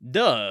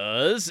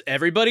Does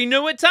everybody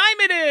know what time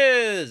it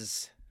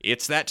is?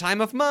 It's that time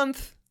of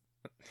month.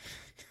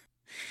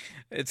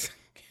 It's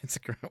a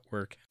grunt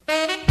work. You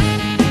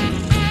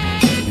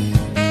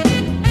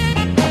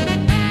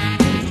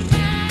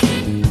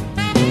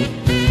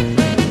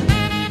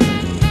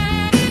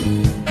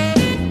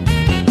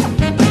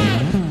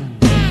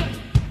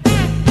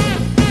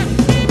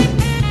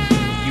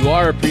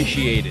are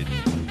appreciated.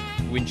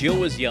 When Jill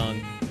was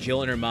young,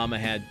 Jill and her mama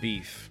had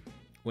beef.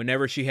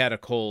 Whenever she had a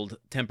cold,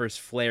 tempers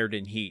flared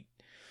in heat.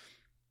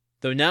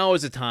 Though now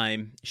is a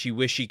time she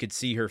wished she could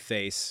see her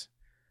face,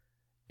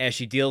 as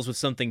she deals with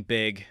something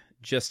big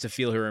just to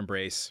feel her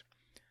embrace.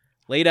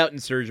 Laid out in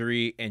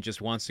surgery and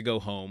just wants to go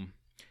home,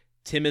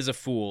 Tim is a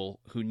fool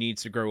who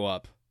needs to grow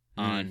up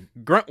on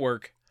Grunt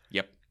Work.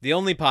 Yep. The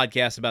only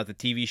podcast about the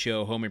TV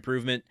show Home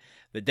Improvement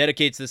that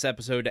dedicates this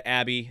episode to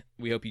Abby.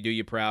 We hope you do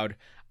you proud.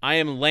 I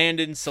am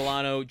Landon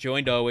Solano,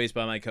 joined always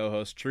by my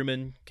co-host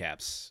Truman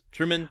Caps.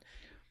 Truman,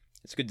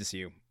 it's good to see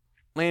you.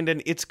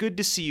 Landon, it's good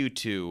to see you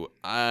too.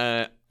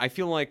 I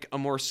feel like a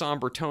more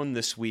somber tone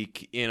this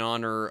week in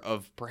honor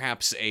of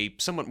perhaps a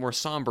somewhat more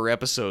somber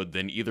episode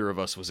than either of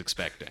us was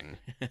expecting.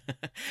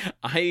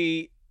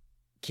 I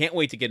can't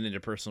wait to get into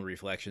personal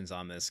reflections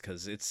on this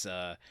because it's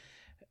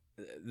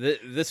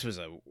this was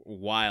a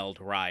wild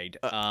ride.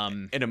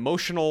 An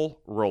emotional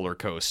roller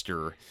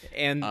coaster.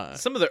 And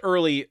some of the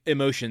early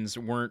emotions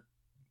weren't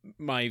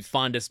my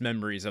fondest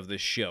memories of this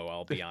show,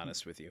 I'll be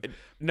honest with you.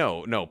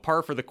 No,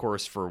 par for the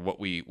course for what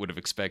we would have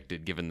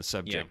expected given the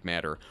subject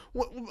matter.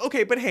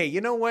 Okay, but hey,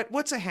 you know what?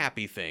 What's a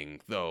happy thing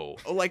though?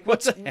 Like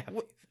what's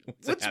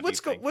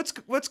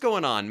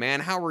going on,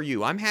 man? How are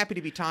you? I'm happy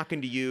to be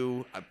talking to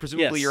you.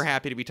 Presumably you're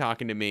happy to be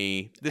talking to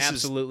me. This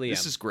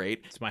is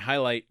great. It's my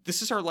highlight.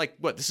 This is our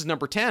this is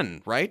number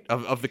 10, right?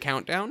 Of the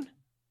countdown?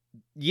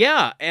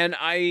 Yeah, and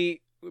I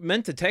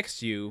meant to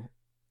text you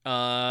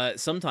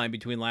sometime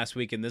between last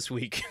week and this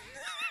week.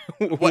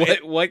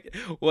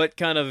 what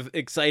kind of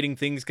exciting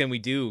things can we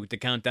do to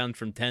count down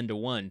from 10 to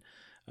 1?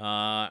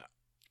 Well,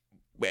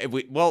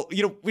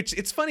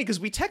 it's funny because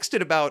we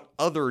texted about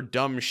other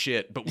dumb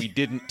shit, but we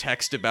didn't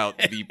text about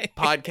the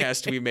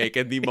podcast we make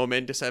and the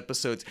momentous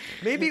episodes.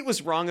 Maybe it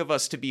was wrong of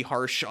us to be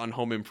harsh on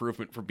Home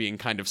Improvement for being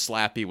kind of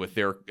sloppy with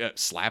their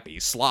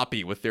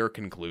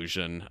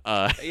conclusion.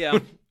 Yeah.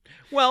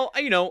 Well,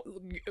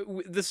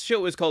 this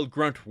show is called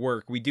Grunt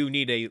Work. We do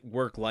need a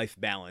work-life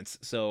balance.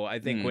 So I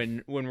think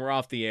when we're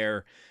off the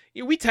air,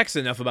 we text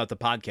enough about the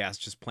podcast,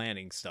 just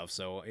planning stuff.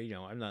 So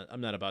I'm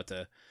not about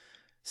to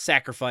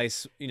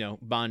sacrifice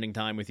bonding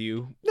time with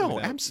you. No,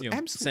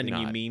 absolutely sending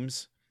not. you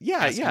memes.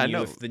 Yeah,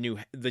 no. If the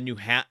new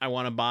hat I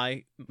want to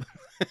buy.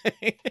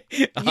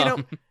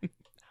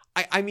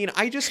 I mean,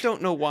 I just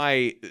don't know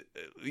why,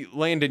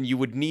 Landon, you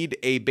would need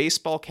a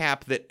baseball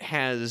cap that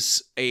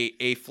has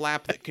a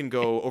flap that can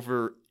go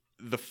over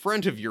the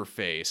front of your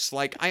face.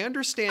 Like, I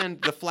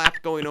understand the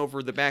flap going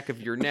over the back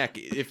of your neck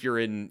if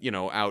you're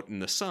out in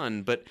the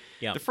sun, but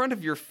the front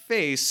of your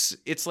face,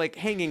 it's like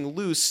hanging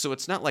loose, so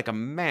it's not like a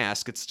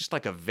mask. It's just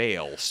like a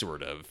veil,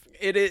 sort of.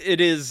 It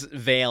is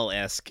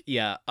veil-esque,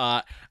 yeah.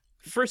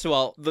 First of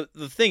all,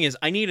 the thing is,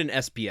 I need an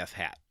SPF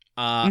hat.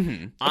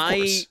 Of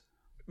course.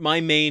 My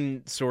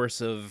main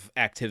source of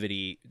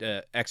activity,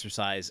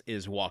 exercise,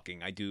 is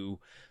walking. I do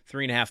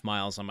 3.5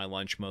 miles on my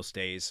lunch most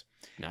days.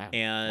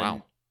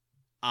 And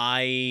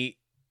I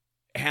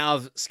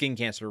have skin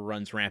cancer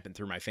runs rampant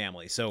through my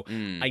family. So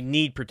I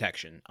need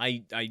protection.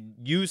 I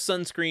use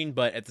sunscreen,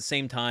 but at the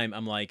same time,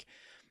 I'm like,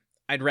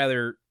 I'd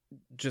rather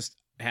just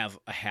have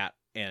a hat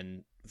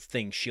and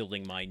thing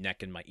shielding my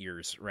neck and my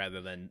ears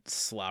rather than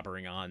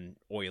slobbering on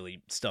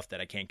oily stuff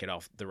that I can't get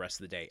off the rest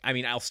of the day. I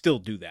mean, I'll still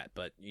do that,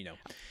 but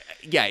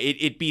Yeah,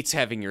 it beats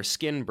having your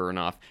skin burn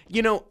off.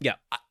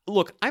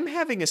 Look, I'm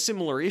having a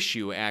similar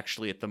issue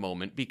actually at the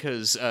moment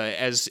because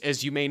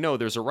as you may know,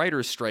 there's a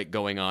writer's strike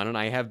going on, and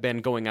I have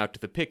been going out to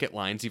the picket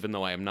lines, even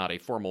though I am not a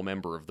formal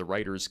member of the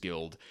Writers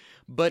Guild.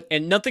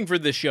 And nothing for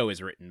this show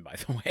is written, by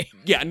the way.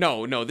 Yeah,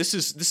 no. This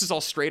is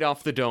all straight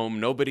off the dome.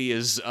 Nobody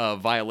is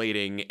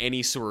violating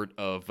any sort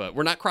of.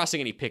 We're not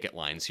crossing any picket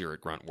lines here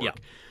at Grunt Work. Yeah.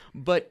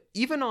 But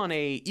even on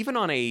a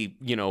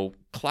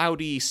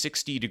cloudy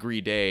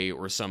 60-degree day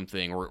or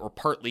something, or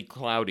partly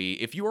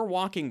cloudy, if you are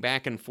walking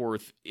back and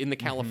forth in the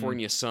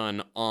California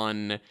sun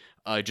on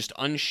just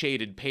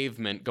unshaded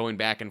pavement going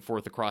back and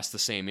forth across the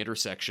same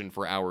intersection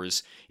for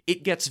hours,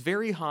 it gets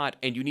very hot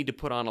and you need to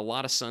put on a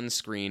lot of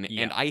sunscreen.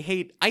 Yeah. And I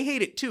hate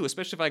it too,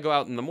 especially if I go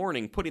out in the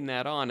morning putting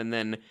that on and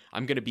then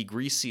I'm going to be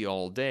greasy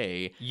all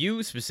day.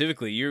 You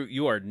specifically,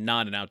 you are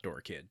not an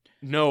outdoor kid.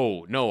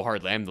 No,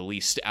 hardly. I'm the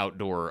least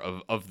outdoor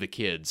of the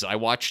kids. I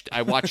watched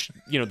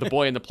The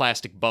Boy in the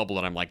Plastic Bubble,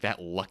 and I'm like, that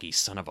lucky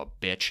son of a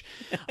bitch.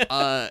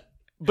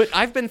 But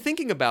I've been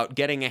thinking about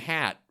getting a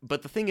hat.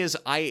 But the thing is,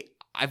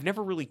 I've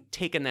never really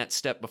taken that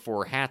step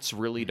before. Hats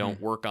really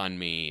don't work on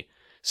me.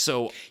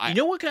 So you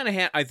know what kind of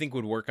hat I think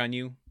would work on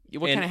you?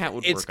 What kind of hat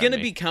would work on me? It's going to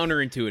be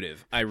counterintuitive,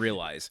 I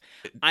realize.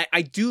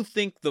 I do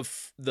think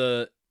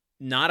the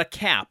not a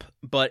cap,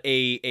 but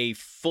a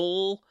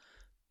full,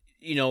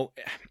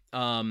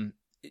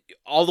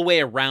 all the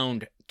way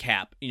around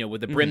cap,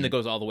 with the brim that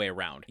goes all the way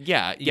around.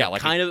 Yeah,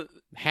 like kind of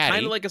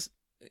like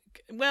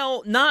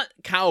well, not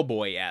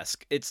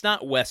cowboy-esque. It's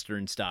not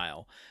Western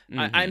style.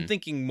 I'm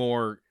thinking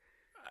more.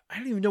 I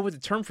don't even know what the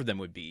term for them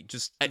would be.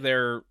 Just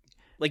they're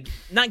like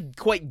not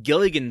quite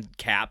Gilligan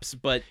caps,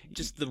 but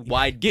just the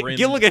wide brim.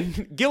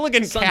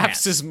 Gilligan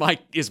caps is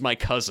my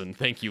cousin.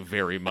 Thank you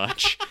very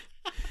much.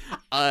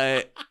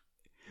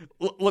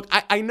 Look,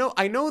 I know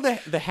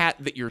the hat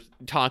that you're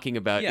talking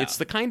about. Yeah. It's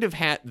the kind of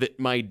hat that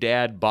my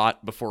dad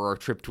bought before our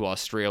trip to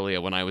Australia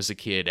when I was a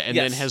kid, and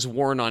then has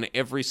worn on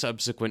every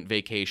subsequent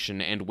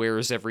vacation and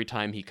wears every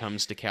time he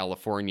comes to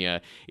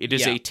California. It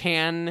is a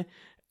tan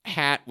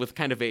hat with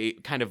kind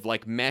of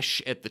like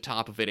mesh at the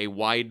top of it, a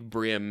wide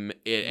brim,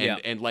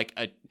 and like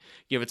a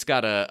it's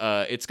got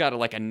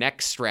like a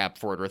neck strap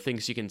for it, or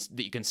things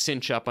that you can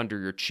cinch up under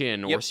your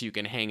chin, or so you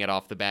can hang it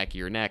off the back of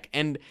your neck.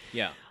 And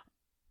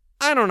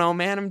I don't know,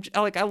 man.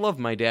 I love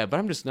my dad, but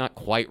I'm just not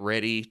quite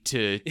ready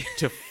to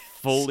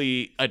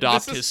fully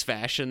adopt his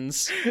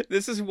fashions.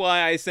 This is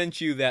why I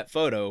sent you that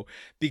photo,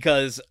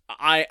 because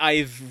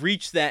I've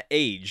reached that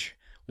age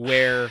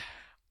where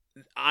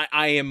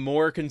I am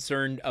more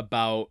concerned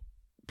about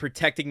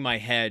protecting my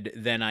head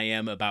than I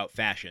am about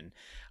fashion.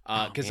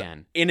 Because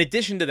in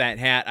addition to that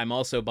hat, I'm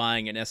also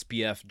buying an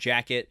SPF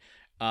jacket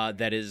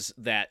that is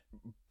that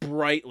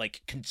bright,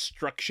 like,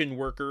 construction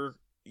worker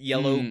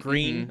yellow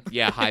green.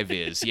 Yeah, high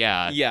vis.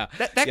 Yeah. Yeah.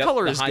 That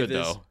color is good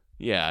though.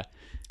 Yeah.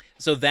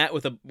 So that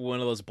with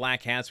one of those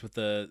black hats with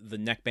the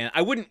neckband.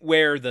 I wouldn't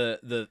wear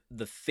the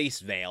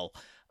face veil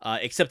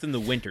except in the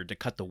winter to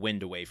cut the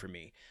wind away from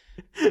me.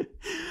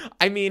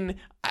 I mean,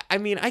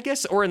 I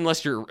guess, or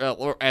unless you're,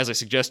 or as I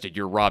suggested,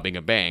 you're robbing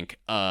a bank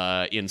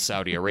in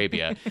Saudi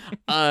Arabia.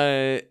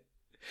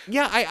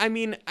 Yeah, I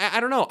mean, I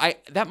don't know.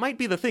 That might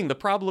be the thing. The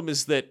problem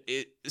is that,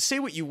 say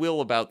what you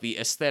will about the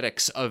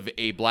aesthetics of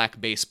a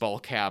black baseball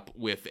cap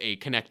with a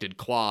connected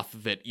cloth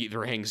that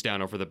either hangs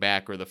down over the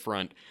back or the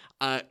front.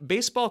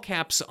 Baseball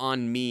caps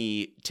on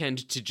me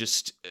tend to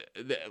just...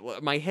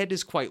 my head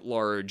is quite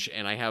large,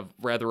 and I have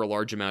rather a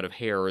large amount of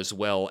hair as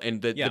well.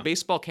 And the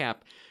baseball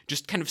cap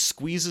just kind of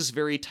squeezes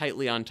very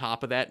tightly on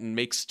top of that and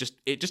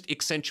it just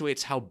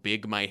accentuates how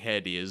big my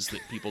head is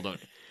that people don't...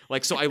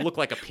 Like, so I look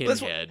like a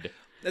pinhead.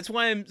 That's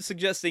why I'm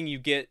suggesting you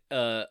get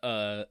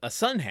a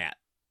sun hat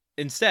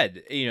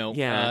instead,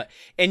 Yeah.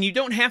 And you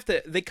don't have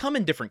to. They come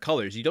in different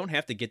colors. You don't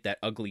have to get that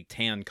ugly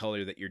tan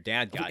color that your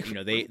dad got.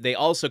 They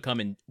also come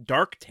in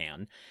dark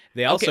tan.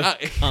 They also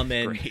come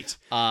in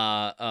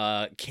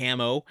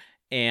camo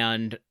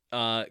and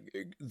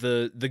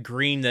the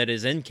green that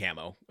is in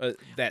camo,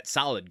 that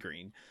solid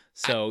green.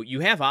 So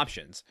you have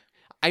options.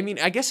 I mean,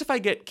 I guess if I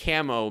get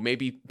camo,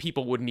 maybe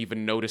people wouldn't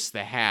even notice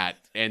the hat,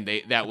 and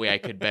that way I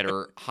could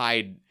better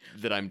hide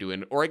that I'm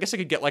doing. Or I guess I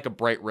could get like a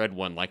bright red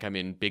one, like I'm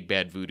in Big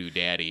Bad Voodoo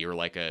Daddy, or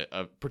like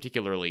a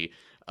particularly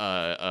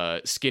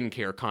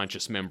skincare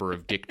conscious member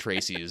of Dick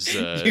Tracy's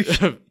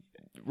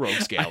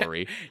Rogues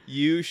Gallery.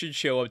 You should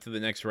show up to the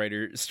next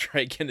writer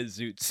strike in a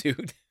zoot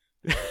suit.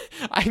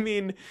 I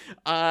mean,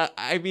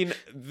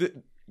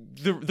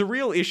 The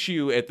real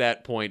issue at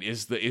that point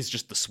is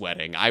just the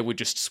sweating. I would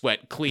just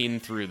sweat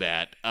clean through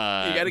that.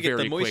 You got to get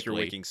the moisture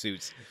wicking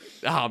suits.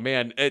 Oh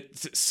man,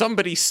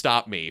 somebody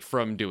stop me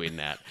from doing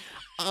that.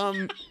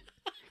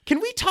 Can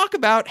we talk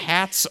about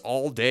hats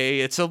all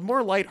day? It's a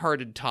more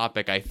lighthearted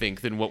topic, I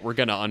think, than what we're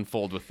going to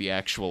unfold with the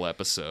actual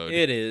episode.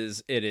 It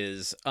is.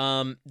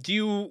 Do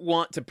you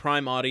want to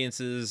prime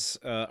audiences,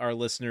 our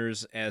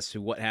listeners, as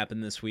to what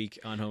happened this week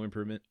on Home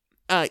Improvement?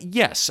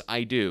 Yes,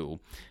 I do.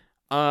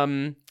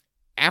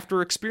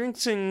 After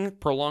experiencing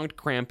prolonged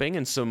cramping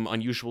and some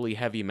unusually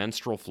heavy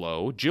menstrual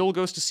flow, Jill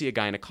goes to see a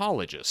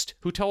gynecologist,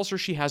 who tells her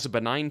she has a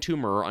benign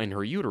tumor in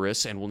her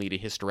uterus and will need a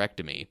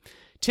hysterectomy.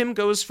 Tim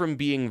goes from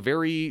being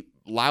very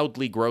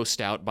loudly grossed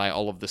out by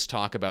all of this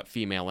talk about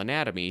female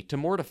anatomy to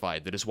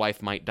mortified that his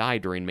wife might die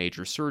during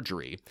major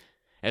surgery.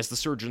 As the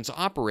surgeons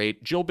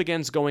operate, Jill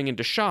begins going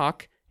into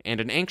shock,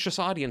 and an anxious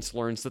audience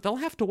learns that they'll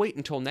have to wait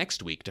until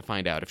next week to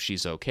find out if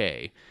she's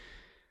okay.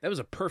 That was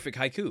a perfect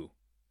haiku.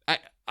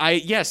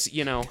 Yes,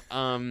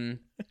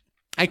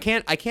 I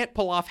can't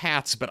pull off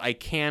hats, but I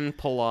can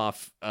pull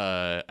off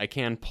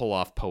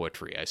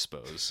poetry, I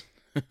suppose.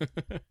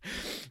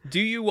 Do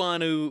you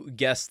want to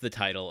guess the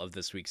title of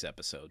this week's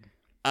episode?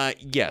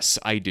 Yes,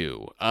 I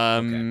do.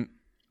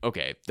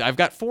 Okay. I've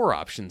got 4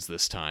 options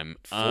this time.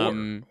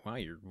 4? Wow,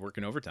 you're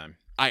working overtime.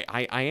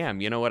 I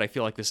am. You know what? I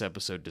feel like this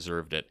episode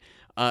deserved it.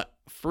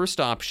 First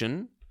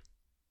option,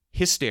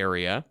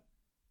 hysteria.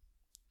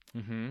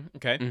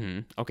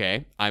 Okay.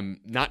 Okay. I'm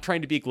not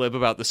trying to be glib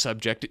about the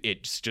subject.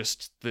 It's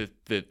just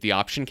the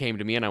option came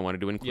to me and I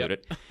wanted to include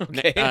it.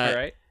 Okay. All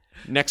right.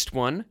 Next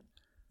one,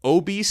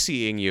 OB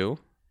seeing you.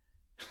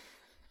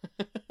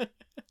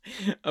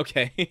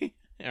 Okay.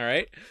 All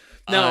right.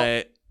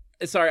 Now,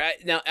 sorry.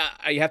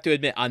 I have to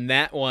admit, on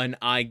that one,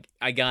 I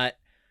got,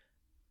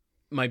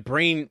 my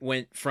brain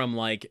went from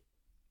like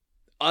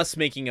us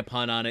making a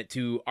pun on it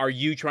to are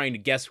you trying to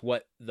guess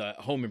what the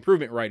home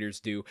improvement writers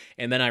do?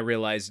 And then I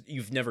realized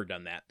you've never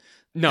done that.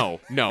 No.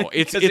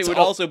 It would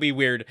also be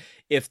weird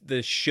if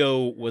the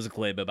show was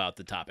glib about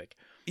the topic.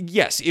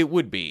 Yes, it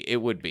would be.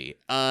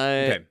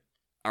 Okay.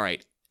 All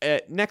right.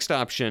 Next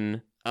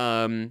option,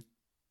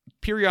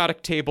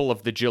 periodic table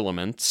of the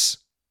Jillaments.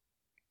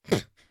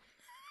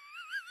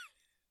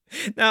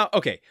 Now,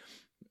 okay.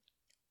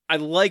 I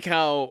like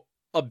how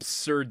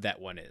absurd that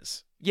one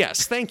is.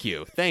 Yes, thank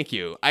you.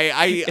 You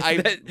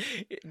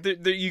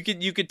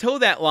could toe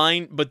that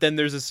line, but then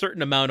there's a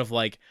certain amount of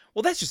like,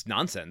 well, that's just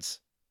nonsense.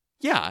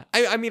 Yeah,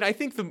 I mean, I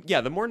think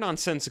the more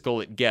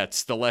nonsensical it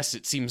gets, the less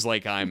it seems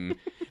like I'm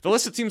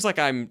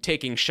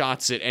taking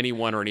shots at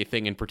anyone or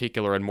anything in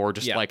particular, and more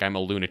just like I'm a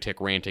lunatic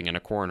ranting in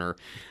a corner.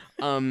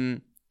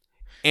 And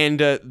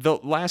the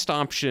last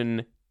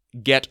option,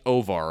 get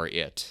over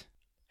it.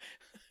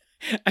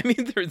 I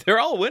mean, they're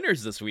all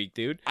winners this week,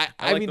 dude.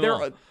 I mean,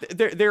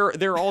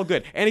 they're all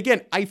good. And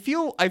again, I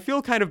feel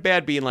kind of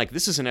bad being like,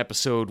 this is an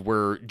episode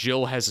where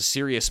Jill has a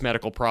serious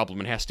medical problem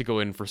and has to go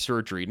in for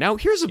surgery. Now,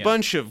 here's a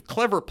bunch of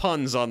clever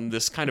puns on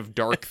this kind of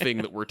dark thing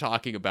that we're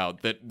talking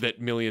about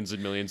that millions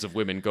and millions of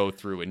women go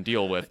through and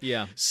deal with.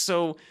 Yeah.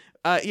 So,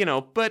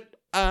 but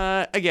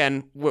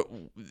again,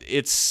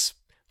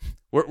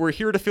 we're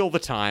here to fill the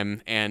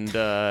time, and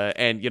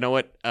you know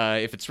what?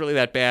 If it's really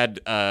that bad,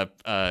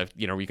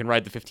 you can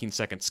ride the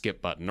 15-second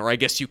skip button, or I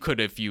guess you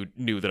could if you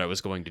knew that I was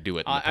going to do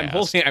it. In the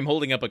past. I'm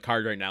holding up a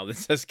card right now that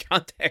says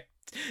 "Contact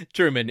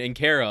Truman in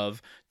care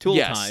of Tool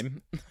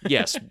Time."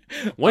 Yes,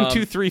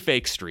 123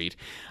 Fake Street.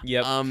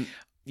 Yep.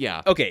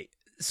 Yeah. Okay,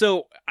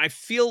 so I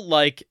feel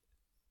like.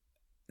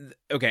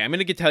 Okay, I'm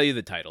going to tell you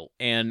the title,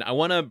 and I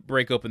want to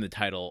break open the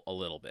title a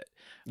little bit.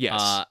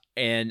 Yes.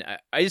 And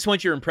I just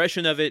want your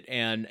impression of it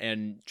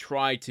and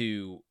try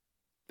to,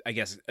 I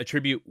guess,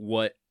 attribute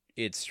what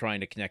it's trying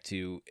to connect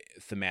to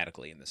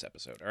thematically in this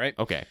episode, all right?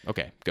 Okay,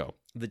 go.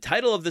 The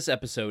title of this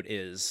episode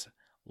is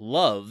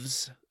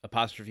Loves,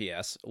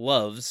 '(S),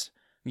 Loves,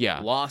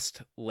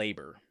 Lost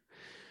Labor.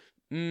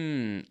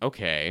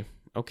 Okay.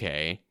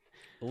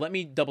 Let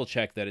me double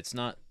check that it's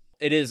not...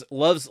 It is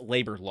Love's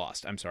Labor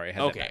Lost. I'm sorry, I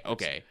had that backwards.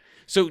 Okay.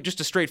 So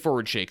just a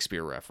straightforward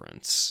Shakespeare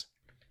reference.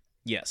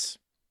 Yes.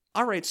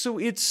 All right, so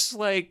it's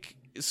like,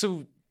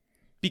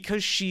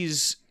 because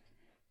she's,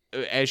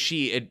 as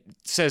it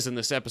says in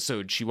this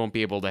episode, she won't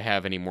be able to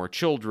have any more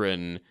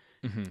children.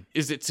 Mm-hmm.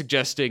 Is it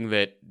suggesting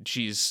that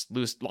she's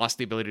lost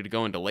the ability to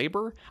go into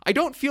labor? I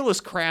don't feel as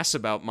crass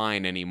about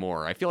mine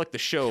anymore. I feel like the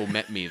show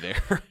met me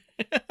there.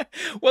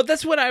 Well,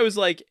 that's what I was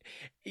like.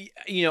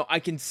 I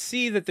can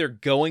see that they're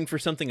going for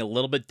something a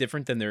little bit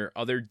different than their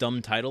other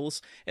dumb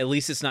titles. At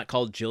least it's not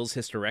called Jill's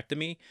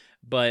Hysterectomy,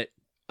 but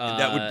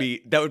that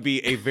would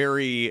be a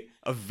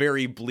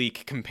very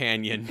bleak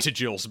companion to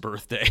Jill's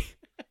birthday.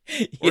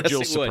 Or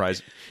Jill's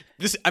surprise.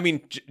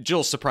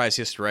 Jill's surprise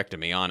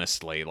hysterectomy,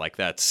 honestly, like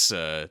that's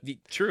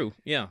true.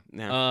 Yeah.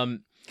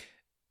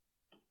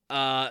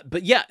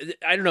 But yeah,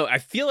 I don't know. I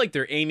feel like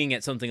they're aiming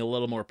at something a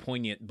little more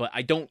poignant, but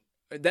I don't.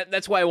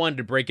 That's why I wanted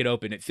to break it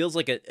open. It feels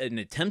like an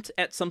attempt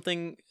at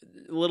something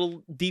a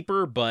little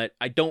deeper, but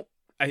I don't.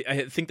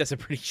 I think that's a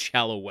pretty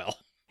shallow well.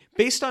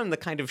 Based on the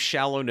kind of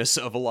shallowness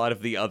of a lot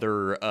of the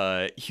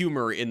other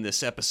humor in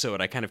this episode,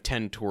 I kind of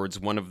tend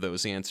towards one of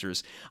those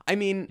answers. I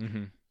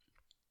mean,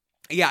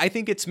 yeah, I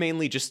think it's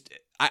mainly just...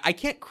 I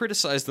can't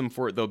criticize them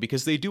for it, though,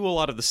 because they do a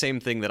lot of the same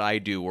thing that I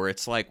do, where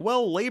it's like,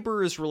 well,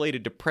 labor is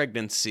related to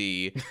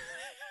pregnancy...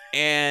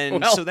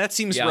 And so that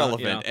seems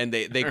relevant, and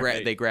they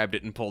grabbed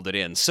it and pulled it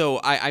in. So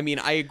I mean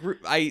I agree.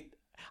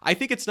 I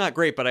think it's not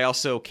great, but I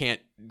also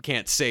can't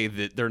say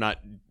that they're not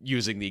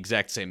using the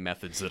exact same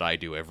methods that I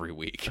do every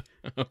week.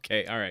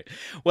 Okay, all right.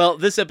 Well,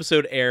 this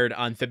episode aired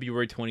on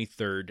February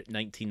 23rd,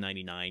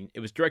 1999.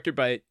 It was directed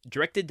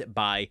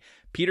by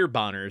Peter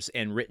Bonners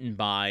and written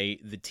by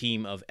the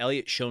team of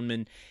Elliot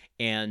Schoenman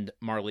and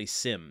Marley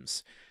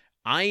Sims.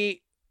 I'm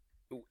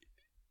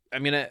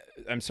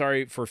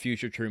sorry for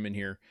future Truman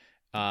here.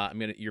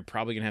 You're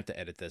probably gonna have to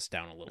edit this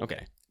down a little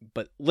bit.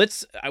 But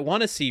I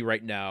want to see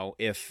right now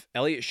if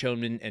Elliot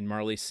Schoenman and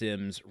Marley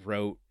Sims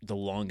wrote The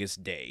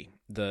Longest Day,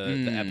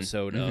 the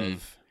episode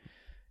of...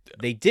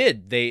 They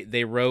did.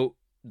 They wrote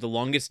The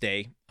Longest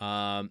Day,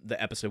 the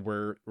episode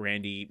where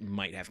Randy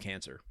might have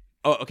cancer.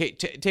 Oh, okay.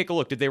 Take a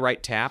look. Did they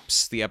write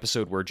Taps, the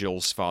episode where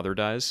Jill's father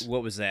dies?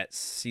 What was that?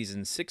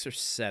 Season 6 or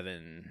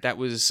 7? That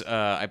was,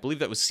 I believe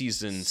that was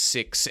season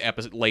 6,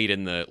 episode late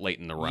in the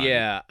run.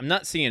 Yeah, I'm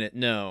not seeing it.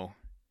 No.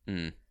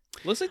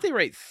 Looks like they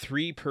write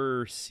 3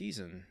 per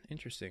season.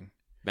 Interesting.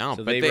 No,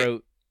 so they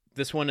wrote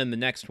this one and the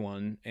next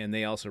one, and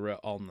they also wrote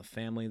All in the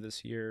Family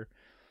this year.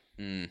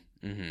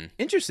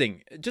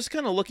 Interesting. Just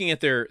kind of looking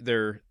at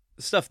their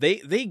stuff,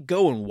 they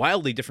go in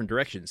wildly different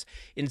directions.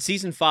 In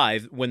season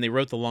 5, when they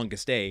wrote The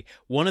Longest Day,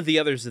 one of the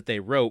others that they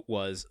wrote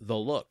was The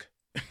Look.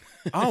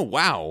 Oh,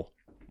 wow.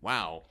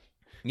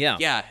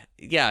 Yeah.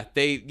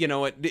 They,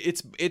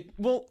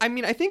 well, I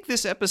mean, I think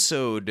this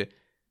episode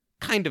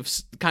kind of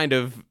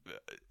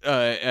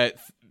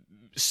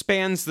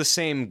spans the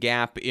same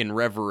gap in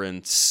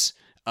reverence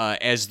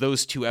as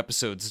those two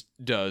episodes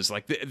does.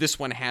 Like this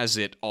one has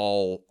it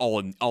all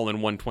in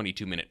one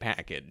 22-minute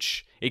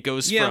package. It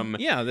goes from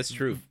that's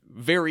true.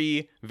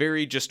 Very,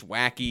 very just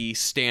wacky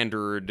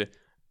standard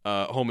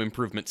home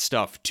improvement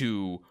stuff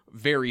to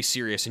very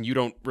serious, and you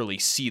don't really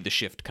see the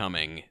shift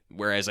coming.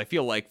 Whereas I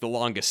feel like The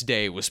Longest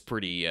Day was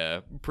pretty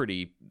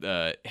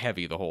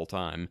heavy the whole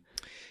time.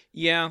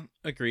 Yeah,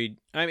 agreed.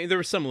 I mean, there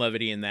was some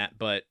levity in that,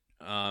 but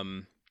I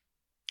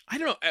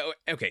don't know.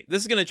 Okay,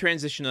 this is going to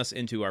transition us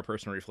into our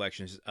personal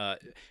reflections. I'm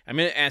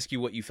going to ask you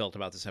what you felt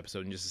about this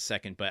episode in just a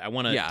second, but I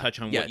want to touch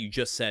on what you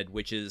just said,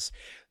 which is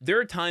there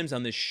are times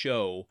on this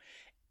show,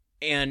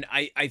 and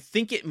I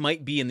think it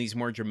might be in these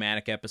more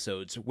dramatic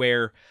episodes,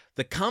 where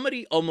the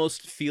comedy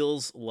almost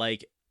feels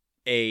like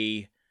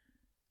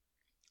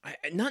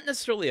not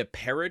necessarily a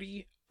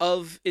parody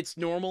of its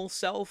normal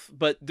self,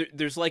 but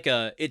there's like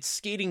it's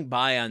skating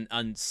by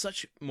on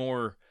such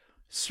more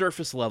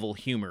surface level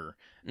humor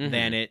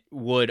than it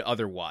would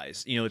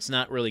otherwise. You know, it's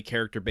not really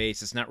character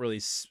based. It's not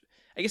really,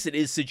 I guess it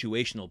is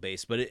situational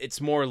based, but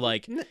it's more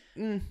like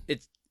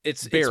it's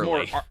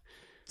more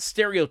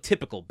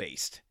stereotypical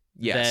based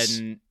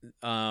than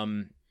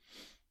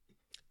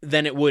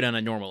it would on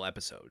a normal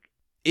episode.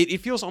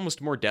 It feels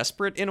almost more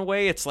desperate in a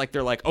way. It's like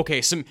they're like,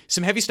 okay, some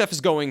heavy stuff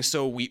is going,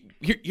 so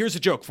here's a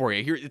joke for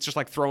you. Here, it's just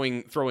like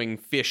throwing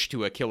fish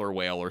to a killer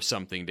whale or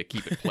something to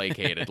keep it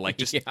placated. Like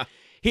just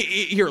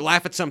here,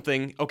 laugh at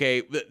something.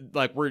 Okay,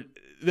 like we're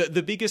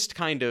the biggest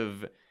kind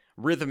of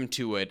rhythm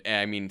to it.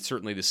 I mean,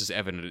 certainly this is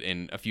evident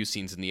in a few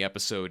scenes in the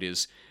episode.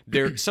 Is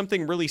there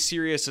something really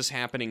serious is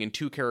happening, and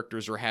two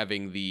characters are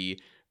having the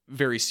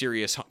very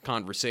serious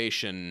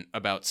conversation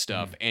about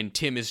stuff, and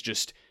Tim is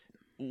just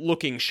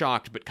looking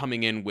shocked, but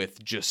coming in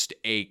with just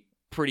a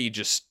pretty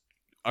just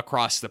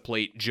across the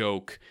plate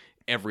joke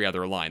every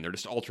other line. They're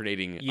just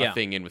alternating a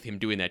thing in with him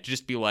doing that to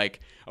just be like,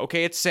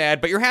 okay, it's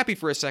sad, but you're happy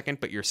for a second,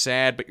 but you're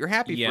sad, but you're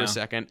happy for a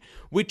second,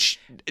 which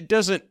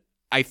doesn't,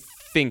 I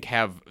think,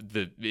 have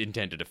the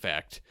intended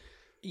effect.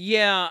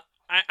 Yeah,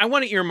 I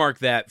want to earmark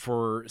that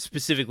for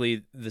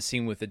specifically the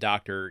scene with the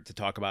doctor to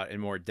talk about in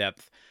more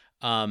depth.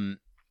 I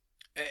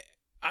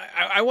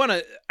want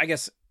to, I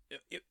guess,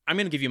 I'm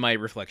going to give you my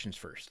reflections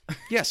first.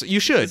 Yes, you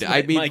should.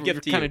 I mean, we're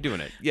kind of doing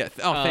it. Yeah.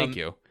 Oh, thank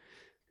you.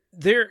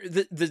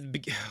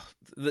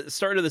 The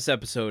start of this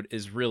episode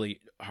is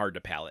really hard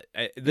to palate.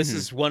 This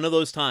is one of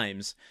those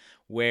times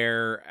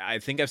where I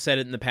think I've said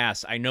it in the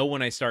past. I know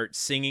when I start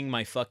singing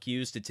my fuck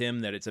yous to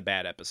Tim that it's a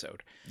bad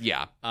episode.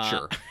 Yeah,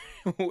 sure.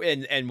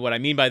 And what I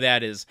mean by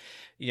that is,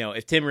 you know,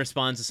 if Tim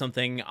responds to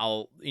something,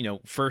 I'll, you know,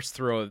 first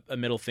throw a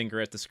middle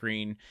finger at the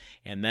screen,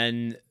 and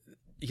then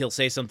he'll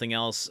say something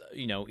else,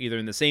 you know, either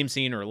in the same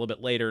scene or a little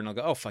bit later, and I'll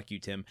go, oh, fuck you,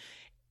 Tim.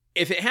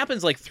 If it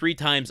happens like 3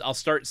 times, I'll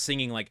start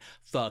singing like,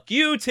 fuck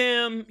you,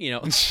 Tim, you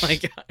know,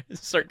 like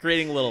start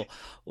creating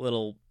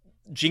little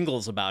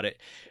jingles about it.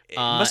 It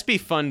must be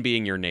fun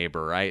being your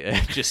neighbor.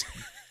 I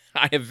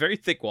have very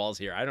thick walls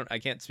here. I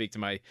can't speak to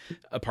my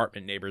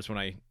apartment neighbors when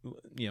I,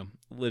 you know,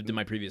 lived in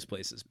my previous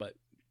places, but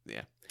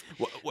yeah.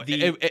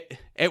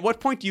 At what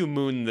point do you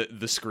moon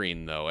the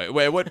screen, though?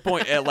 At what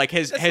point, like,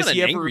 has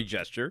he ever angry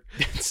gesture?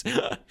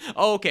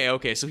 Oh,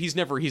 okay. So he's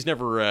never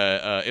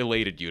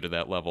elated you to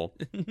that level.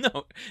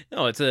 No.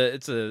 It's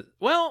a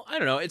well, I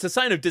don't know. It's a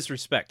sign of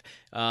disrespect.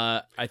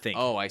 I think.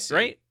 Oh, I see.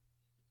 Right?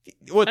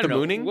 What the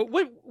mooning?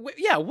 What?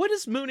 Yeah. What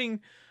is mooning?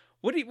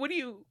 What do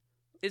you?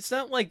 It's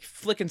not like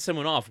flicking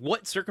someone off.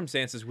 What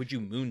circumstances would you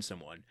moon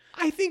someone?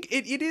 I think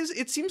it is.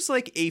 It seems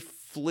like a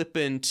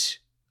flippant.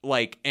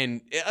 Like,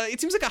 and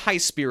it seems like a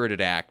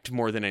high-spirited act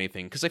more than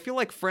anything, because I feel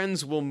like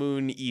friends will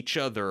moon each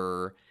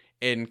other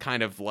in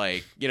kind of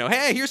like, you know,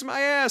 hey, here's my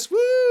ass, woo,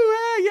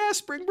 hey, yeah,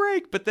 spring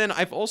break. But then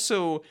I've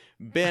also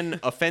been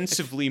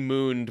offensively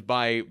mooned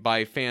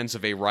by fans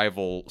of a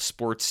rival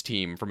sports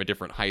team from a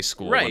different high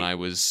school when I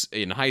was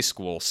in high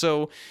school.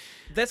 So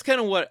that's kind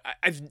of what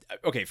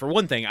okay, for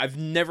one thing, I've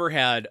never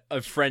had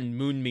a friend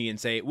moon me and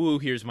say, woo,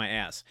 here's my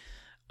ass.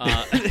 Wait,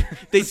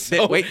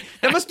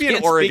 that must be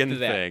an Oregon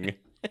thing.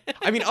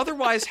 I mean,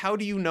 otherwise, how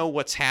do you know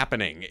what's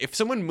happening? If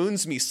someone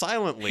moons me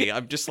silently,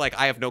 I'm just like,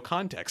 I have no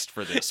context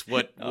for this.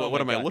 What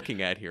am I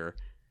looking at here?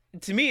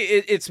 To me,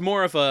 it's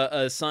more of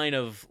a sign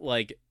of,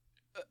 like,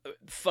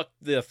 fuck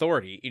the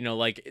authority. You know,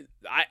 like,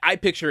 I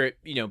picture it,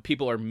 you know,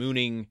 people are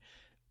mooning,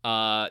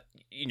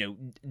 you know,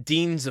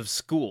 deans of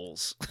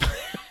schools.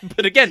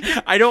 But again,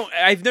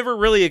 I've never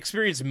really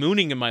experienced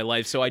mooning in my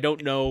life, so I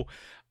don't know.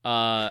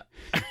 I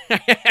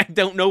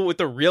don't know what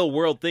the real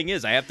world thing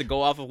is. I have to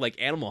go off of like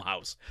Animal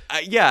House.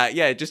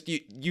 Yeah. Just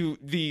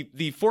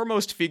the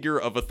foremost figure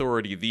of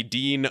authority, the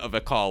dean of a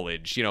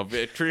college. You know,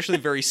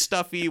 traditionally very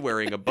stuffy,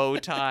 wearing a bow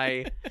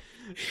tie.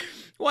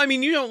 Well, I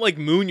mean, you don't like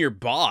moon your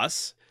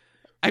boss.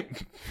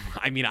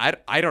 I mean,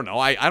 I don't know.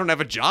 I don't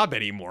have a job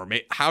anymore.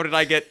 How did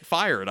I get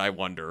fired? I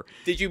wonder.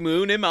 Did you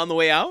moon him on the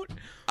way out?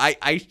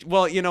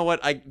 Well, you know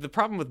what? The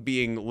problem with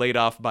being laid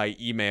off by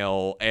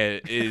email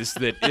is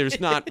that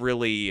there's not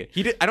really.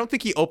 I don't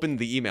think he opened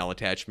the email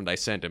attachment I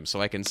sent him,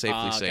 so I can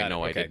safely say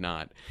no, I did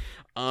not.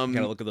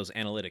 Gotta look at those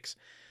analytics.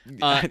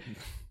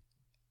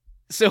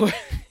 So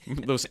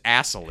those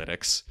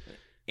analytics.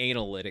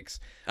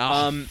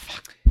 Oh,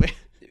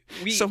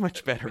 so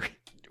much better.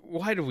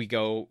 Why did we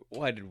go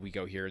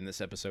here in this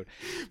episode?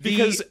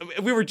 Because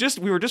we were just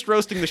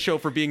roasting the show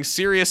for being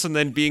serious and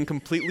then being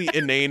completely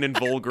inane and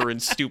vulgar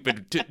and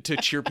stupid to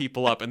cheer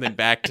people up, and then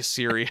back to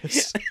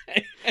serious.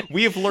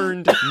 We have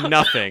learned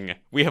nothing.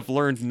 We have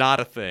learned not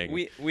a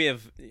thing. We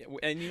have,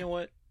 and you know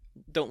what?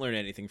 Don't learn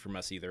anything from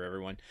us either,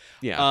 everyone.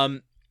 Yeah.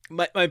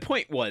 My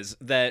point was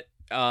that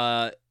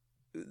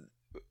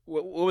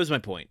what was my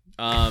point?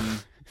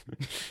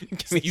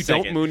 You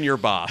don't moon your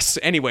boss.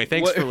 Anyway,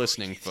 thanks for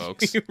listening,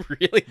 folks. You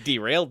really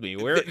derailed me.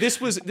 This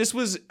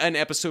was an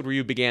episode where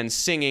you began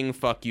singing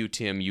 "Fuck you,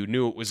 Tim." You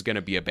knew it was going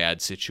to be a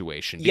bad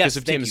situation because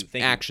of Tim's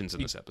actions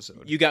in this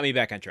episode. You got me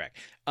back on track.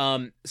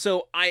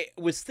 So I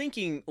was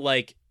thinking,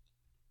 like,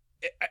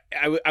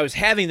 I was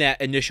having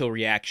that initial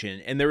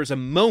reaction, and there was a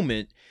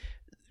moment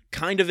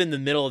kind of in the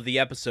middle of the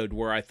episode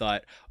where I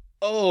thought,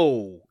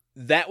 oh,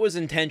 that was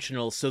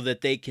intentional so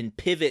that they can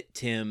pivot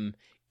Tim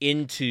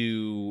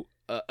into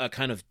a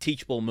kind of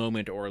teachable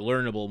moment or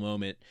learnable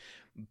moment,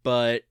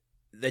 but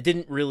that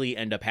didn't really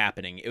end up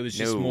happening. It was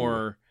just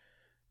more,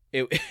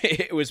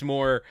 it was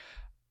more,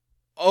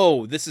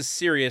 oh, this is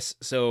serious.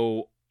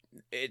 So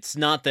it's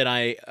not that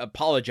I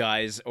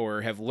apologize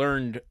or have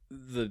learned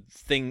the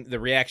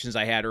reactions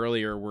I had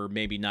earlier were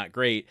maybe not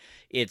great.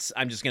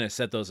 I'm just going to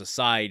set those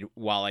aside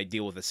while I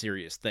deal with a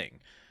serious thing.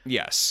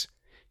 Yes.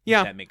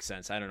 Yeah. If that makes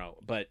sense. I don't know,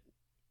 but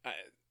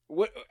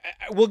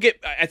we'll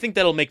get. I think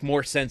that'll make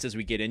more sense as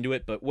we get into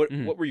it. But what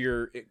were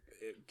your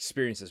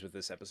experiences with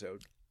this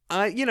episode?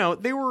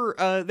 They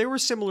were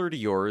similar to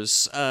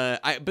yours.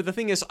 But the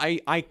thing is,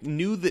 I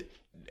knew that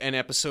an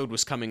episode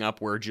was coming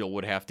up where Jill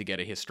would have to get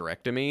a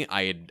hysterectomy.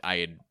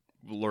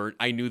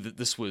 I knew that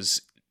this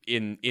was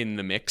in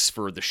the mix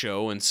for the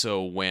show, and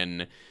so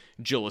when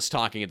Jill is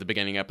talking at the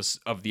beginning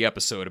of the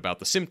episode about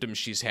the symptoms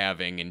she's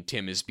having, and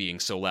Tim is being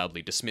so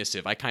loudly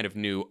dismissive, I kind of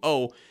knew,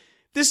 oh,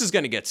 this is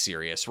going to get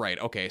serious, right?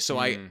 Okay, so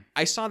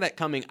I saw that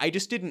coming. I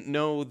just didn't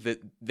know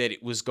that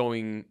it was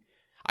going.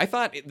 I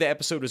thought the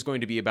episode was going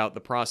to be about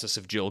the process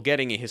of Jill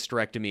getting a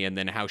hysterectomy and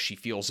then how she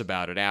feels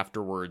about it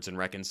afterwards and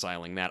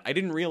reconciling that. I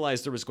didn't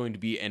realize there was going to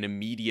be an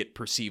immediate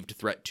perceived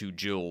threat to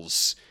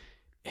Jill's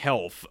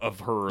health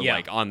of her,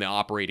 like on the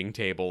operating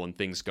table and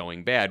things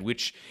going bad.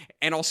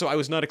 And also I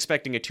was not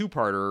expecting a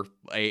two-parter,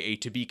 a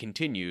to be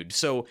continued.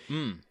 So.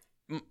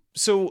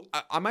 So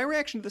my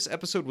reaction to this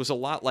episode was a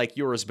lot like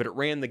yours, but it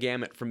ran the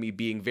gamut from me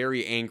being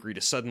very angry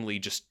to suddenly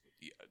just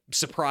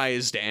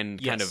surprised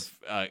and kind of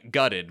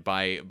gutted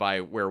by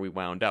where we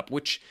wound up,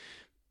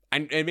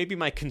 and maybe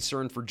my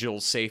concern for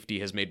Jill's safety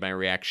has made my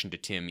reaction to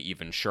Tim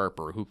even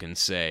sharper. Who can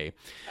say?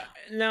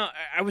 Now,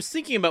 I was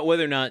thinking about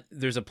whether or not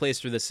there's a place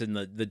for this in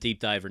the deep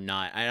dive or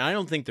not. I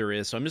don't think there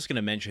is, so I'm just going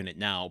to mention it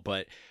now.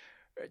 But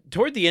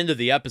toward the end of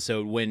the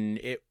episode, when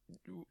it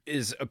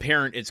is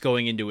apparent it's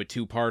going into a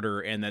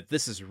two-parter and that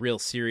this is real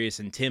serious,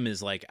 and Tim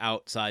is like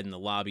outside in the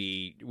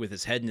lobby with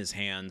his head in his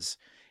hands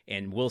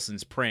and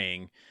Wilson's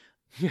praying,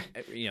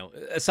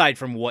 aside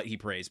from what he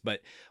prays,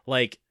 but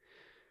like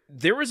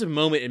there was a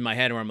moment in my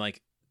head where I'm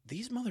like,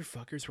 these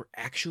motherfuckers were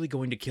actually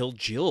going to kill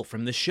Jill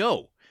from the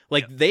show.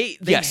 Like they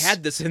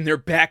had this in their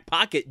back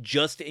pocket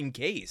just in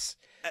case.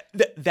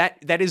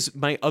 That is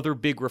my other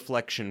big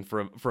reflection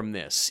from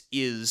this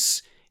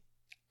is,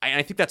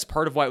 I think that's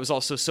part of why it was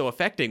also so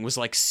affecting, was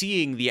like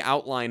seeing the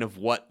outline of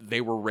what they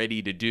were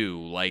ready to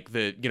do. Like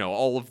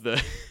all of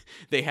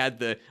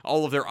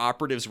their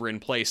operatives were in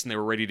place and they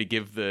were ready to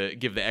give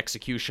the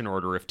execution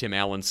order if Tim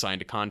Allen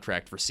signed a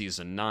contract for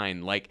season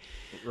 9. Like,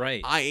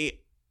 right.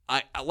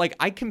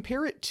 I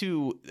compare it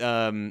to,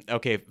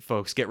 okay,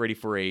 folks, get ready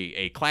for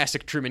a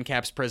classic Truman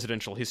Caps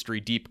presidential history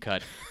deep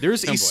cut.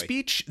 There's a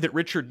speech that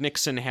Richard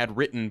Nixon had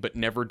written but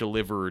never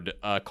delivered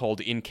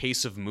called In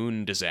Case of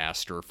Moon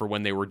Disaster for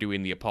when they were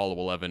doing the Apollo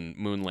 11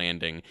 moon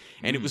landing.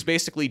 And it was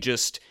basically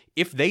just,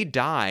 if they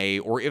die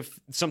or if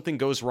something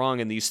goes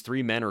wrong and these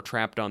 3 men are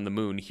trapped on the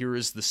moon, here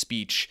is the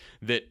speech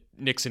that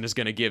Nixon is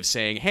going to give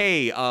saying,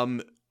 hey,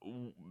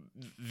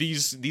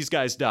 these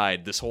guys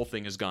died. This whole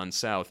thing has gone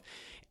south.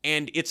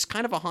 And it's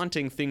kind of a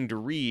haunting thing to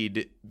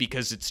read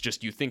because it's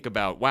just, you think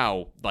about,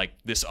 wow, like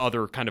this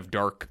other kind of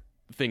dark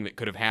thing that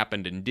could have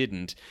happened and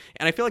didn't.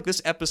 And I feel like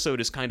this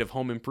episode is kind of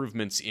Home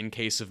Improvements In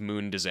Case of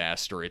Moon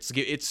Disaster.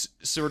 It's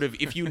sort of,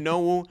 if you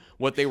know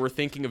what they were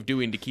thinking of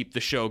doing to keep the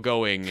show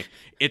going,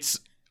 it's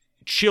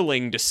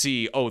chilling to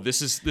see, oh,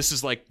 this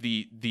is like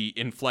the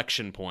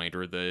inflection point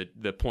or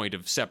the point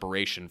of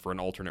separation for an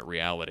alternate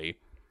reality.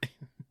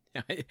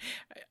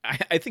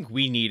 I think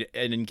we need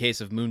an In Case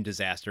of Moon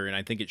Disaster, and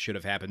I think it should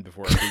have happened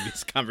before our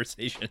previous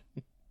conversation.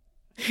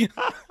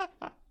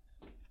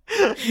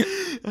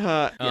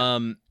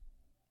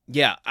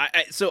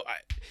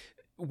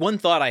 One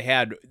thought I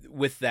had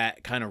with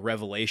that kind of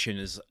revelation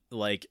is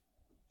like,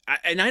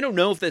 and I don't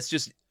know if that's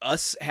just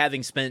us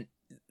having spent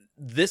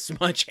this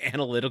much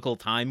analytical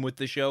time with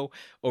the show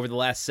over the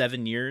last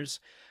 7 years,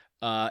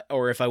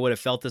 or if I would have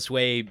felt this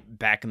way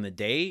back in the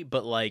day,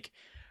 but like,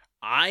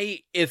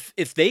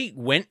 if they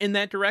went in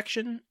that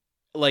direction,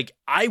 like,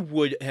 I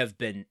would have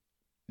been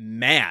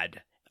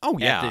mad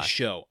at this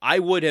show. I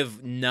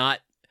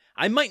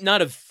might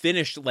not have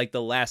finished like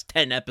the last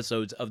 10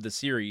 episodes of the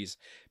series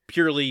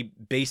purely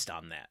based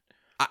on that.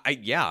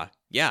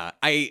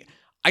 I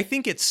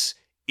think it's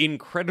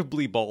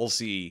incredibly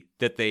ballsy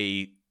that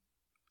they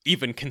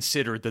even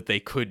considered that they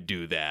could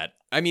do that.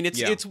 I mean,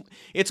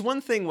 it's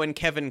one thing when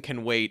Kevin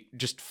Can Wait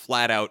just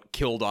flat out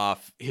killed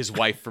off his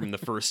wife from the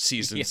first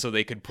season so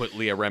they could put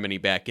Leah Remini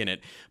back in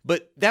it.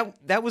 But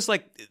that was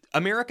like,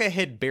 America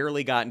had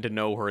barely gotten to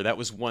know her. That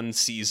was one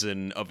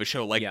season of a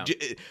show. Like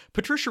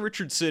Patricia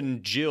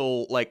Richardson,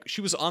 Jill, like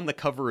she was on the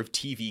cover of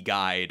TV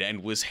Guide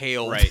and was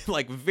hailed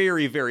like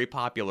very, very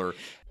popular.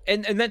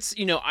 And that's,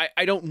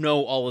 I don't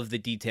know all of the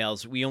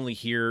details. We only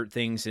hear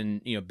things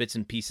in, bits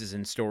and pieces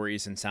and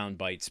stories and sound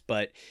bites.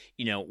 But,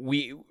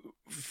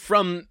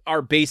 from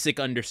our basic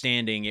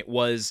understanding, it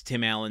was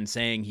Tim Allen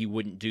saying he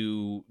wouldn't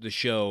do the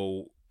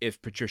show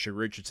if Patricia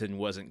Richardson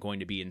wasn't going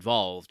to be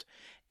involved.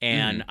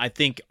 And I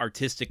think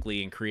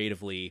artistically and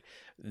creatively,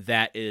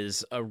 that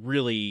is a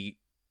really...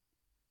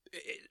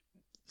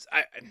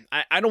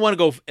 I don't want to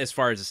go as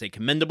far as to say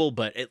commendable,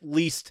 but at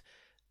least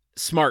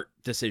smart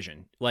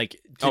decision. Like,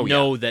 to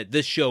know that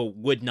this show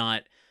would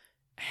not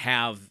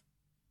have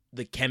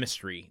the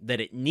chemistry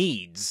that it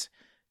needs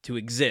to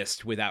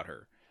exist without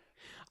her.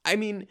 I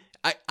mean,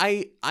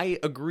 I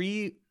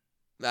agree.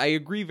 I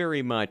agree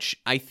very much.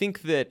 I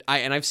think that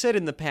and I've said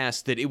in the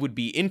past that it would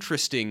be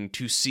interesting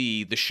to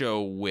see the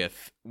show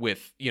with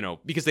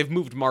because they've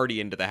moved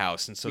Marty into the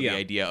house, and so the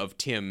idea of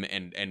Tim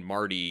and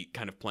Marty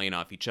kind of playing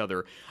off each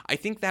other, I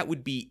think that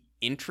would be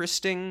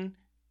interesting,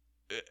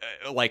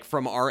 like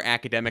from our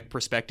academic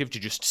perspective, to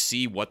just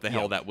see what the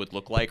hell that would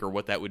look like or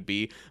what that would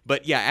be.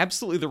 But yeah,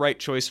 absolutely the right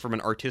choice from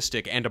an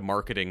artistic and a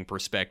marketing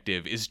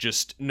perspective is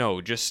just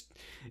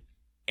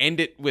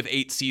end it with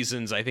 8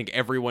 seasons. I think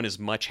everyone is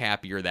much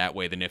happier that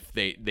way than if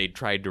they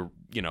tried to,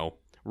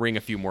 wring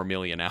a few more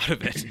million out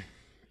of it.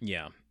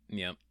 Yeah.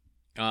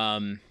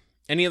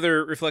 Any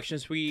other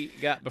reflections we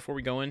got before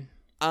we go in?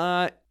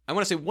 I want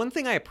to say one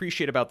thing I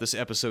appreciate about this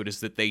episode is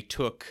that they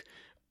took,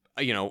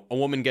 a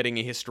woman getting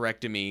a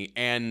hysterectomy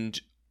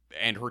and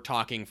her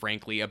talking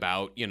frankly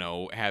about,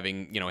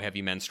 having,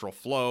 heavy menstrual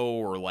flow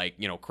or like,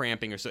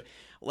 cramping or so.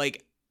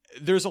 Like,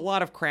 there's a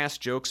lot of crass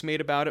jokes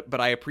made about it, but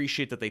I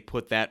appreciate that they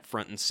put that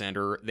front and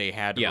center. They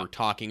had her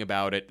talking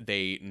about it.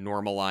 They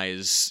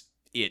normalize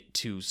it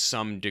to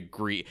some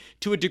degree,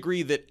 to a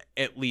degree that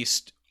at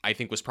least I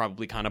think was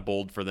probably kind of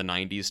bold for the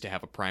 90s to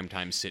have a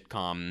primetime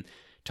sitcom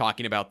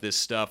talking about this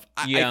stuff.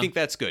 I think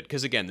that's good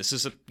because, again, this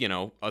is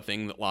a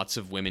thing that lots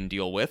of women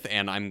deal with,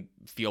 and I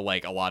feel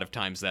like a lot of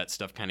times that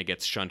stuff kind of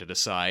gets shunted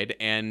aside.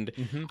 And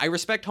I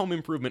respect Home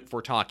Improvement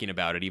for talking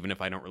about it, even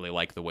if I don't really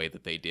like the way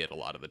that they did a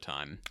lot of the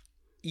time.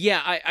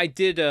 Yeah, I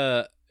did.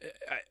 I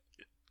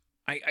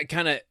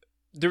kind of.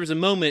 There was a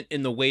moment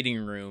in the waiting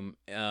room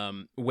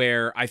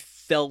where I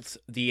felt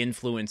the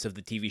influence of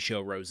the TV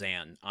show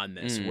Roseanne on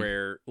this,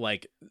 where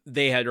like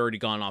they had already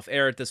gone off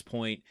air at this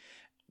point,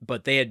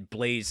 but they had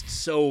blazed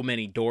so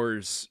many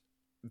doors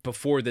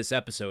before this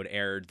episode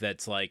aired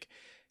that's like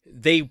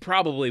they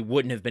probably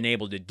wouldn't have been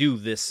able to do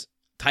this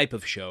type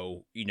of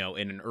show, in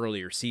an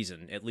earlier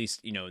season, at least,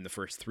 in the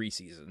first 3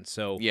 seasons.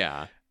 So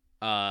yeah,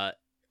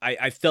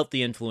 I felt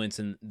the influence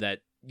in that.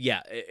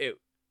 Yeah,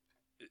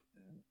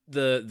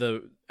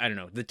 the I don't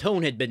know, the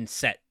tone had been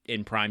set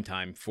in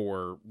primetime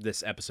for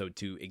this episode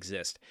to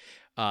exist.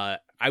 I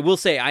will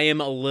say I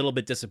am a little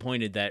bit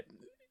disappointed that,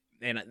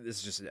 and this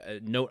is just a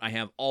note I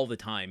have all the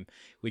time,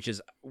 which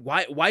is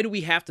why do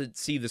we have to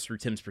see this through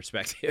Tim's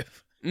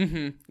perspective?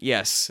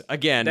 Yes,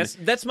 again,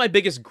 that's my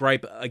biggest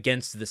gripe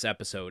against this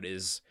episode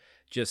is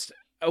just,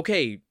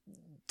 okay,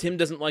 Tim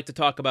doesn't like to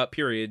talk about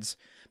periods,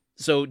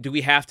 so do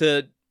we have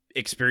to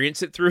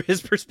experience it through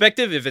his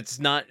perspective if it's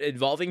not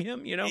involving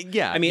him?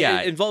 Yeah, I mean,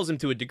 it involves him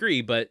to a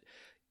degree, but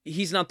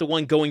he's not the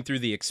one going through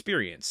the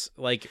experience.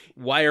 Like,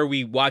 why are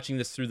we watching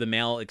this through the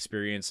male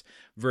experience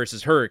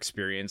versus her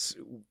experience,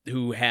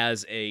 who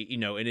has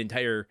an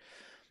entire,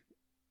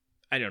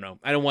 I don't know,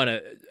 I don't want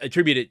to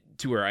attribute it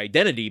to her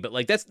identity, but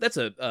like that's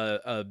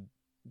a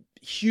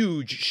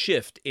huge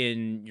shift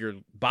in your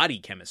body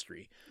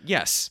chemistry.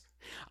 Yes.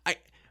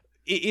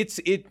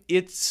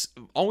 It's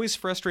always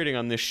frustrating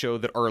on this show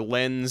that our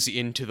lens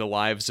into the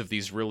lives of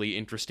these really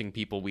interesting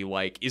people we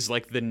like is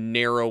like the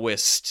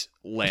narrowest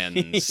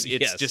lens.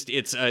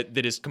 It's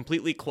that is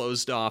completely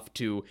closed off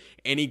to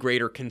any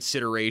greater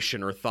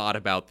consideration or thought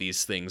about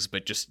these things,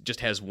 but just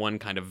has one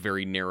kind of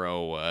very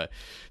narrow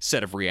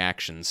set of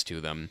reactions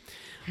to them.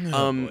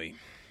 Boy.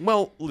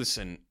 Well,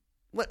 listen,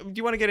 do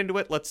you want to get into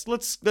it?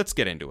 Let's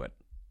get into it.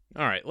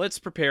 All right, let's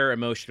prepare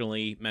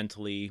emotionally,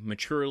 mentally,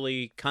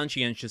 maturely,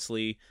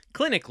 conscientiously,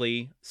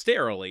 clinically,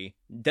 sterilely,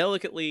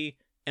 delicately,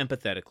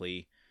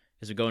 empathetically,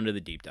 as we go into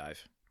the deep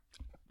dive.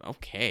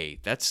 Okay,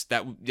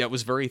 that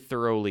was very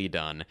thoroughly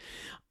done.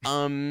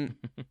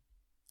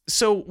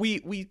 So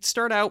we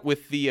start out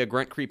with the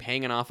grunt creep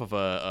hanging off of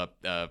a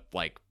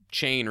like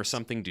chain or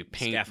something to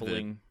paint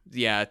scaffolding.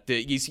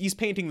 he's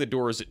painting the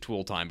doors at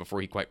Tool Time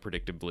before he quite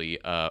predictably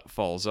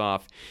falls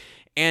off.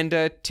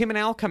 And Tim and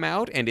Al come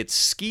out, and it's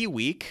ski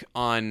week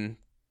on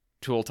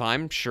Tool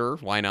Time, sure,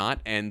 why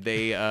not? And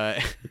they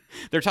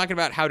they're talking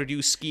about how to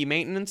do ski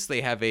maintenance.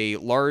 They have a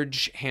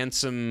large,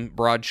 handsome,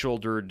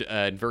 broad-shouldered,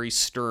 very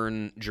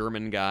stern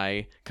German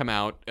guy come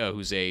out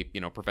who's a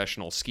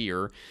professional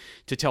skier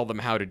to tell them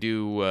how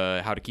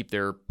to keep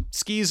their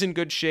skis in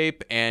good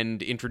shape,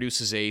 and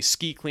introduces a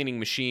ski cleaning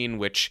machine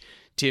which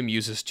Tim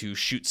uses to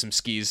shoot some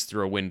skis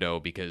through a window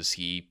because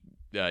he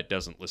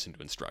doesn't listen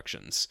to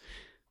instructions.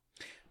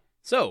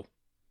 So.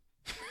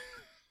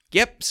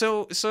 Yep.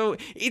 So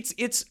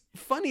it's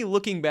funny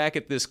looking back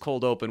at this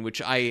cold open,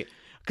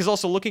 because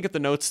also looking at the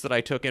notes that I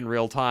took in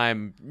real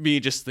time, me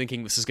just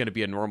thinking this is going to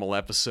be a normal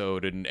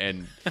episode,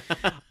 and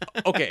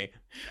okay.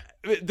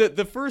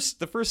 The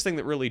first thing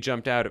that really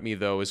jumped out at me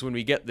though is when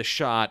we get the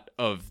shot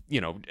of,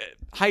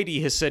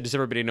 Heidi has said, does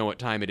everybody know what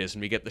time it is?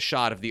 And we get the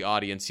shot of the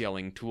audience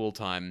yelling Tool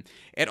Time.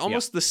 At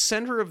almost the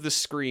center of the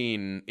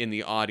screen in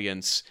the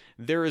audience,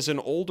 there is an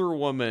older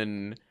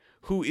woman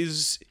who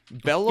is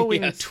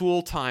bellowing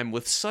Tool Time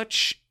with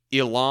such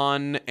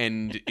elan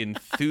and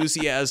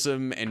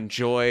enthusiasm and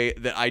joy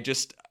that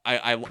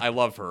I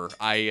love her.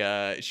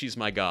 She's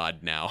my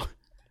god now.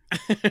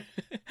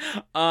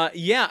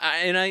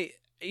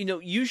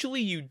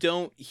 Usually you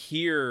don't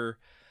hear,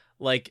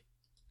 like,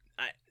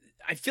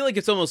 I feel like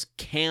it's almost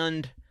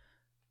canned.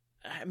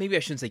 Maybe I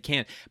shouldn't say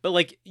canned, but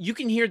like you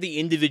can hear the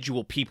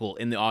individual people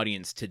in the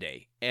audience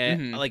today,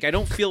 and like I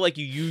don't feel like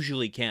you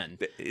usually can.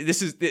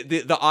 This is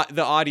the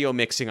audio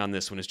mixing on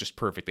this one is just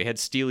perfect. They had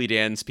Steely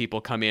Dan's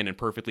people come in and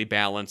perfectly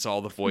balance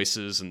all the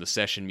voices and the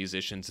session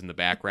musicians in the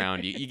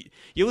background.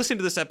 You listen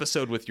to this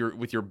episode with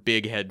your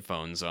big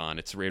headphones on.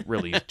 It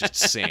really just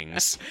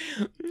sings.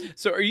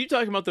 So, are you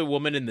talking about the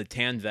woman in the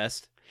tan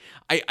vest?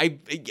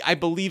 I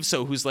believe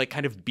so. Who's like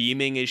kind of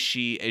beaming as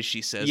she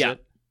says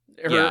it.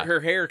 Her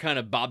hair kind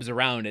of bobs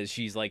around as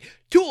she's like,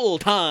 Tool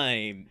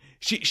Time.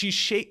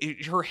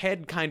 Her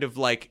head kind of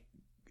like,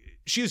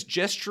 she is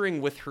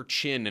gesturing with her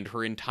chin and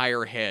her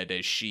entire head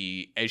as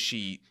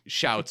she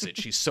shouts it.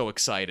 She's so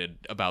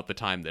excited about the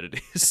time that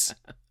it is.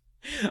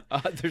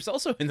 There's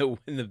also in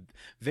the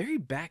very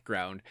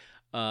background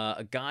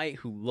a guy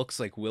who looks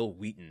like Will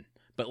Wheaton.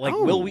 But like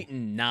Will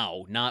Wheaton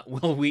now, not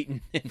Will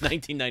Wheaton in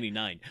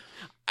 1999.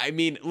 I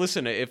mean,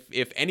 listen,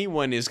 if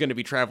anyone is going to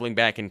be traveling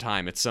back in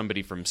time, it's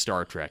somebody from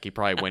Star Trek. He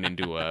probably went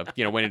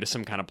into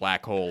some kind of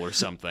black hole or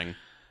something.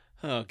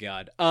 Oh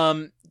God.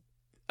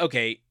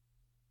 Okay.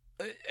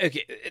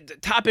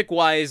 Topic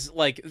wise,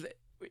 like,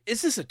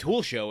 is this a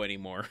Tool show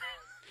anymore?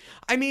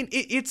 I mean,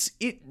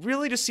 it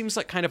really just seems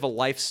like kind of a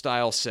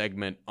lifestyle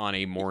segment on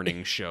a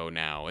morning show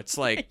now. It's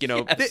like,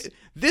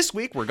 this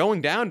week we're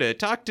going down to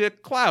talk to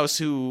Klaus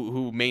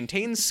who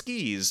maintains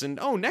skis, and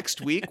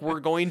next week we're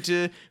going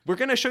to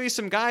show you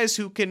some guys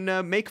who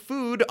can make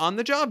food on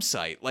the job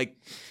site. Like,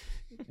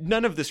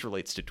 none of this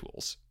relates to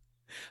tools.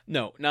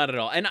 No, not at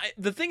all. And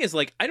the thing is,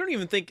 like, I don't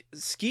even think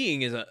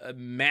skiing is a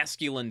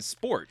masculine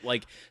sport.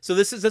 Like, so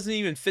this doesn't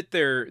even fit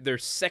their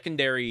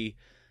secondary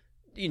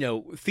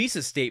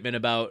thesis statement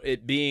about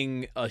it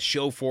being a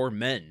show for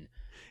men.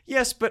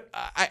 Yes, but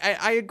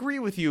I agree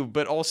with you,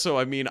 but also,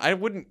 I mean, I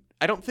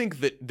don't think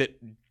that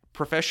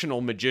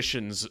professional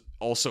magicians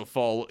also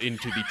fall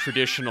into the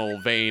traditional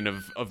vein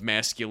of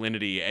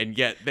masculinity, and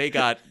yet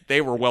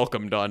they were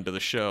welcomed onto the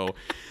show.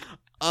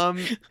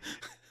 I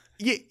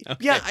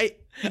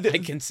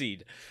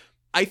concede.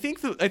 I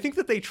think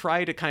that they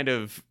try to kind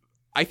of,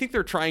 I think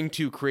they're trying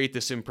to create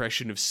this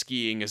impression of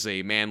skiing as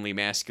a manly,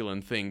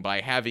 masculine thing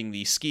by having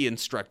the ski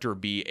instructor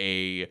be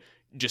a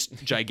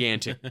just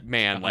gigantic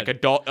man, like a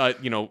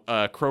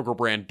Kroger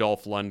brand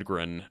Dolph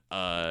Lundgren,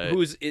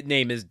 whose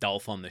name is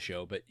Dolph on the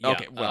show. But yeah,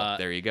 okay, well,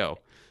 there you go.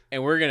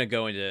 And we're gonna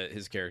go into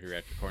his character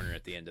actor corner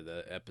at the end of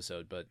the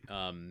episode, but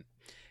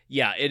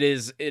it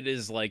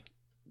is like,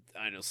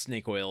 I don't know,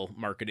 snake oil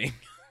marketing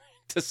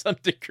to some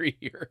degree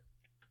here.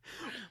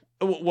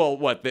 Well,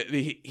 what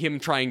him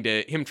trying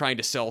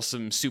to sell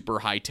some super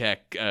high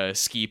tech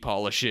ski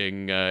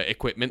polishing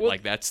equipment,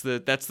 like that's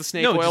the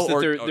snake oil,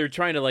 or they're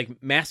trying to like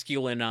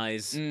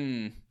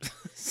masculinize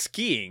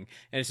skiing,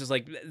 and it's just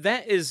like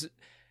that is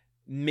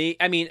me.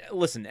 I mean,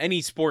 listen,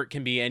 any sport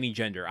can be any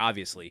gender,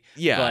 obviously.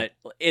 Yeah.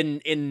 But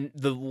in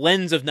the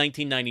lens of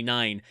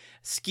 1999,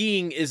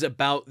 skiing is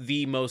about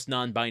the most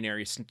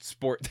non-binary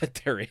sport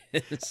that there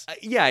is.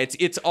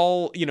 It's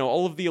all,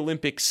 all of the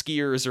Olympic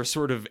skiers are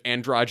sort of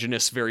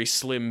androgynous, very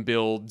slim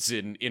builds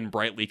in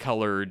brightly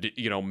colored,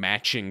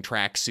 matching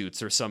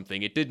tracksuits or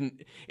something.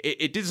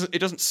 It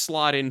doesn't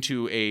slot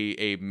into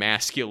a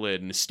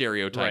masculine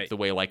stereotype, right, the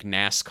way like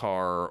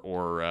NASCAR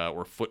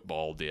or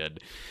football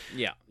did.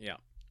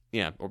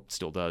 Yeah, or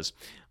still does.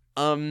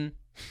 And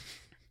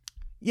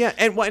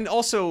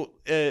also,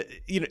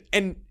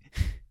 and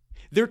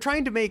they're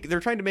trying to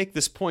make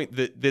this point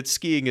that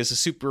skiing is a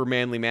super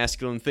manly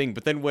masculine thing,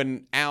 but then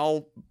when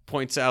Al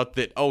points out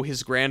that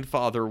his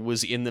grandfather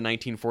was in the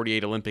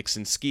 1948 Olympics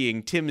in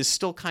skiing, Tim is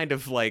still kind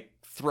of like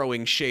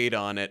throwing shade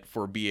on it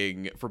for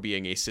being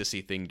a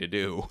sissy thing to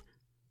do.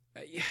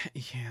 I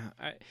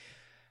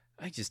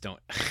just don't.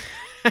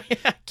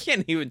 I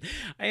can't even.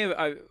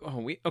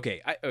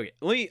 Okay.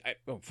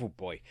 Oh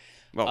boy.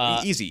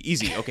 Well,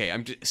 easy. Okay,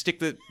 I'm just stick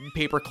the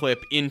paper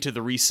clip into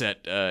the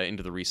reset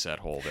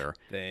hole there.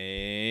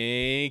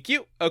 Thank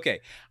you.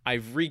 Okay,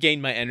 I've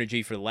regained my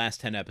energy for the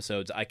last 10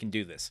 episodes. I can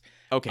do this.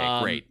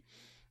 Okay, great.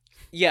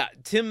 Yeah,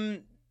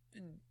 Tim.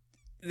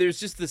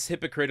 There's just this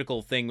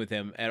hypocritical thing with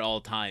him at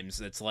all times.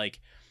 That's like,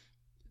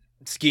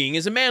 skiing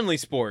is a manly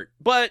sport,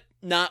 but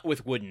not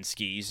with wooden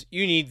skis.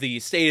 You need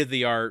the state of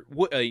the art,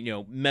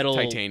 metal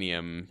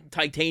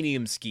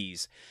titanium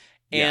skis,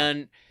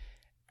 and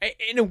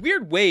in a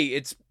weird way,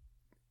 it's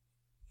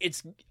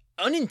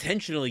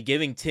unintentionally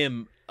giving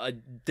Tim a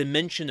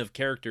dimension of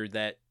character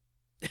that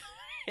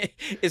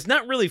is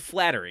not really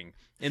flattering.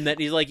 In that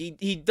he's like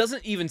he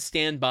doesn't even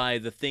stand by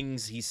the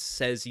things he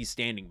says he's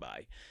standing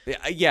by.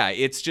 Yeah,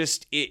 it's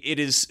just it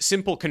is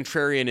simple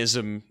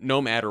contrarianism,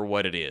 no matter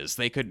what it is.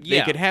 They could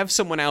have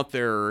someone out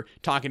there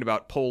talking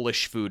about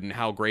Polish food and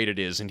how great it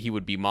is, and he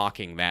would be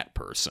mocking that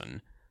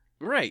person.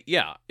 Right?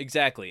 Yeah,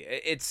 exactly.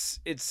 It's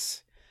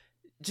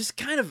just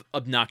kind of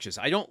obnoxious.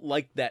 I don't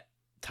like that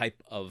type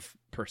of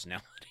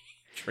personality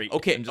trait.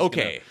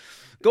 Okay.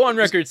 Go on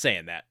record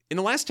saying that. In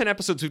the last 10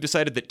 episodes, we've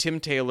decided that Tim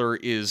Taylor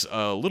is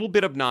a little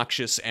bit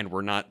obnoxious, and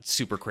we're not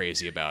super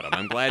crazy about him.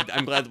 I'm glad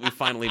that we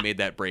finally made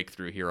that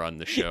breakthrough here on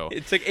the show.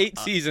 It took 8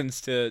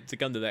 seasons to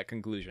come to that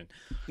conclusion.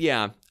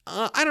 Yeah.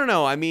 I don't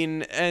know. I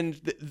mean,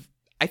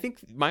 I think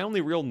my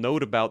only real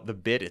note about the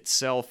bit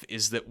itself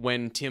is that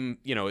when Tim,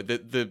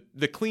 the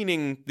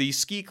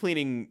ski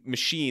cleaning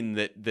machine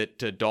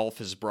that Dolph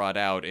has brought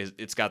out,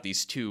 it's got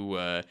these two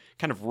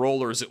kind of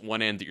rollers at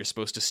one end that you're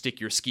supposed to stick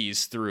your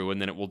skis through, and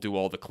then it will do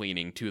all the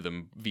cleaning to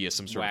them via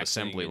some sort of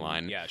assembly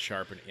line. Yeah,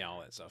 sharpening,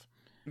 all that stuff.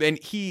 Then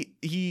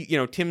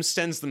Tim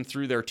sends them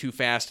through there too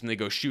fast, and they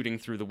go shooting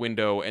through the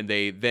window, and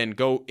they then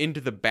go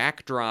into the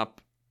backdrop.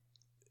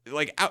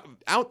 Like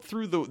out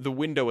through the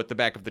window at the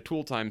back of the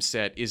Tool Time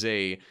set is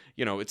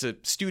it's a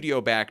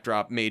studio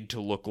backdrop made to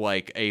look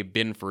like a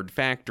Binford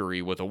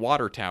factory with a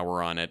water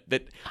tower on it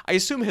that I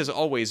assume has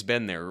always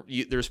been there.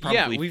 There's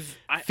probably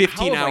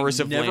 15 hours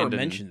of land. Never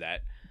mentioned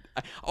that.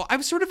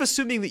 I'm sort of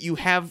assuming that you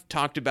have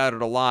talked about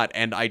it a lot,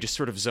 and I just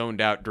sort of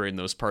zoned out during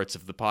those parts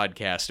of the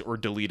podcast or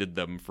deleted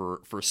them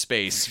for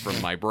space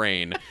from my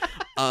brain.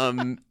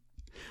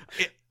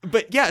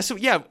 But yeah, so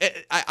yeah,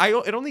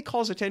 it only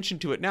calls attention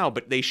to it now.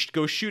 But they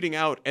go shooting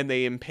out and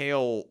they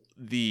impale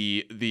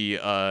the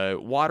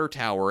water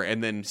tower,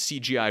 and then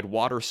CGI'd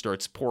water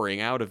starts pouring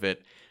out of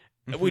it.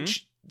 Mm-hmm.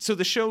 So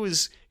the show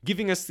is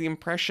giving us the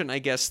impression, I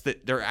guess,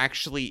 that there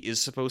actually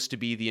is supposed to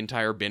be the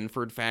entire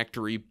Binford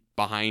factory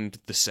behind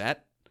the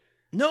set.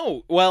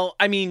 No, well,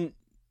 I mean,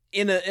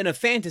 in a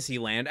fantasy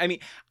land, I mean,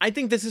 I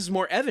think this is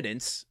more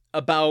evidence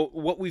about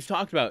what we've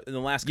talked about in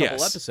the last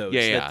couple episodes.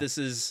 That this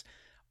is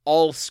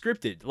all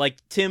scripted. Like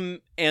Tim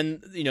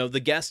and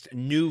the guest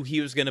knew he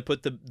was going to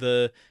put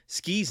the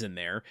skis in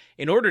there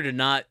in order to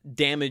not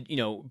damage,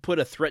 put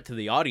a threat to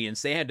the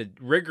audience. They had to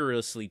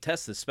rigorously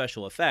test the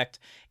special effect,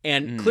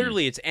 and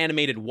clearly it's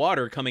animated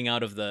water coming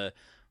out of the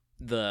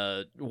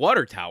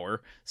water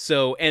tower.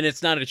 So, and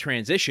it's not a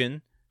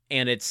transition,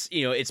 and it's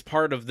it's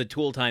part of the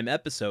Tool Time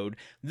episode.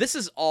 This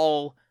is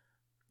all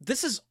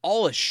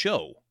a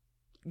show.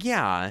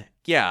 Yeah.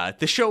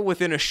 The show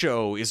within a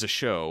show is a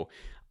show.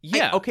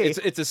 Yeah, okay.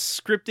 It's a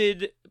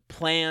scripted,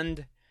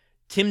 planned.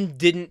 Tim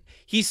didn't.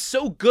 He's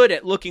so good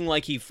at looking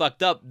like he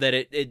fucked up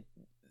that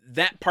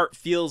that part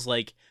feels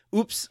like,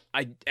 oops,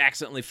 I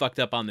accidentally fucked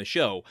up on the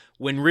show,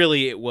 when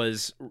really it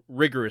was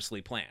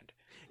rigorously planned.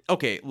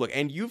 Okay, look,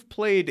 and you've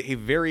played a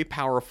very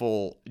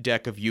powerful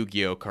deck of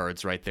Yu-Gi-Oh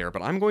cards right there,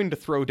 but I'm going to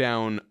throw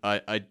down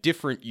a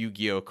different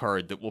Yu-Gi-Oh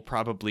card that will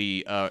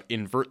probably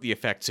invert the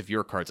effects of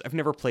your cards. I've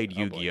never played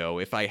Yu-Gi-Oh.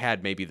 If I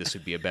had, maybe this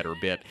would be a better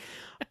bit.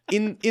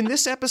 In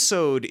this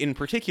episode in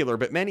particular,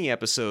 but many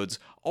episodes,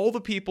 all the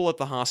people at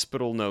the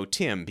hospital know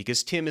Tim,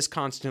 because Tim is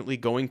constantly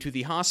going to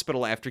the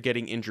hospital after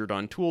getting injured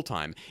on Tool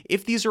Time.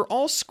 If these are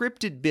all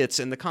scripted bits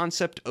and the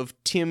concept of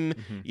Tim,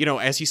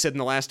 as he said in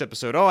the last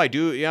episode, I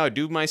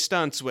do my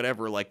stunts,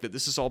 whatever, like that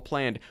this is all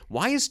planned,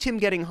 why is Tim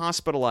getting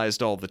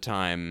hospitalized all the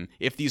time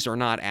if these are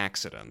not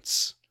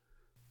accidents?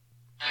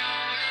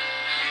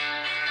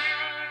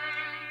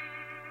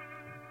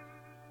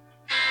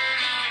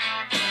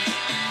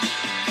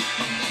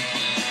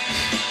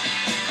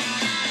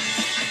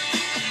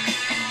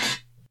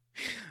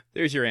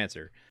 There's your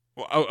answer.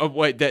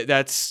 What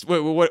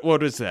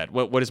is that?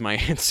 What is my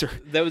answer?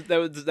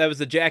 That was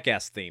the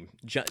Jackass theme.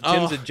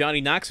 Tim's at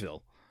Johnny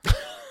Knoxville.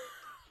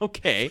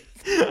 Okay.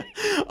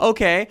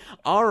 Okay.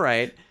 All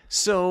right.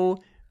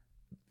 So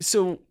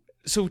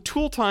So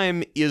Tool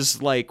Time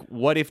is like,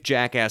 what if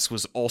Jackass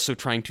was also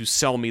trying to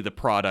sell me the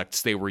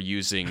products they were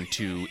using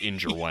to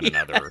injure one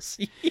another?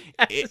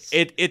 Yes.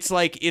 It's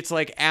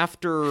like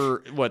after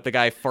what the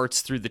guy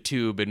farts through the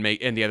tube and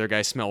the other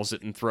guy smells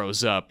it and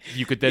throws up,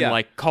 you could then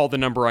like call the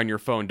number on your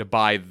phone to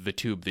buy the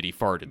tube that he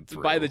farted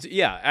through.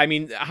 I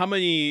mean, how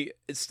many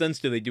stunts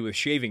do they do with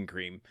shaving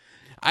cream?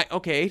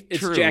 It's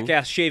true.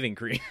 Jackass shaving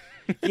cream.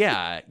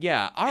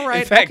 Yeah. All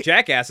right. In fact,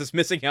 Jackass is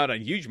missing out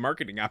on huge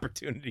marketing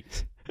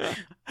opportunities.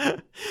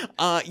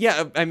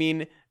 I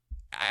mean,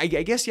 I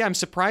guess, I'm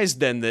surprised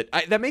then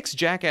that makes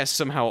Jackass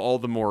somehow all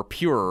the more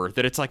pure,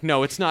 that it's like,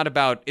 no, it's not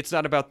about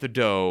the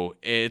dough.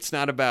 It's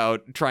not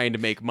about trying to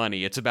make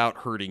money. It's about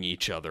hurting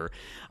each other.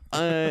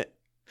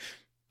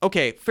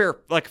 Okay,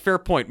 fair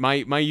point.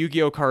 My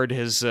Yu-Gi-Oh card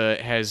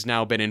has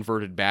now been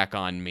inverted back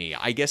on me.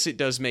 I guess it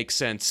does make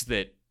sense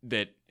that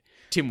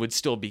Tim would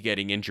still be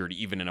getting injured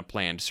even in a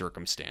planned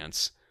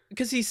circumstance.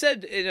 Because he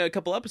said in a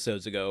couple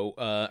episodes ago,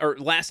 or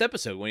last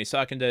episode when he's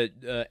talking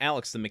to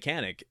Alex the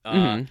mechanic,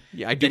 yeah,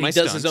 I do my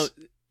stunts.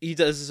 He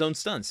does his own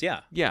stunts,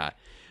 yeah. Yeah.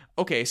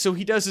 Okay, so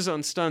he does his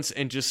own stunts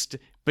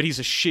but he's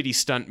a shitty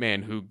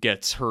stuntman who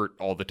gets hurt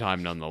all the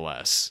time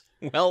nonetheless.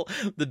 Well,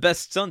 the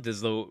best stunt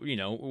is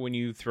when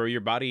you throw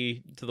your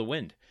body to the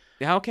wind.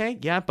 Yeah, okay.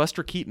 Yeah,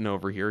 Buster Keaton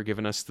over here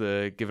giving us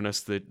the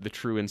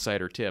true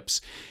insider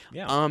tips.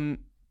 Yeah.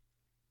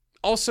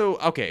 Also,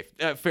 okay,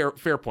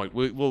 fair point.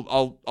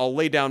 I'll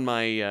lay down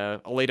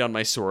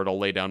my sword. I'll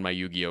lay down my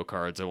Yu-Gi-Oh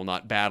cards. I will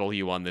not battle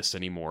you on this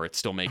anymore. It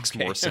still makes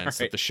more sense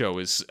that the show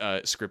is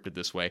scripted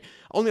this way.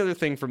 Only other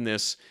thing from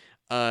this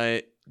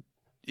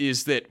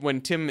is that when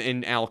Tim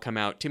and Al come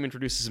out, Tim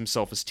introduces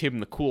himself as Tim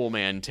the Cool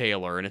Man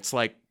Taylor, and it's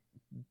like,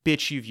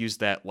 bitch, you've used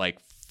that like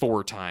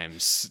 4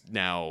 times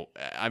now.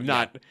 I'm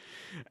not...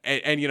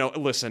 And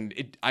listen,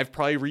 I've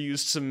probably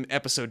reused some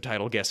episode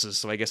title guesses,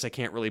 so I guess I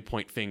can't really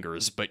point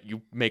fingers, but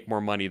you make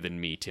more money than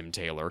me, Tim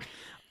Taylor.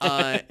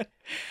 My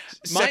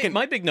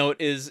big note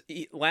is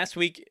last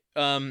week,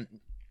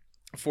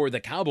 for the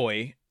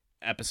cowboy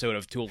episode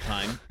of Tool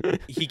Time,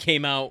 he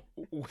came out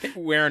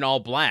wearing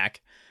all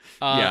black.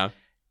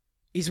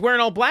 He's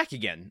wearing all black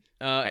again,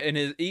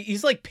 and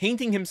he's like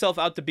painting himself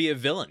out to be a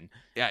villain.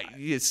 Yeah,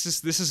 this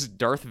is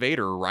Darth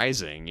Vader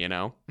rising.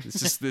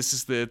 This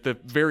is the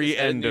very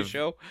end of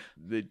show.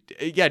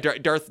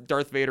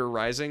 Darth Vader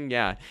rising.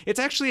 Yeah, it's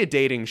actually a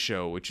dating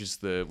show, which is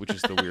the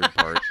weird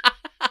part.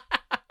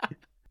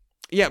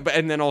 Yeah,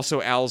 and then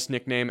also Al's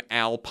nickname,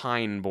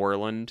 Alpine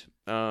Borland.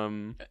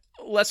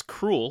 Less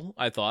cruel,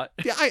 I thought.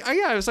 Yeah,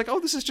 I was like, oh,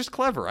 this is just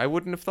clever. I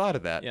wouldn't have thought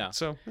of that. Yeah.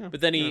 So, but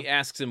then he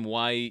asks him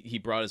why he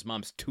brought his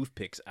mom's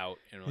toothpicks out.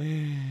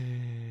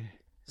 And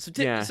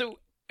so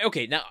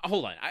okay, now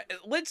hold on.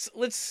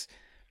 Let's.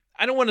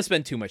 I don't want to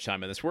spend too much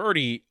time on this. We're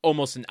already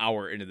almost an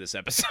hour into this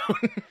episode.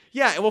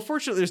 Yeah, well,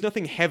 fortunately, there's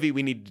nothing heavy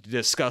we need to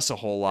discuss a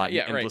whole lot and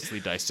endlessly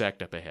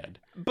dissect up ahead.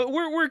 But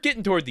we're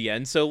getting toward the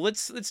end, so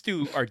let's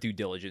do our due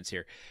diligence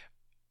here.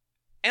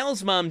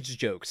 Al's mom's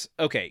jokes.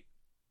 Okay.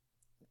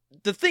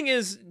 The thing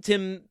is,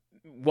 Tim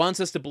wants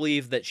us to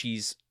believe that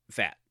she's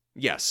fat.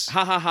 Yes.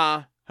 Ha ha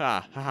ha.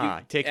 Ha ha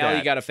ha. Take Al, that.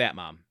 you got a fat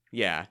mom.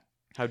 Yeah.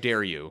 How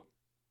dare you?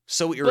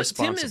 So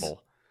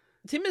irresponsible.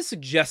 Tim is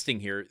suggesting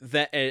here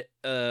that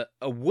a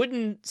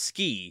wooden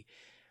ski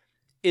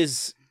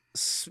is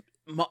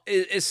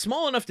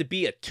small enough to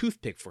be a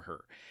toothpick for her.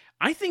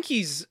 I think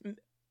he's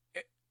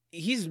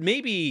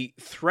maybe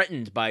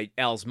threatened by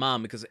Al's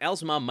mom because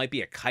Al's mom might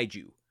be a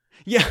kaiju.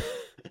 Yeah.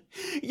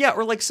 Yeah,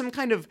 or like some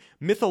kind of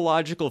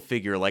mythological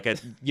figure, like a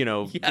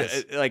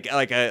yes. like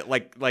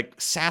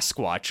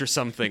Sasquatch or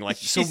something, like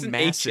so She's an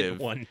massive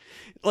ancient one.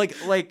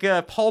 Like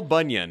Paul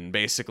Bunyan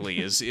basically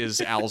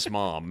is Al's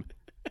mom.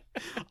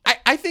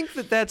 I think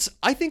that's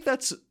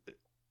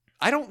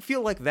I don't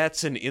feel like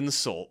that's an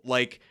insult.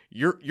 Like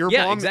your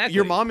mom, exactly.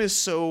 Your mom is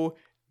so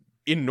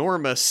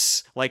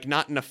enormous, like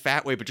not in a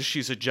fat way, but just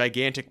she's a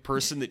gigantic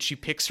person that she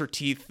picks her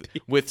teeth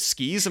with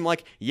skis. I'm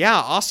like, yeah,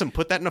 awesome.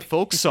 Put that in a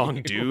folk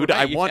song, dude.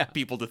 Right, I want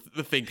people to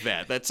think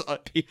that. That's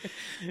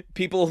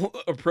people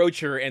approach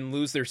her and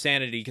lose their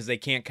sanity because they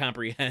can't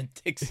comprehend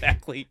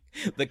exactly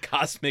the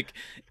cosmic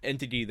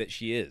entity that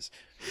she is.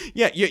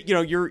 Yeah,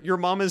 your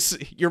mom is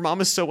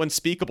so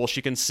unspeakable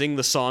she can sing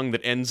the song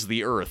that ends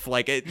the earth.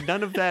 Like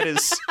none of that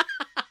is.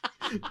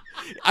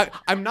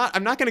 I'm not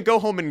going to go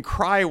home and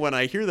cry when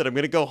I hear that. I'm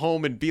going to go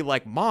home and be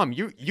like, Mom,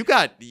 you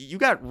got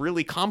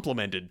really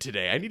complimented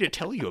today. I need to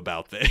tell you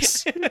about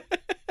this.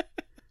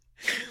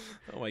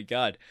 Oh my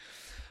God.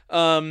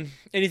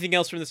 Anything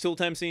else from the Tool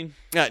Time scene?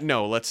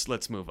 No,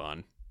 let's move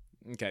on.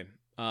 Okay.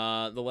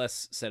 The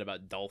less said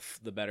about Dolph,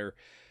 the better.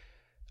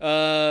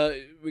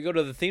 We go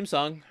to the theme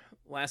song.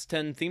 Last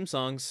 10 theme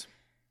songs.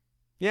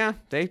 Yeah,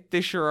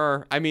 they sure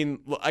are. I mean,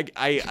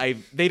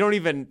 they don't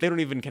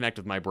even connect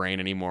with my brain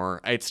anymore.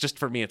 It's just,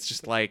 for me, it's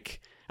just like,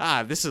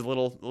 this is a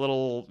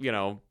little,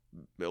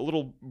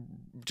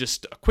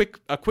 just a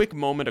quick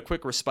moment, a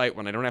quick respite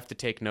when I don't have to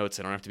take notes.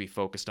 I don't have to be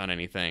focused on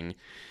anything.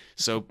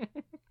 So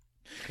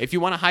if you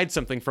want to hide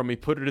something from me,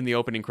 put it in the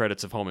opening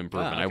credits of Home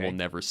Improvement. Okay. I will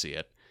never see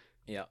it.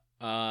 Yeah.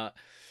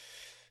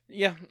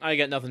 Yeah, I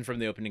got nothing from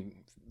the opening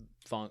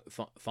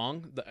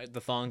the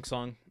thong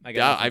song. I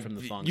got nothing from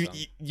the thong song.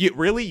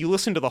 Really? You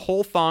listened to the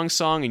whole thong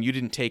song and you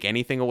didn't take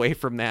anything away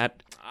from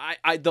that?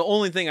 The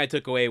only thing I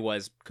took away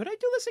was, could I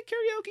do this at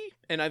karaoke?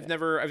 And I've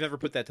never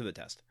put that to the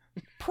test.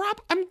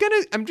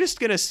 I'm just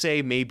gonna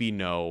say maybe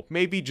no.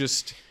 Maybe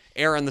just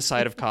err on the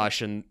side of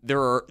caution.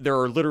 There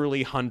are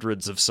literally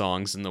hundreds of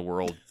songs in the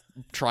world.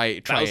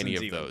 Try any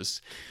of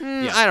those.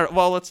 Yeah. I don't.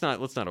 Well, let's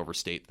not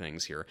overstate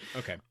things here.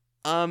 Okay.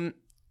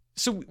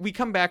 So we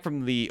come back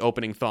from the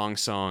opening thong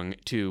song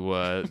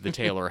to the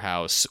Taylor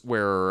house,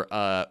 where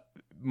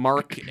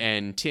Mark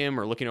and Tim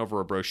are looking over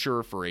a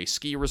brochure for a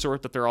ski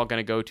resort that they're all going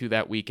to go to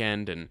that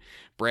weekend, and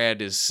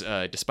Brad is,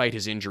 despite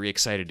his injury,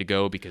 excited to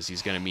go because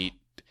he's going to meet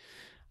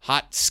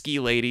hot ski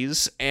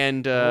ladies.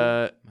 And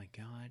oh my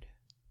God!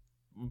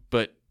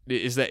 But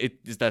is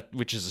that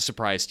which is a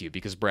surprise to you,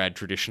 because Brad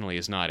traditionally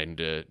is not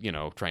into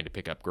trying to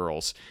pick up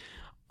girls.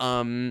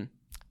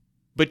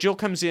 But Jill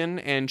comes in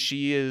and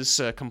she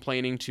is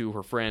complaining to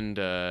her friend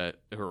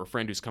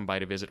who's come by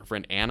to visit. Her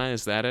friend Anna,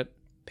 is that it?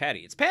 Patty.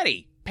 It's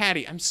Patty.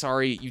 Patty. I'm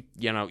sorry.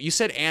 You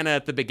said Anna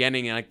at the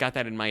beginning, and I got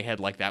that in my head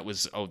like that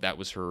was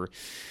her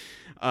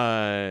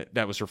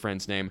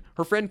friend's name.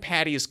 Her friend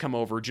Patty has come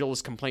over. Jill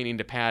is complaining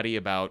to Patty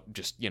about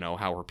just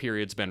how her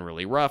period's been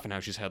really rough and how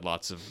she's had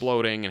lots of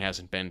bloating and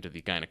hasn't been to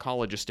the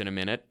gynecologist in a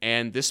minute.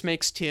 And this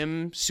makes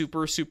Tim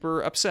super,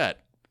 super upset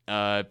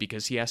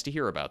because he has to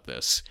hear about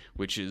this,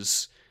 which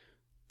is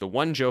the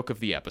one joke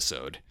of the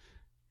episode.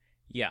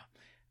 Yeah.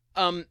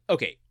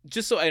 Okay.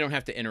 Just so I don't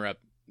have to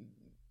interrupt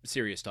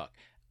serious talk.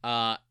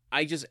 I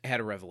just had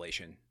a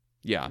revelation.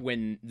 Yeah.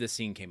 When this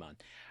scene came on.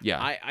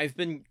 Yeah. I've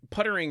been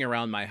puttering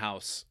around my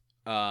house,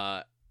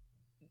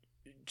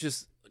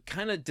 just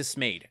kind of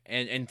dismayed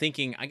and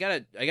thinking I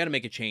gotta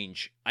make a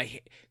change.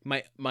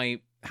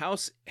 My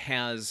house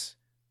has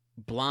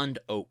blonde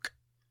oak,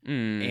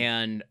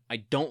 and I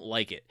don't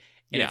like it,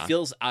 and it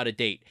feels out of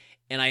date.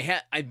 And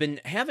I've been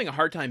having a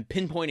hard time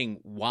pinpointing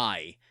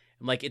why.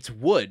 Like, it's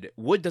wood.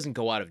 Wood doesn't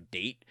go out of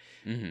date.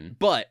 Mm-hmm.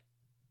 But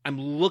I'm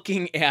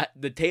looking at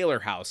the Taylor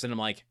house, and I'm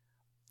like,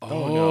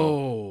 oh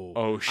no.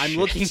 Oh, shit. I'm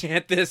looking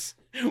at this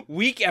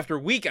week after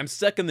week. I'm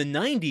stuck in the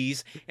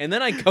 90s, and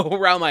then I go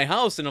around my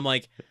house, and I'm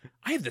like,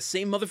 I have the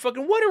same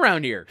motherfucking wood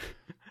around here.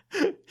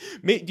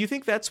 Do you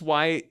think that's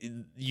why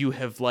you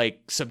have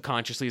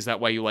subconsciously, is that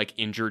why you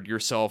injured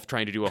yourself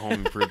trying to do a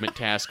home improvement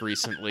task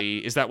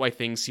recently? Is that why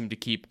things seem to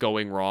keep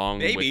going wrong?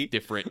 Maybe.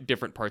 With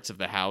different parts of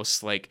the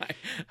house? I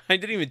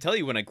didn't even tell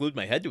you when I glued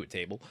my head to a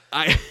table.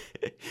 I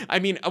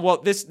mean, well,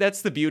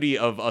 that's the beauty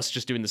of us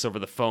just doing this over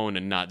the phone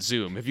and not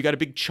Zoom. Have you got a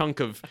big chunk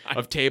of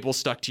table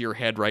stuck to your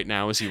head right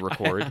now as you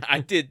record?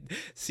 I did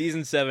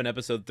season 7,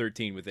 episode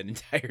 13 with an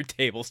entire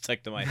table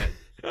stuck to my head.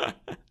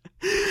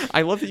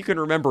 I love that you can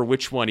remember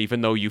which one,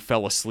 even though you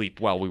fell asleep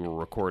while we were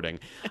recording.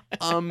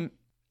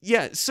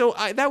 Yeah, so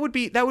that would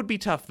be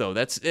tough though.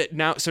 That's it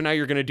now. So now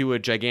you're going to do a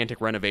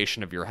gigantic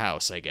renovation of your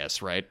house, I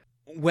guess, right?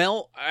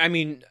 Well, I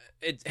mean,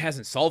 it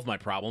hasn't solved my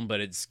problem, but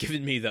it's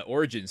given me the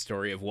origin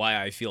story of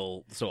why I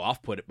feel so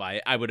off-put by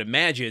it. I would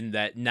imagine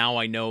that now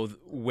I know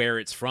where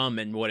it's from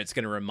and what it's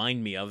going to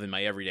remind me of in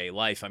my everyday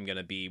life, I'm going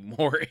to be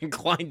more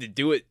inclined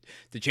to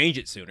change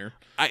it sooner.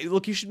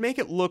 Look, you should make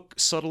it look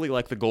subtly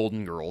like the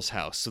Golden Girls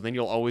house, so then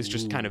you'll always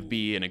just kind of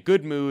be in a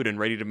good mood and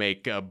ready to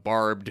make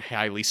barbed,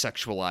 highly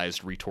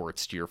sexualized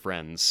retorts to your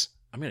friends.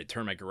 I'm going to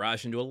turn my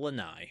garage into a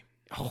lanai.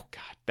 Oh,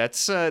 God.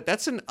 That's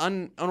an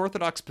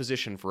unorthodox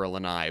position for a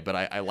lanai, but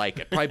I like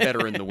it. Probably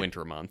better in the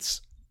winter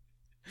months.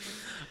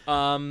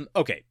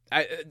 Okay.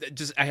 I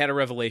had a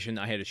revelation.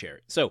 I had to share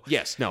it. So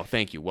yes, no,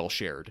 thank you. Well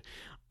shared.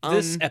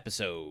 This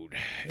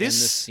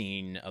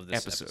scene of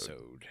this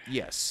episode.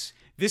 Yes.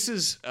 This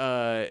is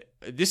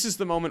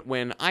the moment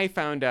when I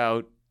found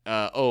out,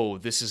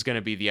 this is going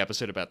to be the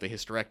episode about the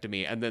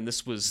hysterectomy. And then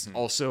this was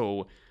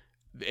also,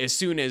 as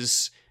soon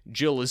as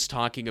Jill is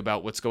talking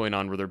about what's going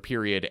on with her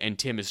period, and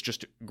Tim is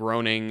just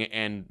groaning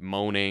and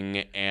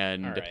moaning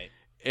and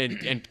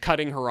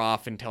cutting her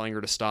off and telling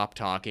her to stop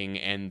talking,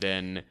 and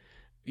then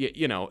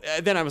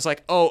then I was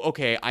like, oh,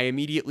 okay, I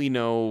immediately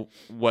know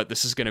what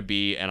this is going to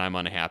be, and I'm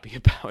unhappy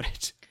about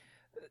it.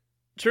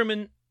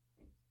 Truman,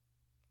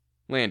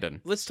 Landon,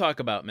 let's talk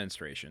about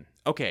menstruation.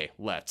 Okay,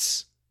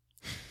 let's.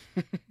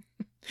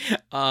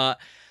 Are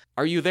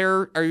you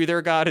there? Are you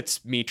there, God?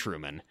 It's me,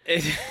 Truman.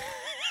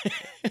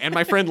 And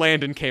my friend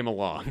Landon came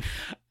along.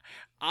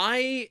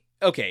 I'm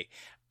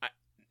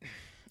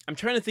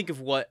trying to think of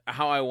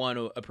how I want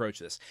to approach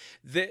this.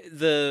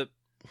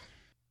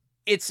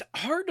 It's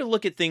hard to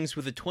look at things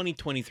with a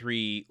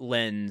 2023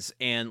 lens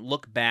and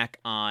look back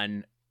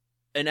on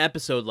an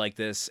episode like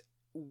this,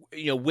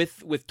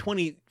 with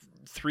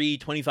 23,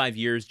 25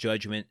 years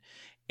judgment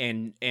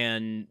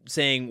and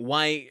saying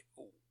why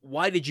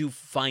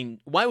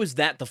was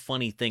that the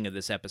funny thing of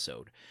this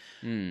episode?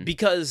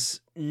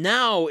 Because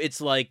now it's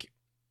like,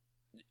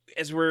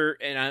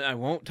 I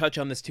won't touch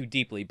on this too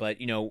deeply, but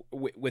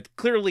with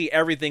clearly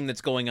everything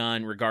that's going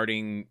on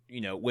regarding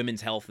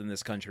women's health in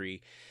this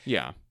country,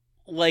 yeah,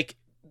 like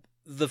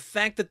the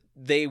fact that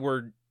they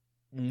were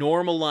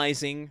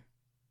normalizing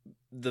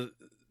the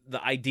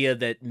idea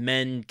that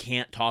men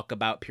can't talk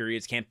about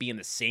periods, can't be in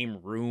the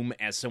same room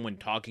as someone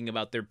talking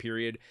about their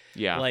period.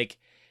 Yeah. Like,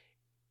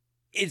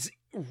 it's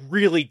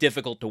really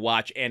difficult to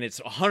watch, and it's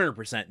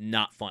 100%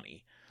 not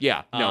funny.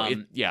 Yeah. No,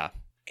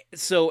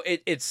 So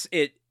it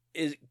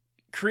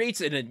creates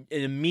an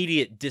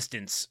immediate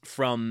distance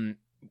from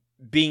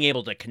being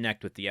able to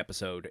connect with the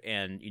episode,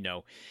 and, you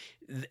know,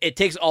 it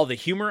takes all the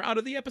humor out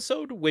of the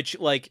episode, which,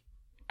 like,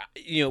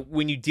 you know,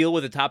 when you deal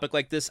with a topic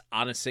like this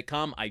on a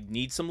sitcom, I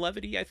need some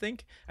levity. I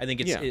think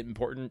it's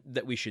important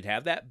that we should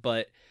have that.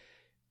 But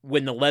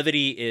when the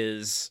levity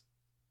is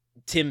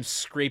Tim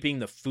scraping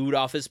the food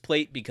off his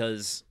plate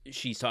because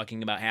she's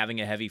talking about having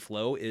a heavy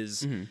flow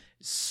is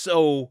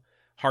so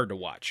hard to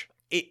watch.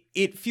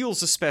 It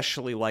feels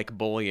especially like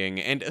bullying,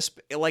 and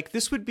like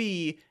this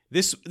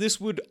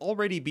would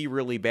already be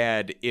really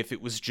bad if it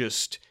was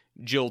just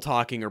Jill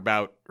talking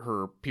about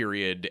her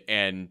period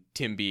and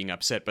Tim being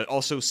upset, but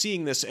also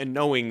seeing this and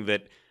knowing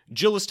that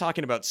Jill is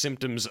talking about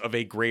symptoms of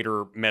a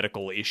greater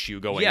medical issue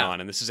going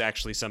on, and this is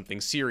actually something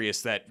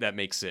serious that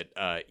makes it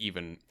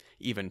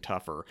even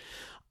tougher.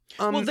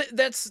 Well,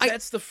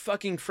 that's the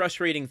fucking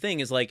frustrating thing,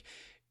 is like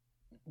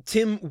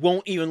Tim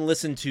won't even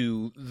listen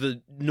to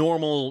the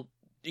normal,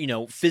 you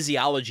know,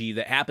 physiology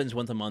that happens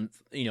once a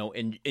month, you know,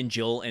 in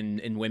Jill and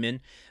in women,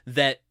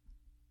 that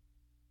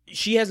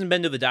she hasn't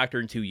been to the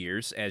doctor in 2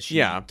 years, as she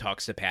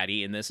talks to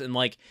Patty in this. And,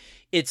 like,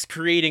 it's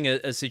creating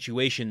a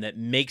situation that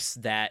makes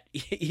that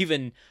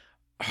even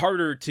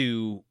harder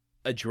to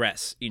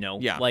address, you know?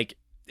 Yeah. Like,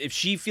 if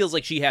she feels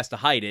like she has to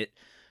hide it,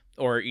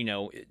 or, you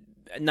know,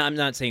 I'm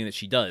not saying that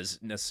she does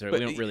necessarily.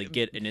 We don't really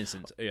get an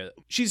instance.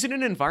 She's in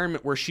an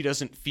environment where she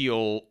doesn't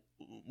feel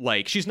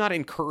like she's not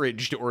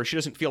encouraged, or she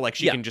doesn't feel like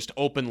she can just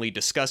openly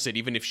discuss it,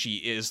 even if she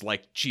is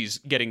like she's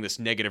getting this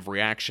negative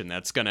reaction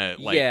that's gonna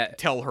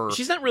tell her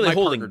she's not really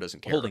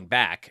holding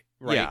back,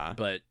 right? Yeah.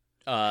 But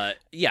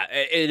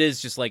it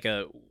is just like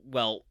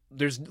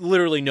there's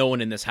literally no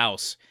one in this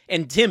house,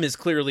 and Tim is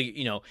clearly,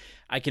 you know,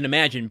 I can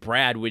imagine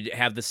Brad would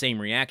have the same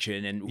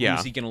reaction, and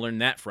who's he going to learn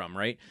that from,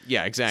 right?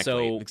 Yeah, exactly.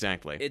 So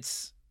exactly.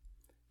 It's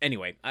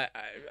anyway. I'm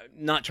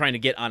not trying to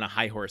get on a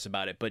high horse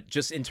about it, but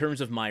just in terms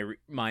of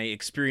my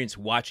experience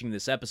watching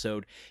this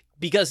episode,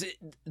 because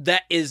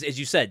that is, as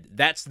you said,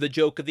 that's the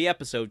joke of the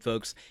episode,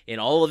 folks. In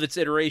all of its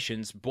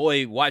iterations,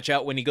 boy, watch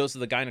out when he goes to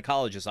the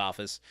gynecologist's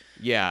office.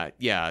 Yeah.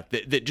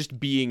 That just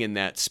being in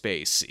that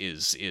space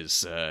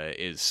is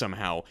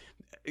somehow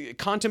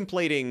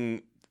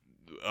contemplating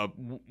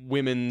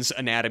women's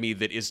anatomy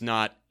that is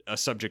not a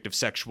subject of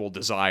sexual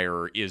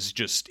desire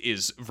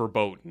is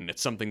verboten.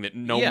 It's something that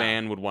no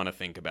man would want to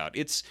think about.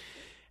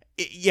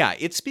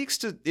 It speaks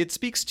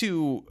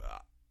to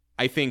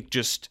I think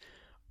just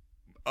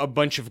a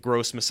bunch of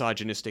gross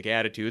misogynistic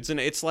attitudes, and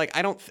it's like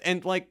I don't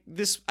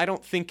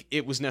think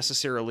it was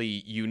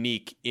necessarily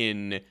unique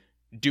in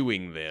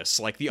doing this.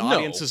 Like, the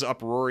audience's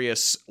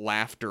uproarious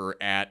laughter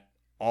at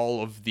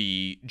all of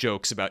the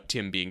jokes about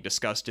Tim being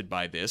disgusted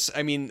by this.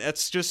 I mean,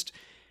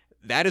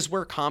 that is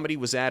where comedy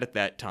was at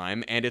that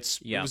time, and it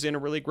was in a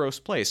really gross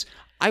place.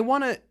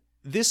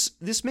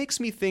 This makes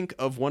me think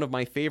of one of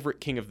my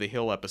favorite King of the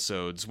Hill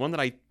episodes, one that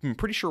I'm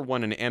pretty sure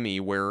won an Emmy,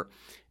 where,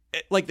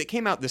 like, that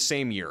came out the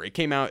same year. It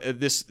came out,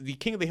 the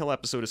King of the Hill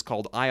episode is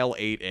called Aisle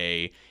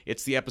 8A.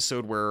 It's the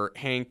episode where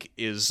Hank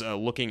is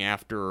looking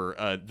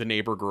after the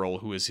neighbor girl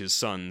who is his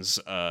son's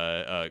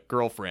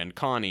girlfriend,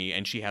 Connie,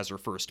 and she has her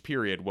first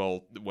period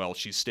while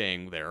she's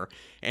staying there.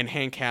 And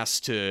Hank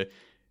has to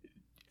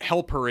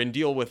help her and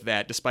deal with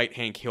that, despite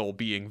Hank Hill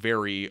being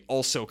very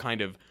also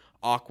kind of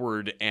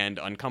awkward and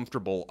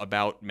uncomfortable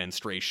about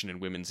menstruation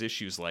and women's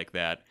issues like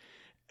that.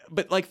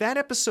 But, like, that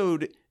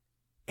episode,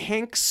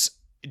 Hank's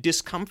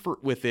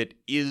discomfort with it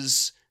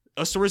is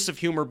a source of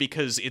humor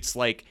because it's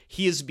like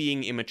he is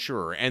being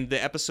immature, and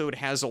the episode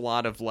has a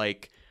lot of,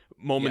 like,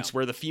 moments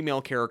where the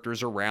female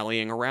characters are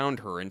rallying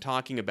around her and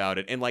talking about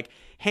it, and, like,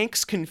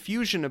 Hank's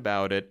confusion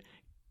about it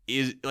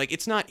is, like,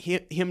 it's not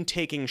him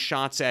taking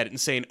shots at it and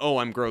saying, "Oh,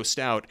 I'm grossed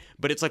out,"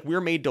 but it's like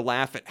we're made to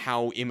laugh at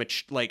how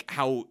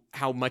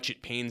how much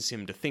it pains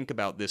him to think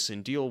about this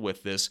and deal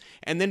with this.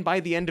 And then by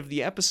the end of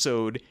the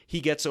episode, he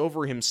gets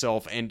over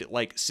himself and,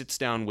 like, sits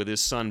down with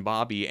his son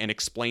Bobby and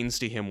explains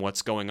to him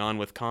what's going on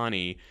with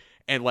Connie,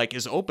 and, like,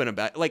 is open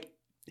about, like,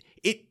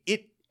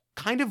 it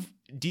kind of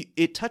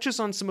it touches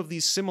on some of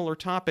these similar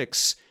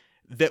topics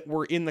that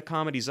were in the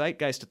comedy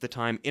zeitgeist at the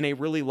time in a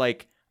really,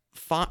 like,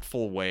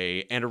 thoughtful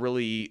way and a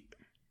really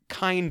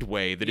kind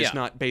way that is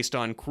not based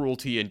on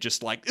cruelty and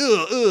just like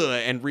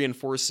and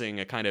reinforcing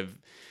a kind of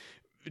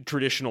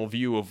traditional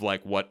view of,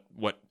 like,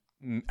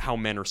 how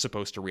men are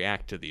supposed to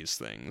react to these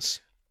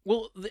things.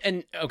 Well,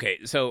 and okay,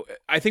 so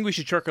I think we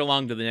should trickle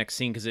along to the next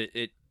scene because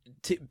it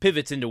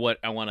pivots into what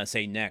I want to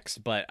say next.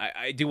 But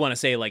I do want to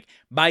say, like,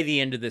 by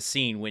the end of this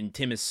scene, when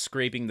Tim is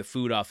scraping the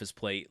food off his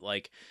plate,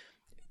 like,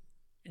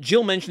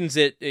 Jill mentions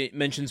it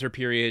mentions her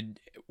period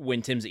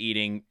when Tim's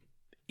eating.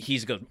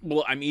 he's goes,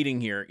 well, I'm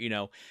eating here,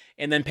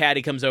 and then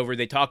Patty comes over.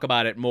 They talk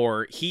about it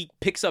more. He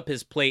picks up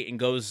his plate and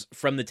goes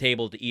from the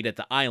table to eat at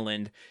the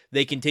island.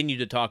 They continue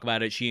to talk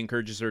about it. She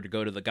encourages her to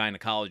go to the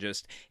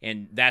gynecologist,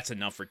 and that's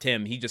enough for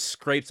Tim. He just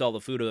scrapes all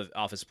the food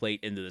off his plate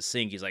into the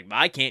sink. He's like,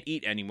 I can't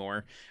eat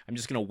anymore. I'm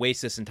just going to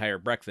waste this entire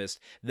breakfast.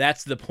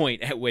 That's the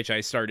point at which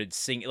I started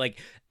singing. Like,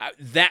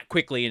 that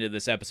quickly into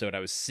this episode, I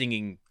was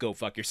singing Go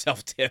Fuck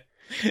Yourself, Tim.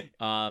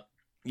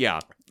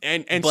 Yeah,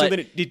 and so then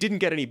it didn't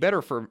get any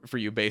better for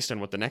you based on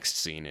what the next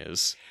scene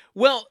is.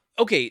 Well,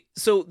 okay,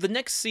 so the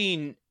next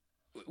scene,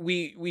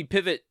 we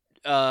pivot.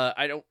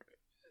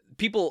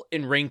 People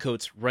in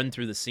raincoats run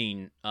through the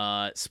scene,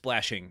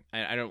 splashing.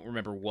 I don't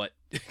remember what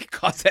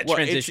caused that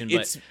transition,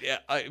 it's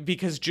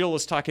because Jill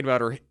is talking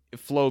about her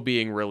flow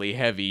being really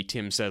heavy.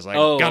 Tim says,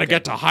 "Gotta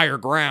get to higher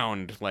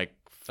ground." Like,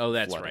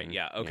 that's flooding. right.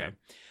 Yeah, okay.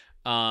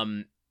 Yeah.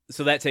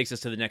 So that takes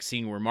us to the next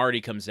scene where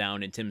Marty comes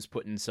down and Tim's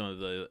putting some of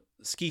the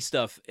ski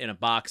stuff in a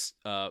box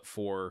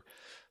for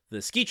the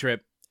ski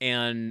trip,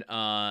 and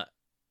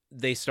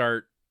they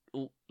start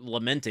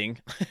lamenting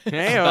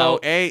about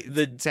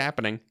it's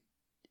happening.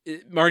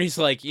 Marty's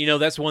like,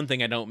 that's one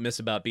thing I don't miss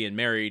about being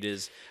married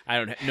is I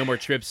don't no more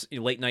trips,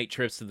 late night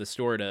trips to the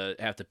store to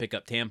have to pick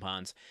up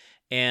tampons.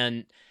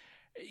 And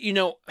I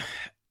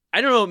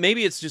don't know,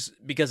 maybe it's just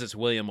because it's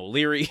William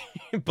O'Leary,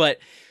 but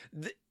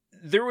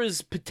there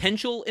was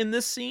potential in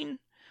this scene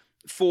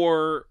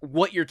for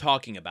what you're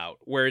talking about,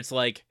 where it's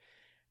like,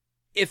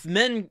 if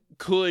men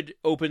could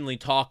openly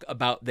talk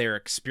about their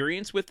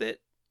experience with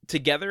it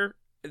together,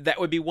 that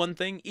would be one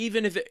thing.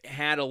 Even if it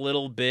had a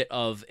little bit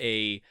of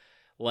a,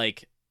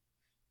 like,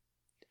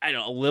 I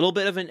don't know, a little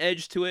bit of an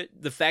edge to it.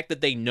 The fact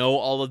that they know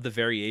all of the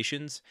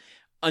variations,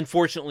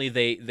 unfortunately,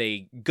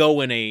 they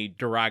go in a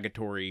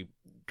derogatory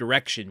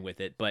direction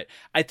with it. But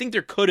I think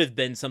there could have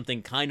been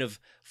something kind of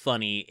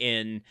funny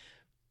in,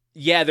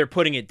 yeah, they're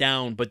putting it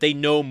down, but they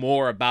know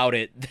more about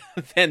it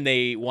than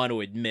they want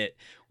to admit,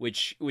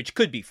 which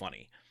could be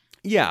funny.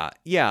 Yeah.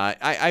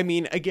 I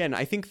mean, again,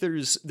 I think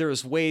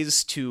there's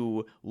ways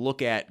to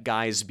look at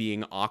guys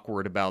being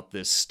awkward about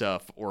this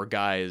stuff or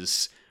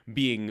guys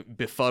being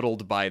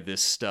befuddled by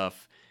this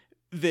stuff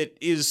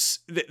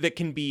that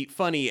can be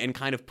funny and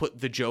kind of put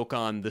the joke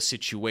on the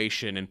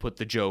situation and put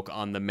the joke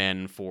on the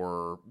men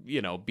for,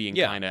 being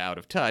kind of out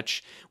of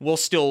touch, while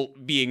still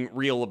being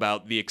real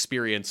about the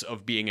experience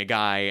of being a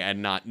guy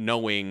and not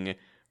knowing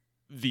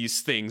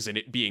these things and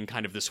it being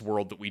kind of this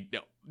world that we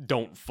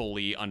don't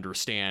fully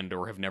understand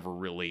or have never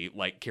really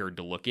cared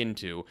to look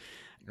into.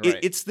 Right.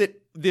 It's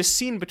that this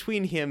scene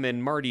between him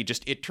and Marty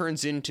it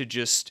turns into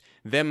just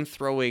them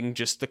throwing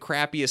just the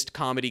crappiest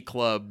comedy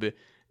club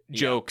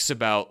jokes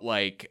about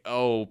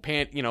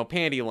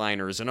panty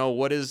liners and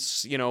what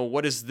is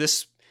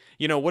this,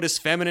 what does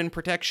feminine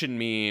protection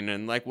mean,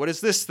 and what is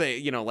this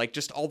thing,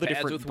 just all the Pads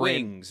different with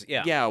wings.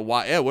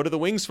 what are the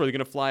wings for? They're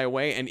gonna fly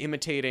away, and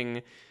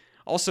imitating.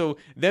 Also,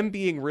 them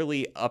being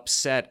really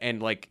upset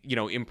and,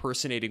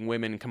 impersonating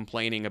women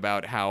complaining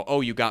about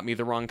how, you got me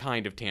the wrong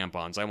kind of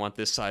tampons. I want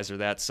this size or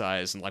that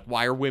size. And,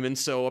 why are women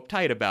so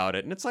uptight about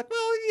it? And it's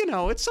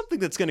it's something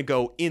that's going to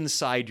go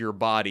inside your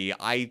body.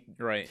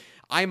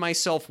 I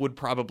myself would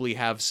probably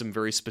have some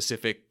very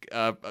specific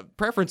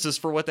preferences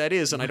for what that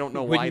is, and I don't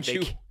know why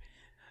they...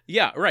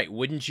 Yeah, right.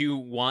 Wouldn't you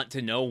want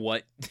to know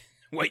what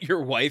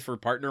your wife or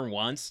partner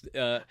wants,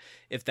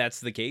 if that's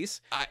the case?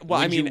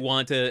 You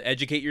want to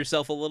educate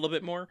yourself a little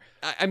bit more?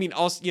 I mean,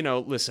 also,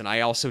 listen,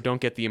 I also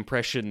don't get the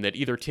impression that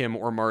either Tim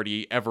or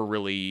Marty ever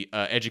really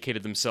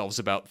educated themselves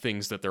about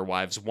things that their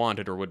wives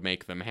wanted or would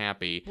make them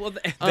happy. Well,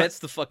 that's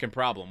the fucking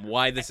problem.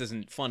 Why this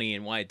isn't funny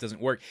and why it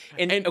doesn't work.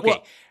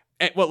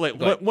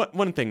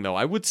 One thing, though,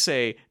 I would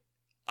say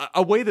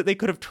a way that they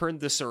could have turned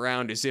this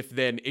around is if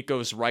then it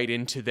goes right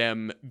into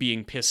them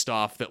being pissed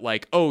off that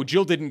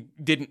Jill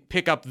didn't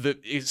pick up the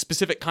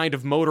specific kind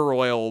of motor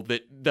oil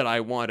that I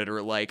wanted,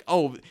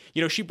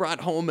 or she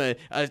brought home a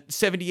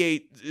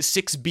 78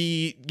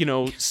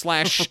 6B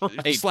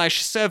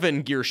slash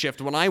 7 gear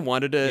shift when I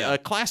wanted a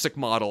classic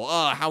model.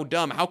 How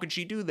dumb! How could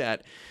she do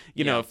that?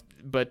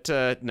 But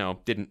no,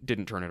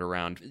 didn't turn it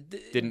around.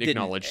 Didn't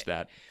acknowledge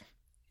that.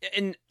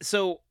 And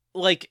so,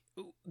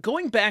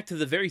 going back to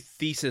the very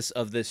thesis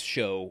of this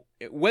show,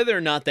 whether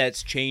or not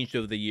that's changed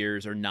over the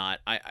years or not,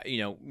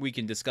 we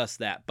can discuss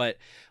that. But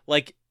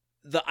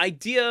the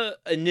idea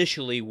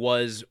initially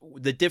was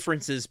the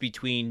differences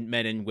between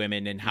men and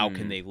women and how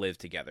can they live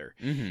together.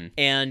 Mm-hmm.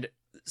 And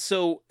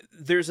so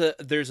there's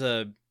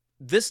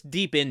this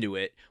deep into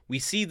it, we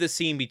see the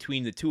scene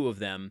between the two of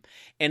them,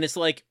 and it's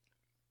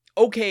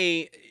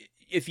okay,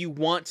 if you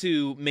want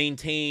to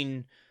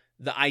maintain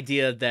the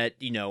idea that,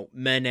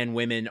 men and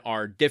women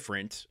are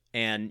different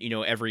and,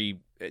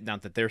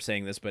 not that they're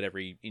saying this, but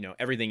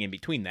everything in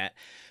between that,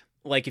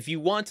 if you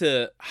want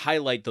to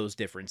highlight those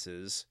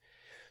differences,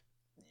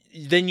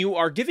 then you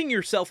are giving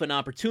yourself an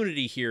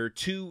opportunity here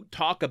to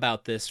talk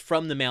about this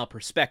from the male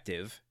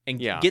perspective and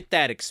get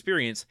that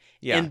experience.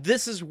 Yeah. And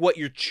this is what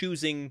you're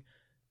choosing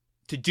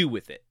to do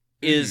with it,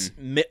 is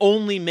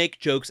only make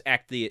jokes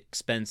at the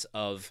expense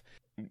of,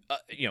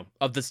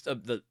 of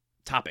the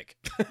topic.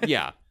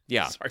 Yeah.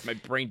 Sorry, my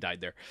brain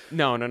died there.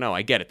 No,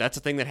 I get it. That's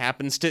a thing that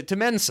happens to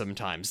men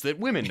sometimes that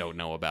women don't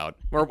know about.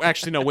 Or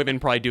actually, no, women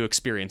probably do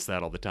experience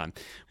that all the time,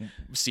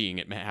 seeing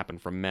it happen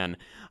from men.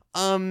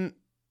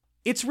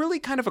 It's really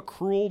kind of a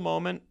cruel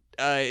moment.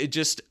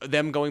 Just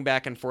them going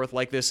back and forth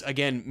like this.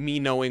 Again, me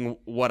knowing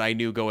what I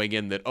knew going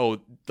in that,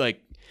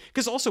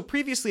 because also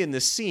previously in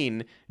this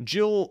scene,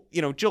 Jill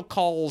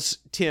calls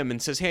Tim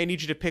and says, "Hey, I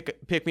need you to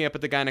pick me up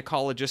at the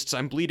gynecologist's.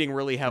 I'm bleeding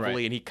really heavily,"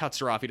 right. And he cuts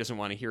her off. He doesn't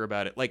want to hear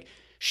about it. Like,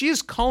 she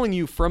is calling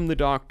you from the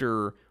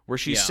doctor where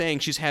she's saying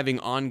she's having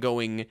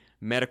ongoing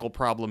medical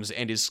problems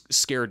and is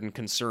scared and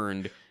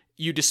concerned.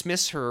 You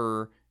dismiss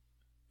her,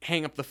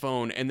 hang up the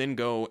phone, and then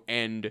go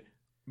and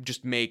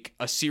just make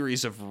a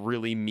series of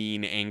really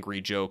mean,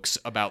 angry jokes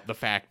about the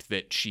fact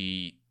that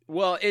she...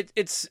 Well,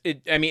 it's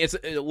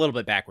a little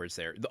bit backwards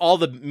there. All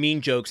the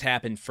mean jokes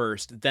happen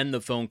first, then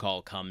the phone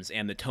call comes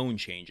and the tone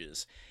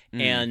changes.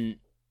 And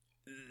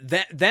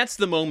that's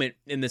the moment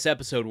in this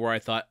episode where I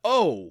thought,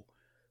 oh,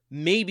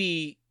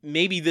 maybe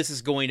this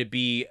is going to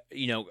be,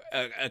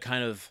 a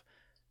kind of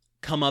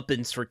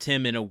comeuppance for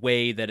Tim in a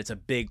way that it's a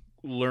big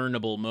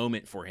learnable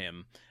moment for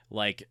him.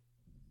 Like,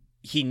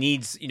 he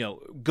needs,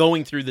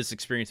 going through this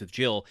experience with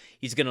Jill,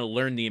 he's going to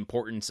learn the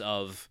importance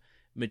of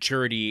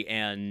maturity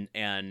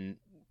and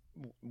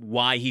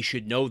why he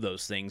should know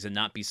those things and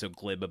not be so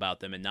glib about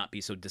them and not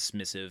be so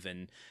dismissive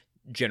and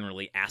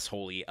generally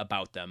assholey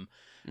about them.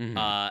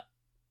 Mm-hmm.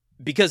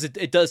 Because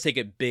it does take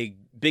a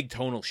big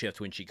tonal shift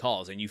when she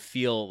calls, and you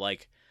feel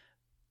like,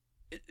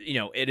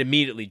 it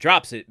immediately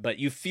drops it, but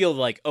you feel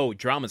like, oh,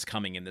 drama's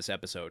coming in this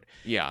episode.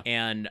 Yeah.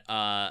 And,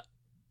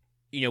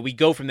 we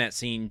go from that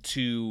scene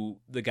to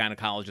the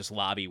gynecologist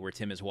lobby where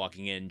Tim is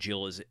walking in.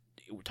 Jill is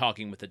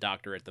talking with the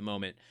doctor at the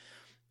moment.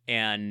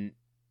 And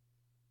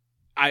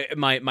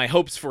my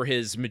hopes for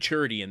his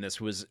maturity in this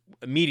was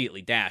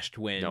immediately dashed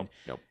when...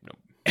 Nope.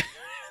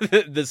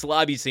 This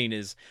lobby scene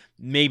is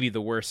maybe the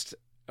worst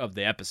of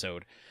the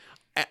episode.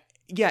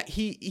 Yeah,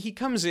 he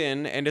comes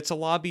in, and it's a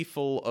lobby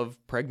full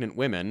of pregnant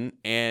women,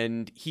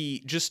 and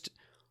he just...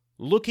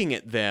 looking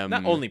at them,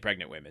 not only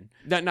pregnant women.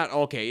 Not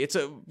okay. It's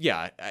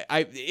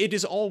it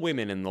is all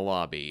women in the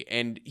lobby,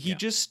 and he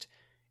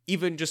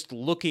even just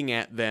looking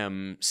at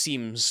them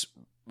seems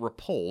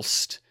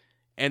repulsed,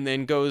 and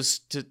then goes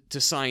to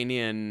sign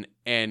in,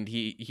 and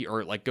he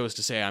goes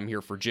to say, "I'm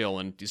here for Jill,"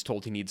 and is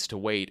told he needs to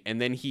wait,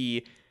 and then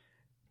he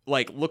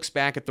looks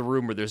back at the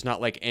room where there's not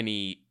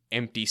any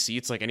empty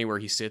seats. Like, anywhere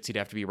he sits, he'd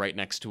have to be right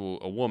next to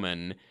a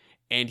woman,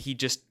 and he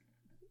just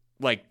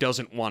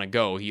doesn't want to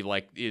go. He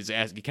is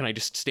asking, "Can I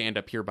just stand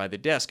up here by the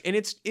desk?" And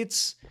it's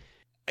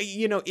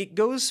it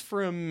goes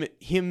from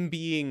him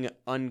being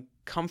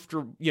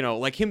uncomfortable,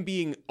 him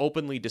being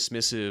openly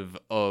dismissive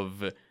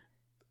of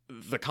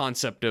the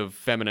concept of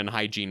feminine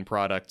hygiene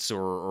products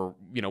or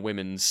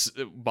women's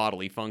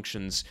bodily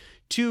functions,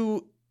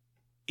 to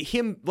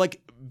him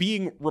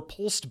being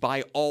repulsed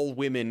by all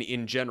women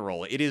in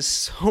general. It is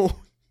so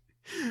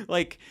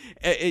I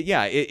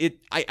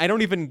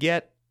don't even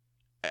get.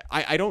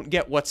 I don't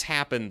get what's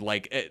happened.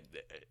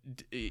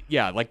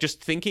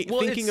 Just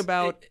thinking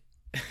about.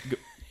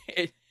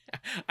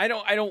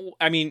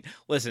 I mean,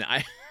 listen,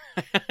 I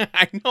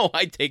know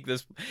I take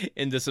this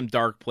into some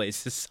dark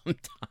places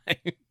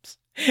sometimes,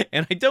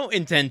 and I don't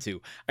intend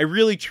to. I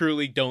really,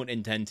 truly don't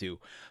intend to.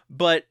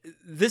 But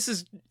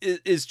this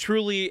is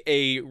truly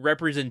a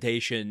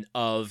representation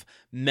of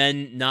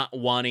men not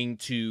wanting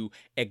to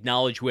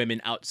acknowledge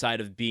women outside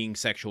of being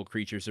sexual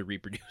creatures to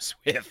reproduce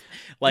with.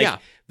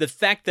 The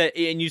fact that,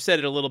 and you said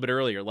it a little bit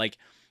earlier,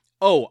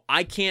 oh,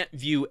 I can't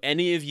view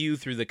any of you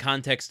through the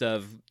context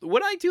of,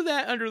 would I do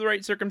that under the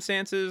right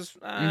circumstances?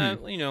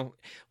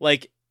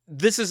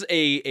 This is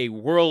a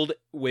world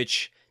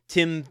which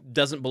Tim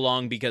doesn't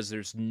belong because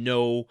there's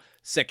no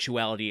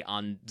sexuality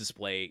on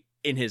display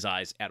in his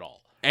eyes at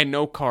all. And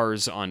no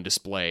cars on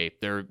display.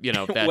 They're,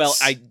 that's... Well,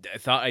 I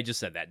thought I just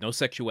said that. No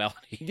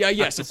sexuality. Yeah,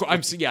 yes. Of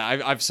course.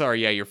 I'm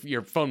sorry. Yeah,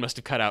 your phone must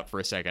have cut out for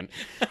a second.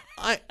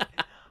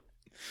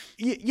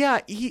 He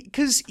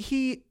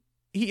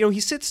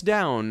sits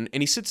down,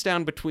 and he sits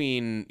down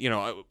between,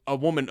 a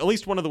woman, at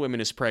least one of the women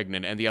is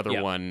pregnant, and the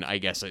other one, I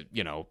guess,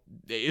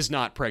 is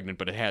not pregnant,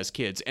 but it has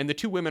kids. And the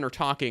two women are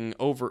talking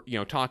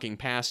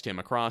past him,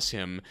 across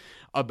him,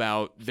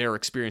 about their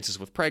experiences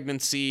with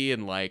pregnancy,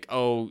 and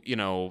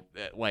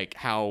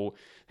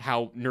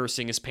how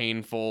nursing is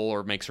painful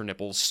or makes her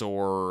nipples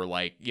sore,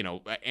 or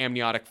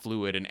amniotic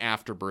fluid and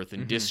afterbirth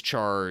and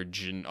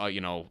discharge, and,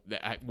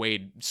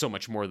 weighed so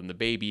much more than the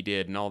baby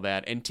did and all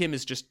that. And Tim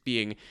is just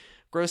being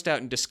grossed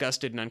out and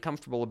disgusted and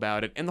uncomfortable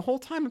about it. And the whole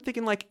time I'm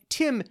thinking,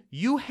 Tim,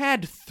 you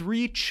had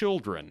 3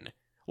 children.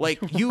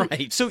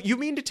 Right. So you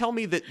mean to tell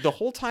me that the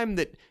whole time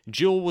that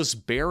Jill was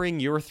bearing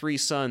your 3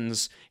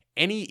 sons,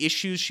 any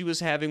issues she was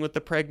having with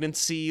the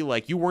pregnancy,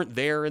 you weren't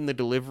there in the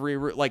delivery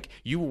room,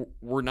 you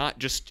were not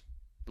just,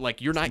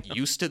 you're not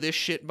used to this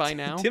shit by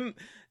now?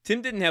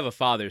 Tim didn't have a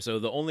father, so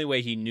the only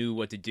way he knew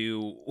what to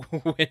do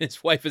when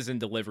his wife was in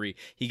delivery,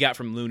 he got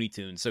from Looney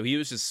Tunes. So he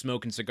was just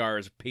smoking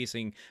cigars,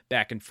 pacing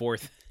back and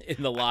forth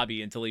in the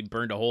lobby until he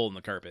burned a hole in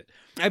the carpet.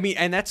 I mean,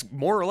 and that's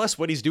more or less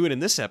what he's doing in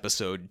this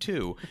episode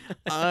too.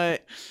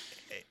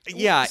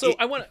 Yeah. So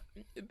I want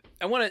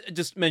to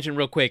just mention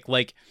real quick,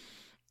 like,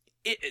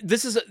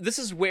 this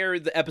is where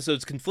the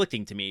episode's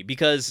conflicting to me,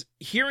 because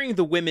hearing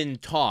the women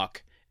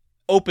talk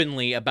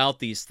openly about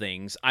these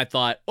things, I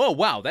thought, oh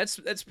wow, that's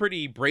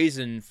pretty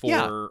brazen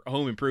for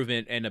Home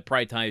Improvement and a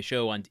primetime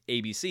show on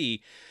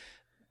ABC.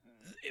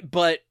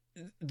 But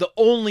the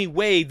only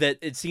way that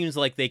it seems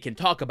like they can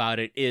talk about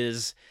it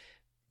is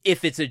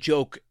if it's a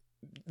joke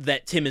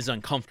that Tim is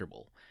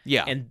uncomfortable.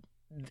 Yeah. And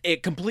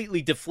it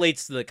completely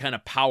deflates the kind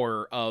of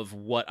power of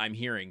what I'm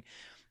hearing.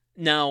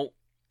 Now,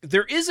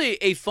 there is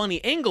a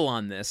funny angle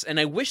on this, and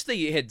I wish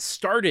they had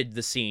started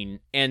the scene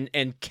and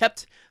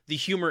kept the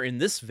humor in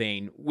this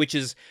vein, which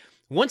is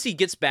once he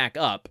gets back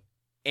up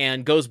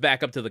and goes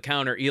back up to the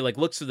counter, he like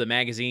looks through the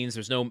magazines.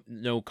 There's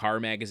no car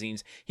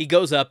magazines. He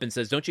goes up and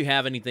says, "Don't you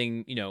have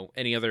anything,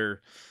 any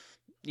other,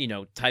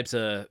 types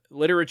of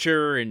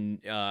literature?" And,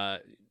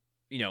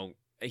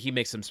 he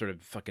makes some sort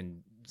of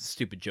fucking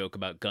stupid joke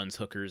about guns,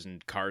 hookers,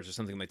 and cars or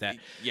something like that.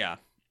 Yeah.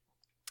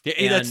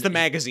 And that's the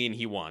magazine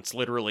he wants,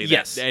 literally.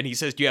 Yes. And he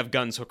says, "Do you have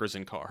guns, hookers,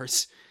 and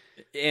cars?"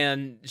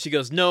 And she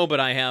goes, "No, but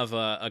I have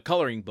a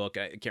coloring book.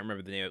 I can't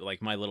remember the name of it,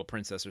 like My Little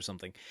Princess or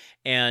something."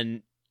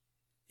 And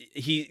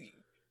he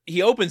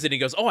opens it and he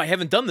goes, "Oh, I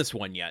haven't done this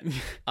one yet."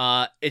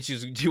 And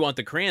she's, "Do you want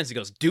the crayons?" He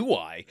goes, "Do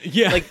I?"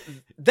 Yeah. Like,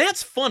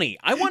 that's funny.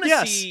 I want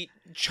to see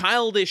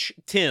childish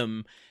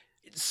Tim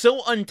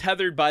so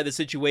untethered by the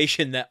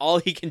situation that all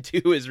he can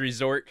do is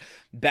revert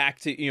back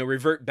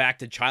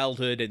to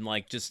childhood and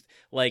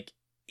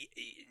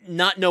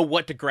not know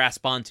what to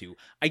grasp onto.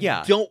 I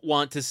don't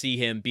want to see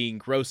him being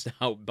grossed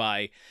out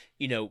by,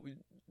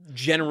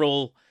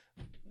 general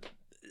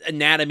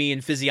anatomy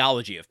and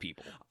physiology of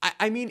people.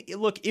 I mean,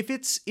 look, if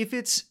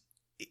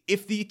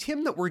the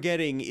Tim that we're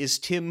getting is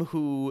Tim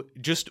who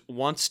just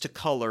wants to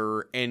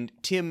color, and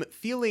Tim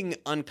feeling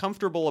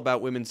uncomfortable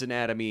about women's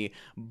anatomy,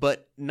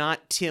 but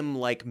not Tim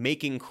like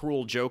making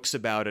cruel jokes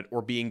about it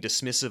or being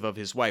dismissive of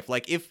his wife.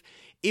 Like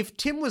if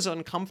Tim was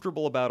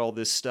uncomfortable about all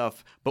this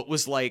stuff, but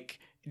was like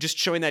just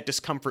showing that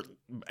discomfort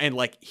and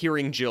like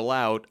hearing Jill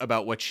out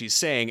about what she's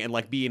saying and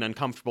like being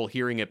uncomfortable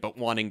hearing it but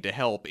wanting to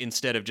help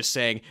instead of just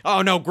saying,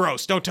 "Oh no,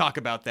 gross, don't talk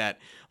about that."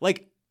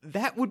 Like,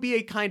 that would be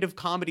a kind of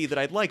comedy that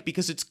I'd like,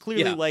 because it's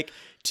clearly like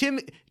Tim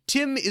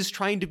is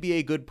trying to be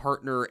a good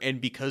partner,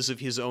 and because of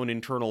his own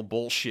internal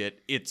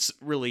bullshit, it's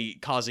really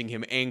causing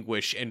him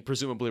anguish, and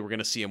presumably we're going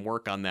to see him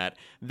work on that.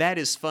 That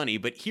is funny,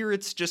 but here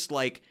it's just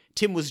like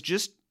Tim was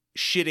just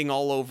shitting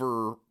all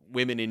over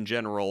women in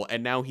general,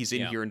 and now he's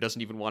in here and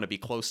doesn't even want to be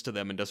close to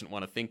them and doesn't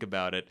want to think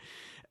about it.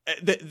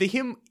 The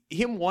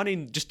him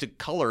wanting just to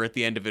color at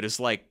the end of it is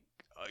like,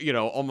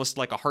 almost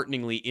like a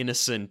hearteningly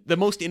innocent, the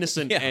most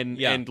innocent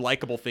and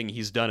likable thing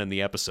he's done in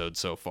the episode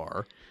so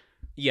far.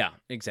 Yeah,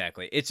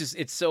 exactly.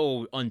 It's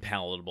so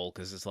unpalatable,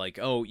 because it's like,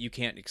 oh, you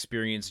can't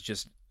experience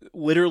just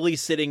literally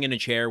sitting in a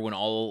chair when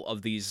all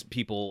of these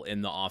people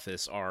in the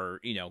office are,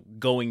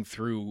 going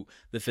through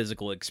the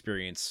physical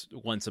experience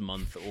once a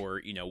month,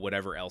 or,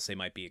 whatever else they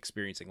might be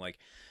experiencing. Like,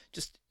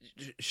 just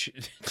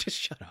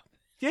shut up.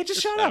 Yeah,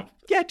 just shut up.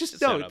 Yeah, just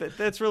don't.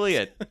 That's really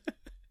it.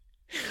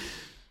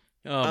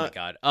 Oh my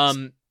God.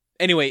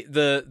 Anyway,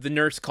 the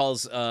nurse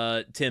calls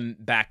Tim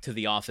back to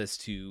the office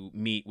to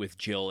meet with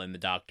Jill and the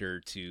doctor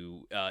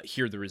to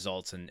hear the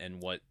results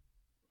and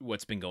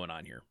what's been going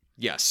on here.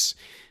 Yes.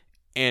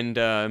 And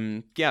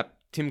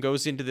Tim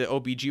goes into the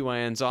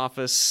OBGYN's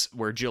office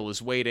where Jill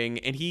is waiting,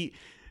 and he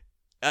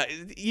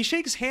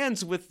shakes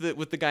hands with the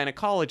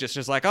gynecologist and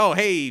is like, "Oh,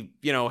 hey,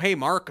 hey,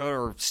 Mark,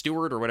 or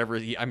Stuart, or whatever."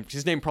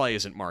 His name probably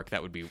isn't Mark.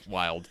 That would be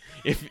wild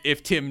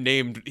if Tim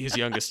named his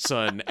youngest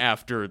son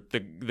after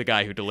the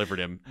guy who delivered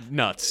him.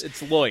 Nuts.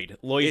 It's Lloyd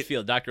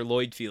Field, Dr.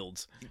 Lloyd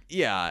Fields.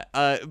 Yeah.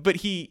 But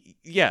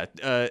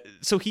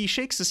so he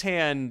shakes his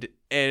hand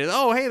and,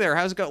 "Oh, hey there,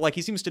 how's it going?" Like,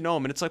 he seems to know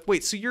him, and it's like,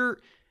 wait, so you're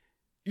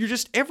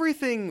just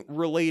everything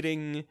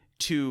relating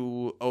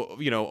to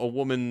a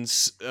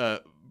woman's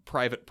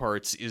private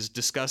parts is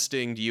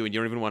disgusting to you and you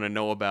don't even want to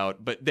know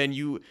about, but then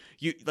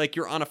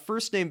you're on a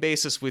first name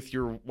basis with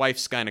your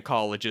wife's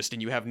gynecologist,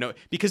 and you have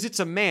because it's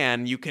a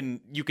man, you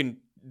can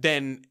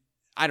then,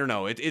 I don't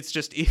know, it's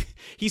just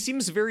he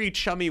seems very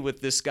chummy with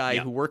this guy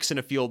who works in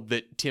a field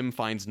that Tim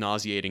finds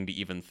nauseating to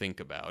even think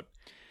about.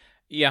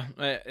 Yeah,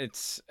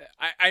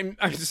 I'm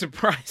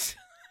surprised.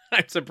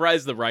 I'm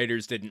surprised the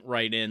writers didn't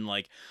write in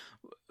like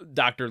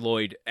Dr.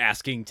 Lloyd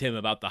asking Tim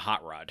about the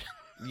hot rod.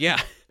 Yeah.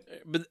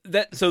 But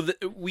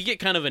we get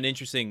kind of an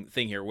interesting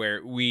thing here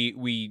where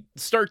we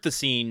start the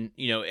scene,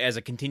 as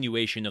a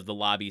continuation of the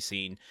lobby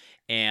scene,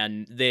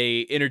 and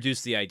they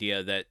introduce the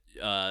idea that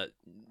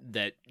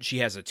that she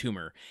has a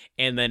tumor,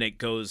 and then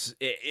it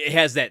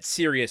has that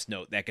serious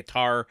note, that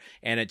guitar,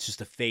 and it's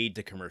just a fade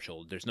to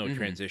commercial. There's no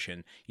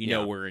transition.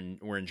 We're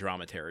in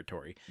drama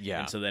territory.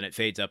 Yeah. And so then it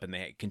fades up, and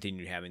they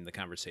continue having the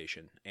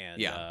conversation.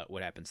 And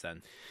what happens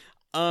then?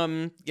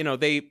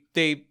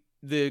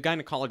 The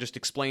gynecologist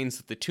explains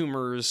that the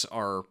tumors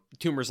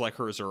like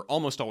hers are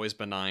almost always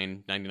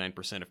benign,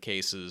 99% of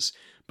cases,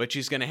 but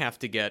she's going to have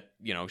to have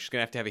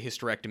a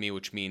hysterectomy,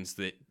 which means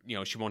that,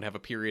 she won't have a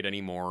period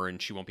anymore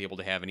and she won't be able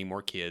to have any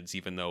more kids,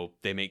 even though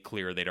they make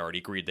clear they'd already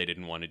agreed they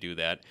didn't want to do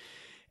that.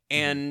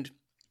 And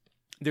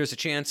there's a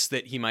chance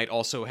that he might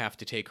also have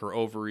to take her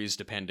ovaries,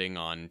 depending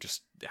on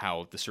just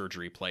how the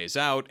surgery plays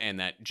out, and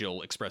that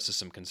Jill expresses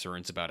some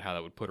concerns about how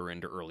that would put her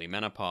into early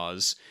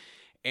menopause.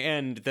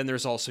 And then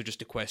there's also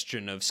just a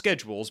question of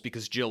schedules,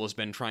 because Jill has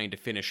been trying to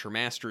finish her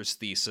master's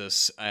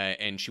thesis,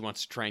 and she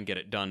wants to try and get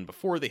it done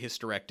before the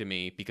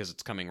hysterectomy because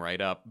it's coming right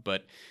up.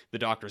 But the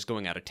doctor's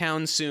going out of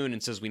town soon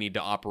and says we need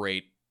to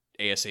operate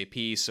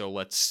ASAP, so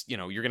let's,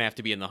 you're going to have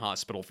to be in the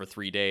hospital for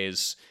 3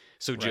 days.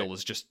 So Jill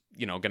is just,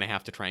 going to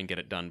have to try and get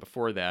it done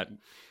before that.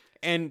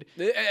 And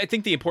I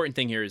think the important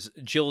thing here is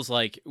Jill's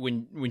like,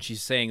 when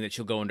she's saying that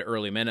she'll go into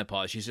early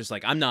menopause, she's just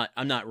like, I'm not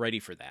ready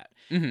for that.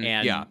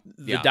 And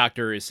the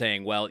doctor is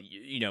saying, well,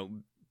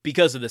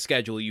 because of the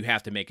schedule, you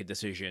have to make a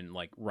decision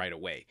like right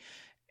away.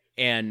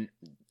 And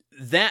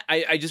that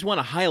I just want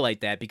to highlight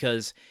that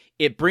because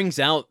it brings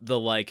out the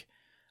like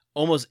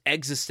almost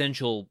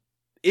existential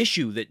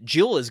issue that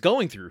Jill is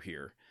going through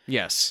here.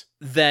 Yes.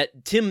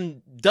 That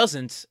Tim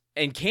doesn't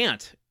and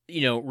can't,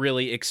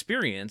 really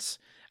experience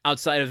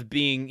outside of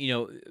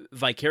being,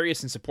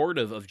 vicarious and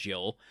supportive of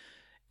Jill.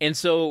 And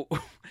so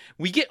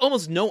we get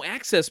almost no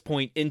access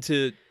point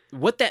into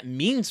what that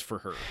means for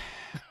her.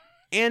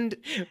 And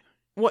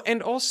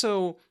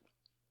also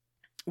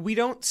we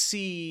don't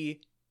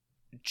see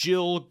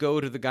Jill go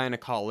to the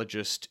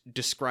gynecologist,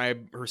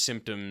 describe her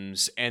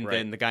symptoms, and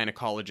then the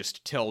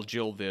gynecologist tell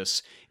Jill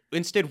this.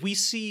 Instead, we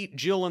see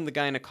Jill and the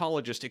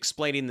gynecologist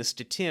explaining this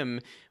to Tim,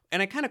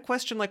 and I kind of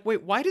question, like,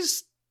 wait, why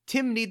does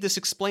Tim need this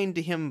explained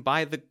to him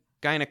by the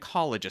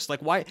gynecologist?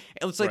 Like, why?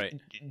 It's like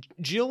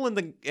Jill and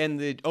the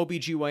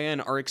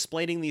OBGYN are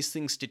explaining these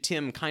things to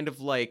Tim kind of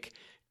like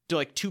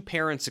two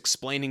parents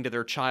explaining to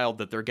their child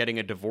that they're getting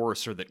a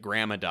divorce or that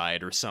grandma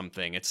died or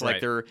something. It's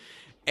like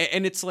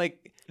and it's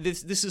like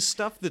this is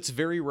stuff that's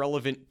very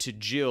relevant to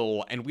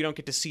Jill, and we don't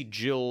get to see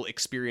Jill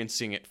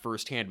experiencing it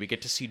firsthand. We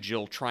get to see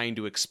Jill trying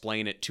to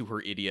explain it to her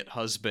idiot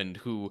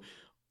husband,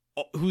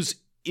 whose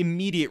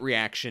immediate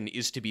reaction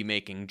is to be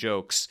making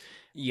jokes.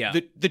 Yeah.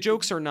 The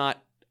jokes are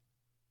not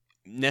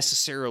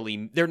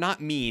necessarily, they're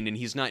not mean, and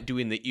he's not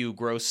doing the ew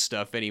gross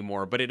stuff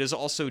anymore, but it is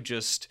also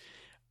just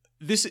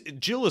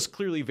Jill is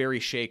clearly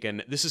very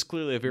shaken. This is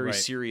clearly a very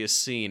serious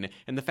scene,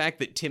 and the fact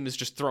that Tim is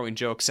just throwing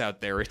jokes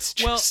out there, it's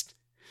just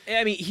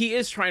he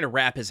is trying to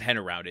wrap his head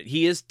around it.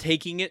 He is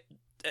taking it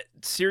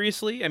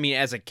seriously. I mean,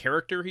 as a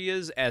character, he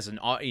is, as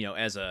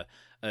as a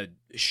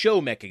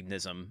show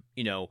mechanism,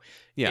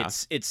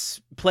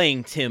 it's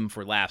playing Tim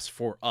for laughs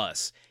for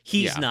us.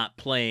 He's not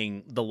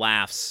playing the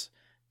laughs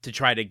to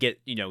try to get,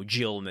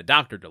 Jill and the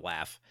doctor to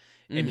laugh.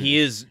 And he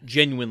is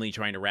genuinely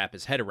trying to wrap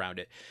his head around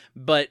it.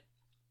 But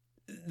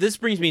this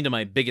brings me to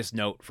my biggest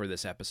note for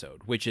this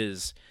episode, which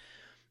is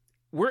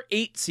we're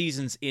 8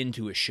 seasons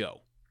into a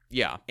show.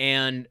 Yeah.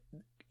 And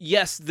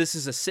yes, this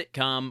is a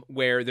sitcom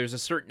where there's a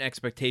certain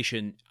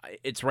expectation.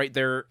 It's right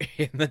there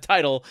in the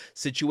title,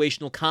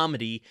 situational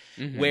comedy,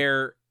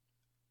 where,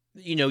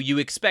 you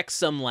expect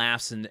some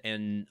laughs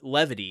and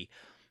levity.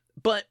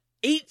 But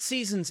 8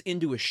 seasons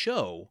into a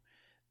show,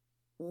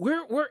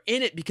 we're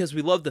in it because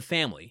we love the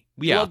family.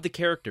 We love the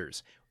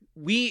characters.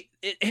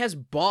 It has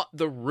bought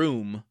the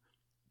room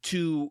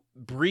to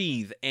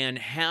breathe and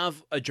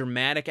have a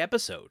dramatic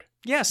episode.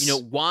 Yes.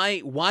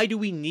 Why do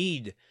we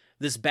need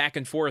this back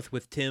and forth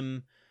with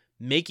Tim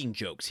making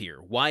jokes here?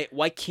 Why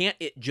can't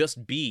it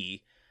just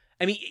be,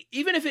 I mean,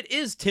 even if it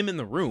is Tim in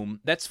the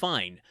room, that's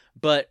fine.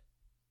 But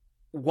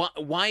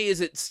why is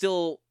it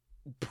still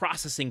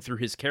processing through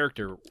his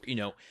character?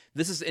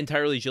 This is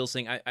entirely Jill's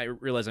thing. I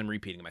realize I'm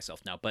repeating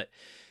myself now, but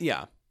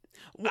yeah,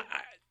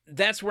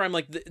 that's where I'm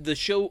like, the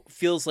show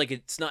feels like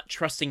it's not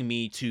trusting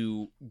me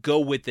to go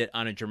with it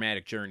on a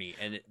dramatic journey,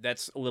 and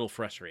that's a little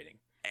frustrating.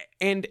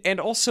 And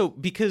also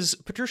because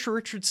Patricia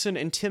Richardson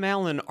and Tim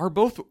Allen are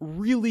both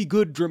really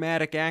good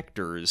dramatic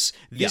actors.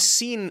 This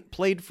scene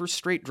played for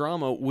straight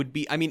drama would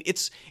be, I mean,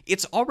 it's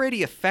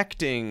already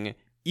affecting,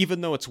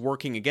 even though it's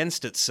working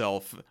against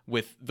itself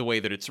with the way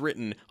that it's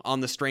written,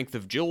 on the strength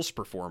of Jill's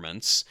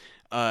performance.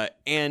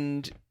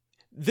 And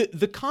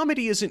the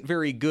comedy isn't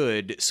very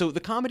good, so the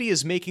comedy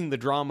is making the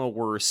drama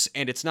worse,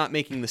 and it's not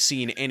making the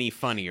scene any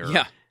funnier.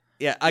 Yeah.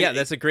 Yeah,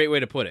 that's a great way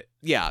to put it.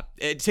 Yeah,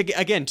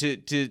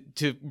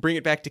 to bring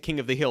it back to King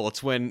of the Hill,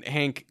 it's when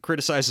Hank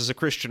criticizes a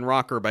Christian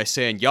rocker by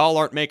saying, "Y'all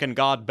aren't making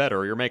God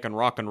better; you're making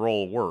rock and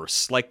roll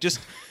worse." Like, just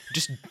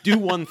do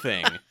one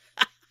thing.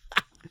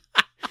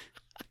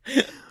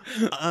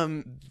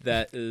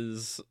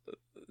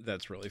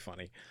 That's really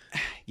funny.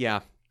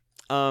 Yeah.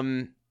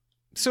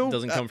 So it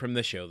doesn't come from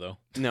this show, though.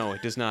 No,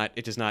 it does not.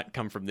 It does not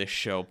come from this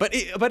show. But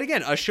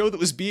again, a show that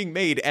was being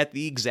made at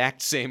the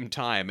exact same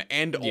time,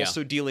 and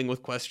also dealing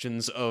with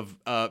questions of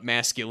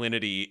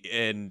masculinity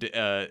and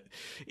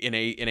in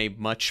a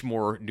much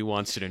more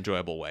nuanced and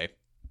enjoyable way.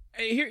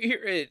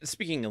 Here.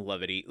 Speaking of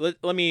levity,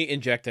 let me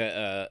inject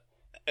an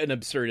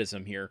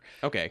absurdism here.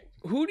 Okay.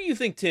 Who do you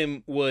think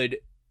Tim would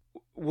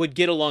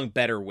get along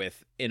better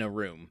with in a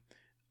room?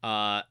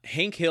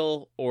 Hank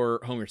Hill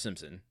or Homer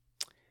Simpson?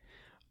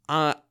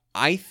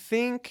 I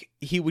think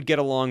he would get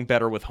along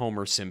better with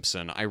Homer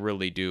Simpson. I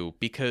really do.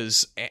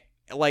 Because,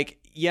 like,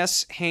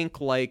 yes, Hank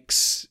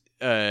likes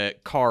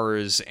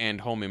cars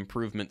and home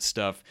improvement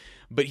stuff,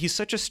 but he's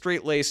such a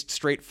straight-laced,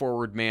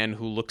 straightforward man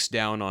who looks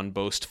down on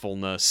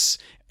boastfulness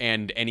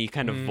and any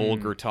kind of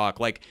vulgar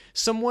talk. Like,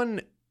 someone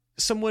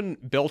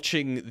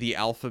belching the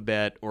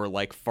alphabet or,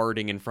 like,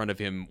 farting in front of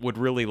him would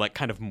really, like,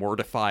 kind of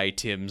mortify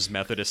Tim's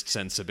Methodist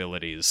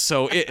sensibilities.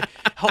 So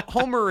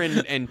Homer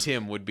and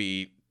Tim would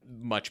be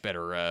much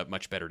better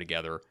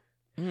together.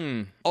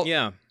 Oh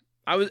yeah,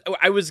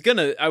 I was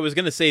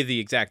gonna say the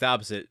exact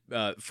opposite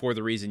for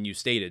the reason you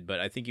stated, but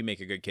I think you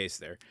make a good case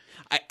there.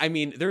 I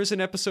mean, there's an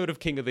episode of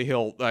King of the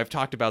Hill, I've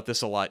talked about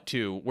this a lot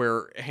too,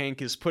 where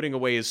Hank is putting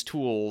away his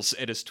tools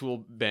at his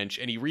tool bench,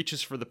 and he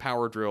reaches for the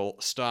power drill,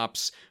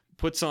 stops,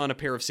 puts on a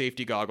pair of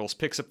safety goggles,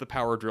 picks up the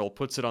power drill,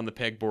 puts it on the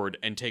pegboard,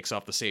 and takes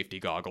off the safety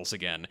goggles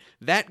again.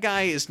 That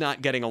guy is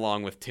not getting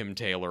along with Tim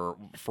Taylor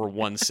for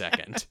 1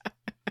 second.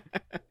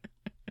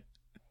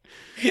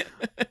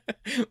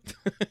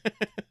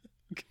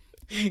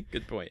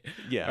 Good point.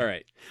 Yeah. All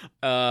right.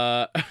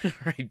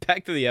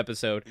 Back to the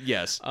episode.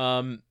 Yes.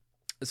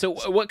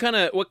 So what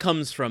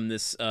comes from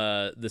this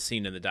the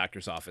scene in the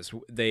doctor's office?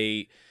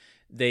 They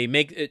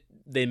make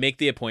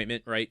the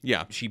appointment, right?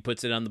 Yeah. She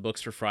puts it on the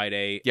books for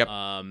Friday. Yep.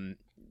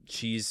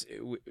 She's,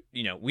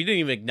 we didn't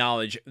even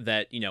acknowledge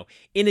that,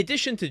 in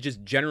addition to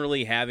just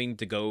generally having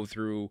to go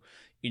through,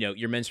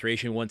 your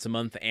menstruation once a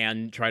month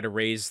and try to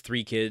raise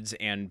 3 kids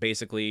and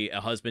basically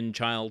a husband,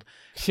 child,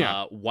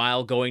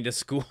 while going to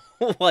school,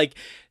 like,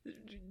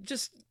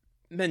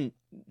 men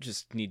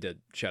just need to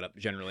shut up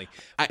generally.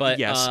 But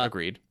yes,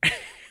 agreed.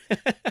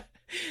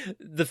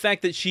 The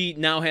fact that she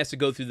now has to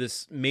go through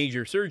this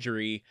major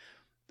surgery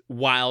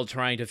while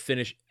trying to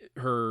finish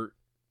her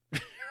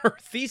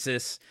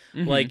thesis,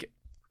 like,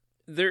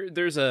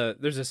 there's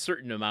a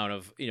certain amount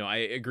of, I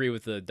agree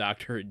with the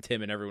doctor and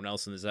Tim and everyone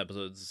else in this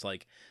episode. It's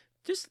like,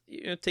 just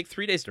take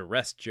 3 days to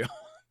rest, Joe.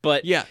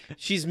 But yeah,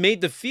 she's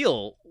made to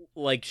feel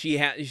like she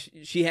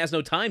has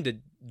no time to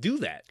do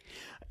that.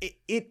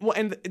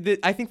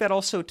 I think that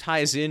also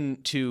ties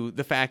into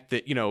the fact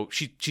that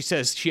she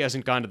says she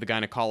hasn't gone to the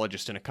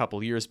gynecologist in a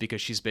couple years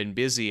because she's been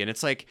busy, and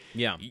it's like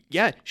yeah,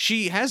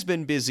 she has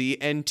been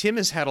busy, and Tim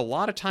has had a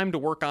lot of time to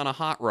work on a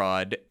hot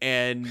rod,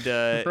 and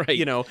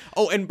right.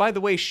 Oh, and by the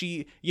way,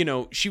 she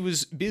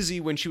was busy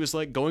when she was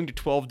like going to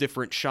 12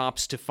 different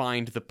shops to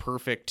find the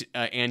perfect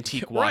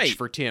antique watch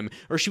for Tim,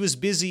 or she was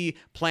busy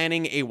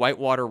planning a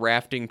whitewater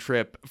rafting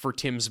trip for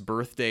Tim's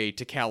birthday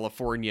to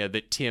California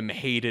that Tim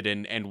hated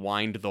and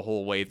whined the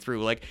whole way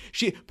through. Like,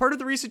 part of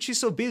the reason she's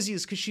so busy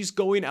is because she's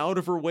going out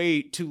of her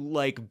way to,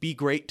 like, be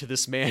great to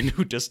this man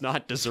who does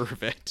not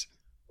deserve it.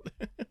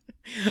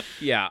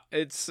 Yeah,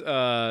 it's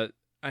I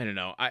don't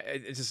know.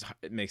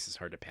 It makes this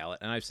hard to palate,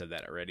 and I've said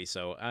that already.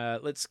 So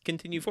let's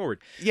continue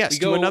forward. Yes,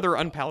 to another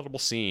unpalatable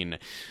scene.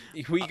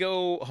 We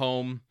go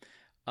home.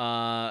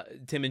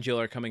 Tim and Jill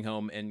are coming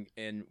home,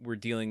 and we're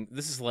dealing.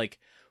 This is like,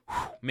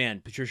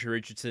 man, Patricia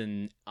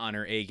Richardson on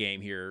her A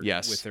game here.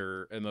 Yes. With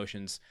her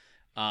emotions.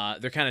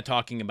 They're kind of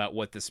talking about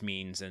what this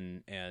means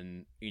and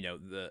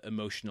the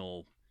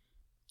emotional,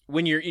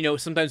 when you're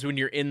sometimes when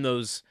you're in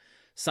those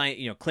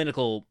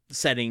clinical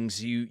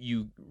settings,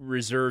 you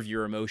reserve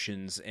your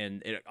emotions,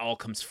 and it all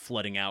comes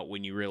flooding out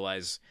when you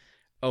realize,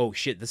 oh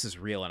shit, this is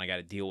real and I got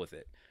to deal with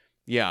it.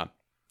 Yeah.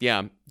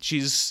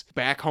 She's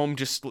back home.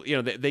 Just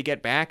they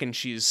get back, and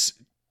she's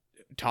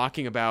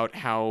talking about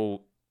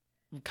how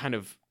kind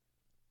of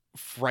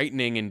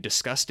frightening and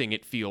disgusting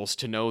it feels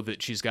to know that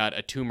she's got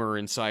a tumor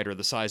inside her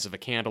the size of a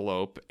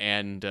cantaloupe,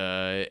 and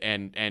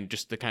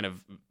just the kind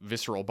of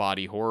visceral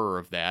body horror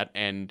of that,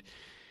 and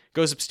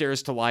goes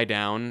upstairs to lie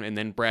down. And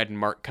then Brad and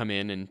Mark come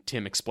in, and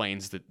Tim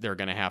explains that they're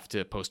going to have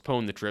to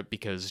postpone the trip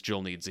because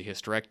Jill needs a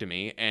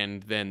hysterectomy,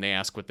 and then they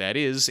ask what that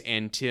is,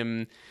 and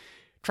Tim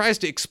tries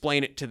to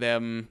explain it to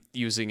them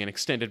using an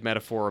extended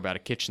metaphor about a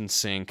kitchen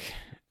sink,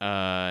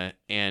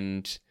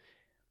 and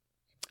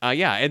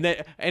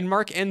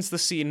Mark ends the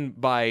scene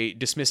by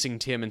dismissing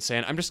Tim and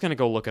saying, "I'm just going to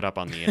go look it up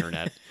on the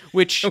internet,"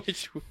 which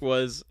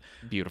was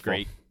beautiful,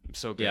 great,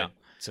 so good,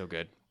 so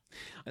good.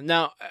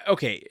 Now,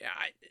 okay,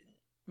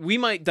 we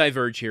might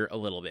diverge here a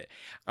little bit.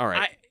 All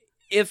right,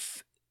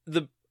 if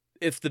the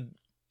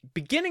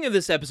beginning of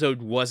this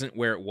episode wasn't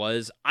where it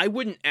was, I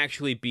wouldn't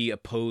actually be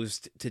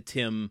opposed to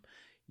Tim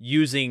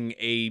using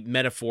a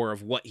metaphor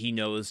of what he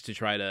knows to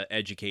try to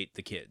educate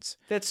the kids.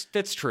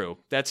 That's true.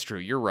 That's true.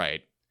 You're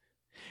right.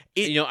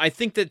 I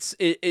think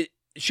it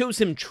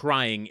shows him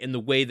trying in the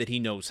way that he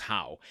knows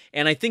how.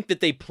 And I think that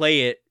they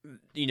play it,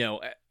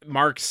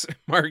 Mark's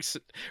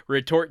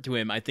retort to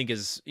him, I think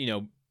is,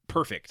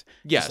 perfect.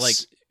 Yes. It's like,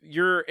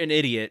 you're an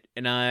idiot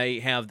and I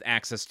have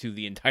access to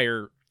the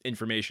entire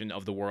information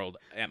of the world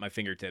at my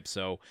fingertips.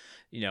 So,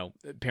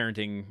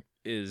 parenting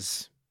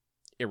is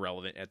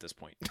irrelevant at this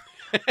point.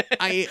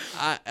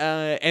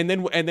 And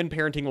then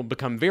parenting will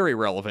become very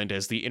relevant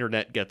as the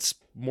internet gets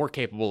more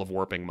capable of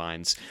warping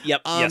minds.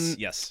 Yep.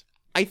 Yes.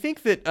 I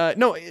think that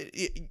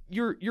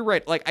you're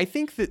right. Like, I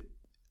think that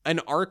an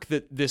arc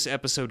that this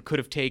episode could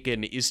have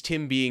taken is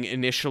Tim being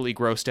initially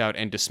grossed out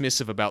and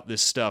dismissive about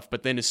this stuff,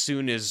 but then as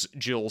soon as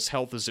Jill's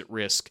health is at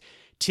risk,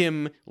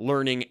 Tim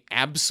learning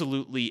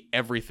absolutely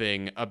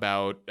everything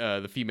about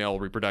the female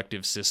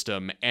reproductive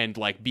system and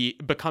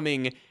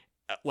becoming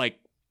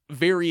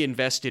very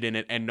invested in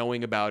it and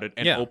knowing about it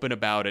and open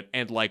about it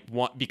and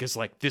because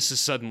this is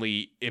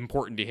suddenly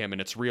important to him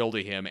and it's real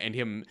to him, and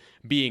him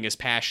being as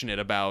passionate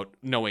about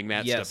knowing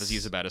that stuff as he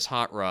is about his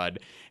hot rod.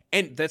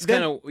 And that's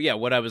kind of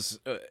what I was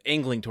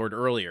angling toward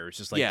earlier. It's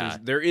just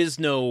like there is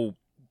no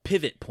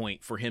pivot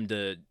point for him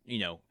to,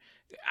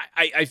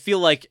 I feel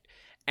like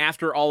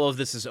after all of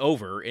this is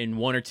over, in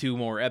one or two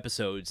more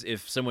episodes,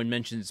 if someone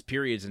mentions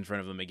periods in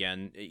front of him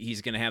again,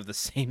 he's going to have the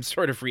same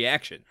sort of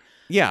reaction.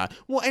 Yeah.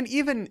 Well, and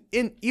even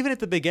at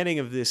the beginning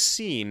of this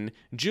scene,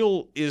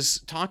 Jill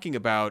is talking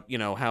about,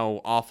 how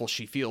awful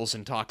she feels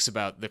and talks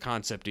about the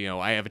concept,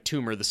 I have a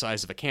tumor the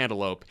size of a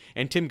cantaloupe,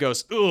 and Tim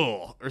goes,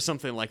 ugh, or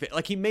something like that.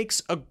 Like, he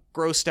makes a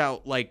grossed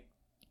out,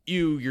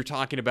 you're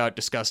talking about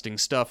disgusting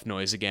stuff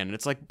noise again. And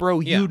it's like, bro,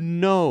 you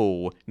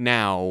know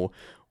now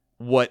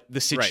what the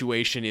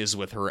situation is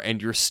with her,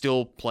 and you're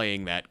still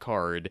playing that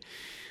card.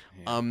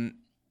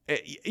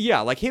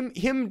 Like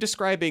him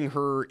describing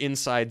her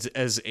insides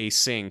as a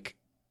sink,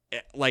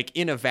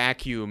 in a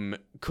vacuum,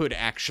 could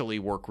actually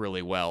work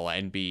really well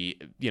and be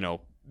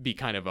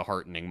kind of a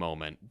heartening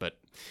moment, but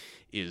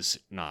is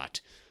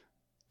not.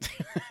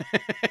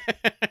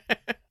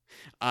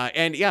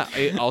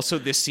 Also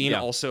this scene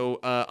also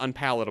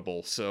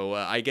unpalatable. So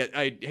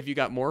have you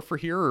got more for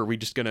here, or are we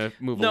just gonna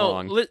move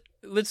along?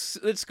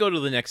 Let's go to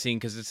the next scene,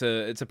 because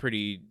it's a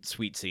pretty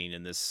sweet scene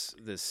in this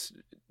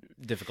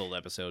difficult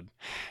episode.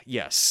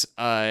 Yes.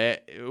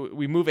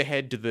 We move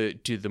ahead to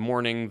the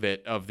morning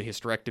of the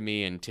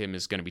hysterectomy, and Tim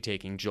is going to be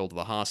taking Jill to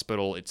the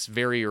hospital. It's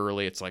very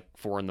early. It's like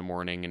 4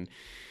 a.m, and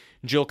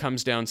Jill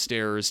comes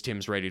downstairs.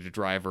 Tim's ready to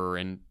drive her,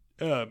 and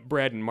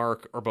Brad and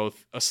Mark are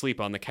both asleep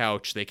on the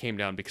couch. They came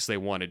down because they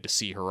wanted to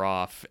see her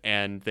off,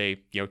 and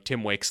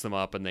Tim wakes them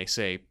up, and they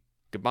say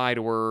goodbye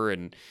to her,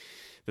 and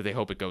that they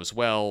hope it goes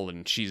well,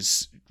 and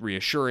she's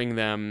reassuring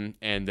them,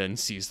 and then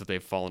sees that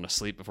they've fallen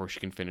asleep before she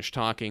can finish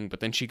talking.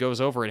 But then she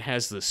goes over and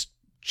has this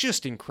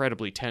just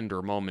incredibly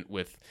tender moment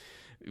with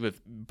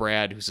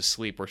Brad, who's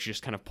asleep, where she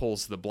just kind of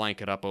pulls the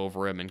blanket up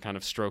over him and kind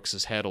of strokes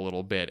his head a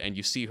little bit, and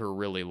you see her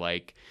really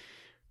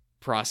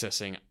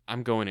processing,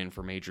 I'm going in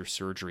for major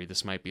surgery.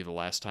 This might be the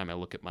last time I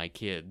look at my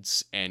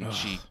kids. And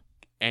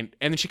and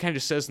then she kind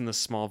of says in this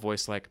small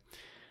voice,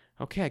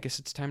 okay, I guess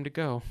it's time to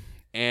go.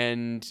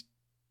 And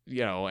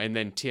and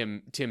then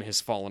Tim has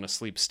fallen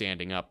asleep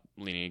standing up,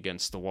 leaning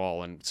against the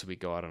wall, and so we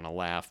go out on a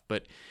laugh.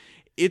 But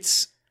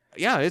just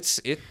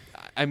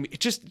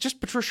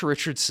Patricia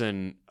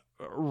Richardson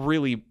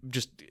really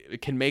just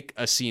can make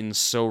a scene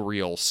so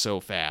real so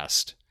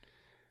fast.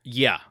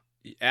 Yeah,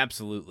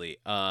 absolutely.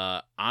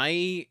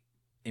 I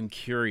am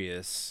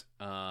curious.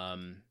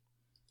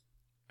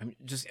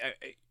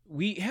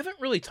 We haven't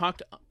really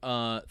talked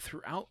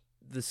throughout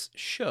this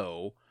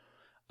show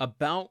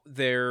about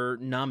their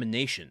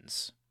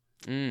nominations.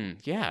 And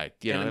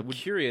I'm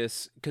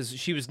curious, because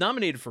she was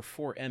nominated for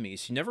 4 Emmys.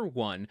 She never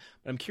won,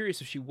 but I'm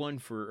curious if she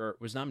won or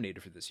was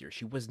nominated for this year.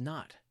 She was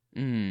not.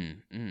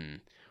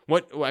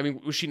 What? I mean,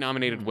 was she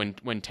nominated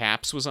when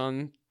Taps was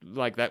on?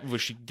 Like that?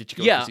 Did she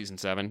go for season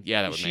 7?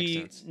 Yeah, that would make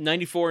sense.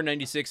 94,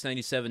 96,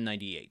 97,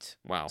 98.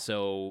 Wow.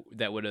 So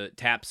that would have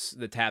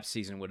the Taps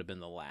season would have been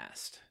the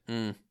last.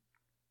 I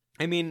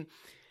mean,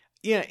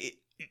 yeah.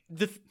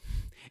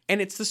 And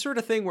it's the sort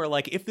of thing where,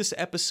 if this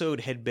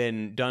episode had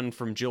been done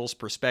from Jill's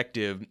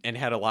perspective and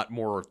had a lot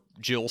more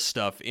Jill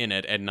stuff in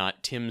it and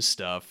not Tim's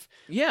stuff,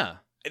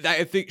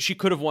 I think she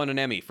could have won an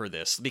Emmy for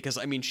this, because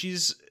I mean,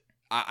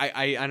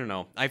 I don't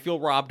know. I feel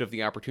robbed of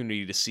the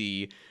opportunity to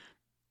see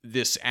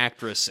this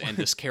actress and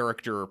this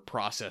character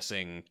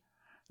processing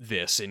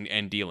this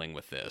and dealing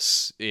with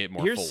this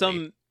more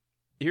fully.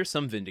 Here's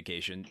some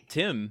vindication.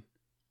 Tim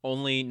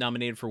only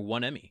nominated for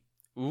 1 Emmy.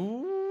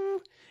 Ooh.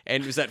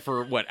 And was that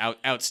for what?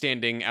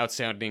 Outstanding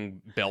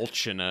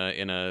belch in a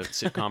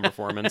sitcom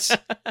performance?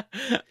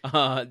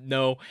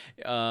 No,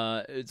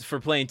 it's for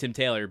playing Tim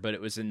Taylor, but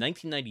it was in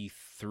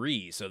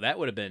 1993, so that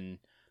would have been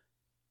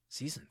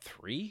Season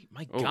 3?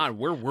 My God,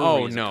 where were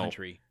we as a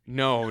country?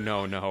 No.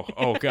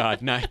 Oh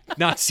God,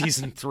 not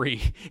season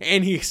 3.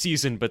 Any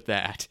season but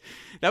that.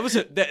 That was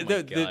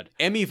the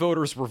Emmy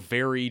voters were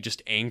very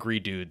just angry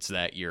dudes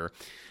that year.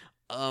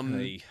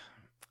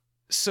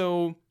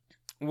 So,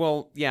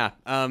 well, yeah.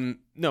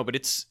 No, but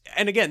it's,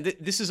 and again,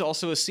 this is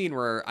also a scene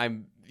where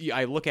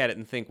I look at it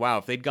and think, wow,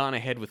 if they'd gone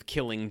ahead with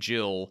killing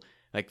Jill,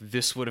 like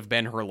this would have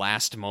been her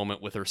last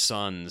moment with her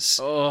sons.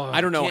 Oh, I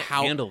don't know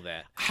how handle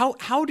that.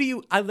 How do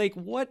you?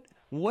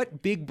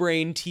 What big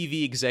brain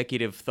TV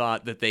executive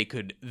thought that they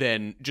could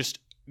then just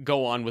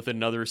go on with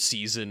another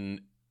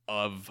season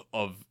of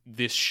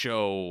this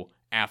show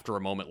after a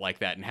moment like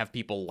that and have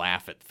people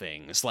laugh at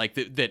things like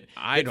that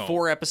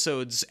 4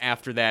 episodes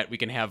after that we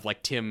can have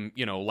like Tim,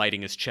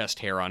 lighting his chest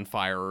hair on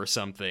fire or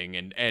something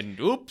and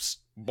oops,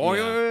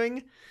 boing.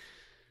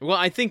 Yeah. Well,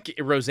 I think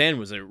Roseanne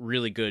was a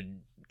really good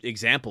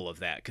example of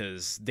that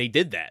because they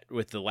did that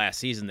with the last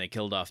season. They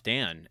killed off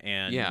Dan,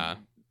 and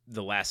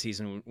the last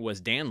season was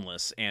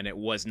Danless, and it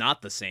was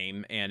not the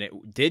same, and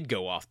it did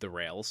go off the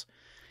rails.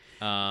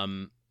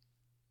 So,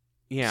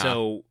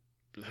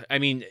 I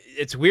mean,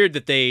 it's weird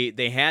that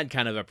they had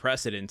kind of a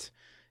precedent,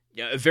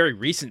 a very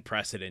recent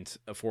precedent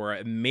for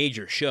a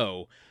major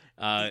show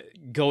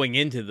going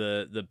into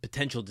the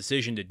potential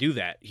decision to do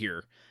that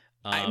here.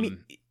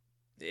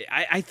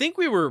 I think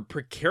we were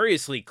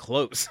precariously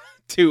close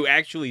to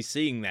actually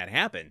seeing that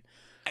happen.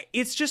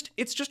 It's just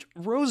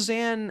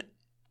Roseanne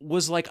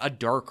was like a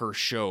darker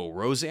show.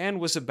 Roseanne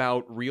was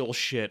about real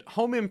shit.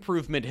 Home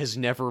Improvement has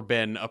never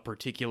been a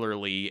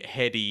particularly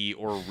heady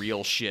or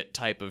real shit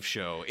type of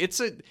show.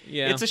 It's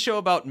a show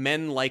about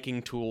men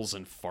liking tools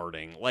and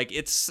farting. Like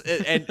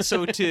and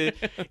so to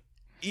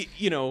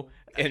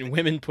and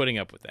women putting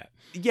up with that.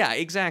 Yeah,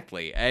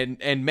 exactly. And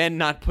men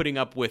not putting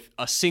up with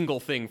a single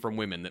thing from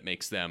women that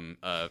makes them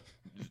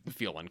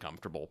feel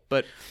uncomfortable.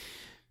 But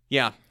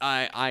yeah,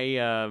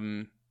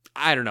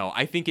 I don't know.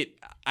 I think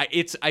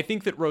I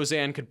think that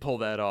Roseanne could pull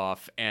that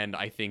off, and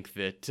I think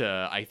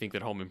that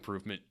Home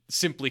Improvement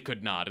simply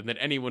could not, and that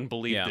anyone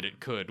believed that it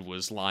could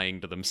was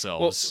lying to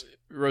themselves.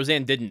 Well,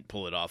 Roseanne didn't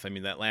pull it off. I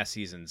mean, that last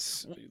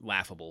season's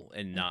laughable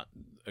and not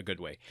a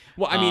good way.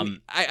 Well, I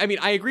mean,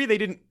 I agree they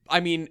didn't. I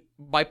mean,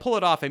 by pull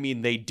it off, I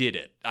mean they did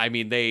it. I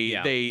mean,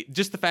 they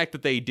just the fact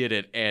that they did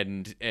it,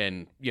 and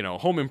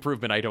Home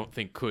Improvement, I don't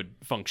think could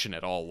function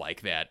at all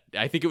like that.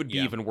 I think it would be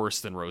even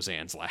worse than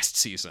Roseanne's last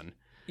season.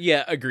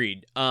 Yeah,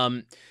 agreed.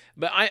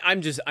 But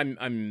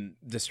I'm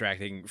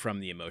distracting from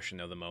the emotion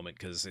of the moment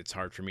because it's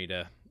hard for me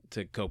to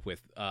cope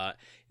with.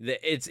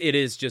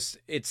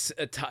 It's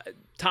a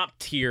top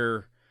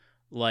tier,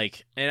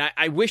 like, and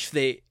I wish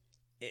the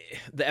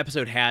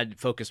episode had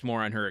focused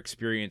more on her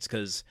experience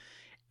because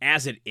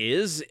as it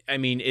is, I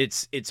mean,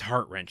 it's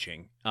heart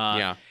wrenching.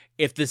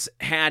 If this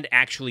had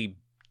actually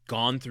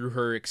gone through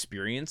her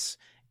experience.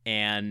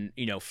 And,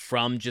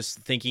 from just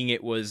thinking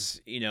it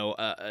was,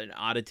 an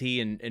oddity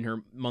in her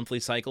monthly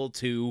cycle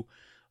to,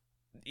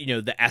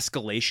 the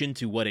escalation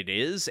to what it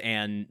is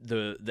and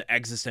the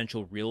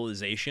existential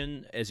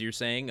realization, as you're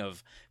saying,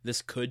 of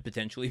this could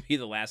potentially be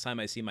the last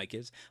time I see my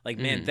kids. Like,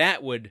 man,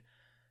 that would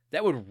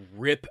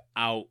rip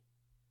out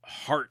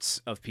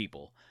hearts of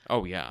people.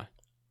 Oh, yeah.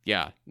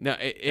 Yeah. No,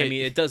 I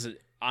mean, it does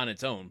it on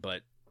its own,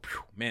 but,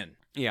 man.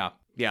 Yeah.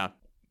 Yeah.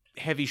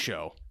 Heavy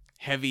show.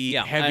 Heavy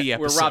episode.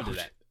 We're robbed of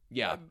that.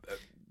 Yeah.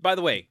 By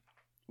the way,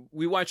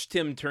 we watched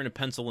Tim turn a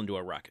pencil into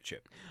a rocket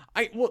ship.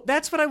 Well,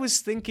 that's what I was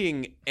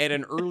thinking at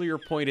an earlier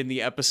point in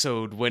the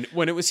episode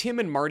when it was him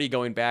and Marty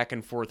going back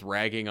and forth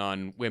ragging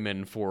on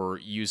women for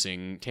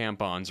using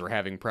tampons or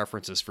having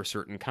preferences for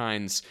certain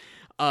kinds.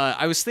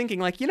 I was thinking,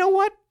 like, you know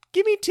what?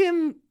 Give me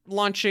Tim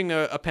launching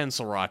a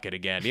pencil rocket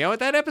again.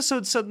 That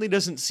episode suddenly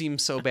doesn't seem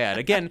so bad.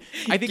 Again,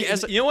 I think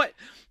you know what?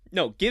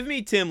 No, give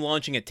me Tim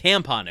launching a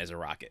tampon as a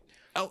rocket.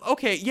 Oh,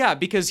 okay, yeah,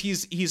 because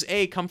he's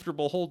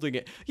comfortable holding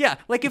it. Yeah,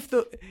 like if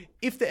the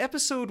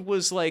episode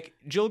was like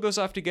Jill goes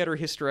off to get her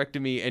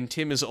hysterectomy and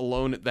Tim is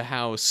alone at the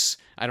house.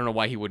 I don't know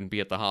why he wouldn't be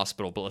at the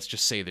hospital, but let's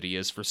just say that he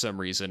is for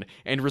some reason,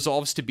 and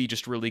resolves to be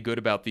just really good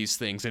about these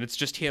things. And it's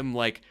just him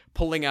like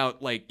pulling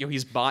out like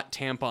he's bought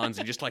tampons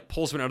and just like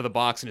pulls one out of the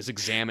box and is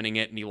examining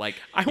it, and he like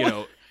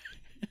I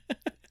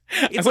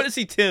want to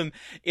see Tim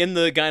in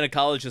the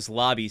gynecologist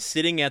lobby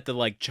sitting at the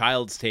like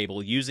child's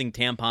table using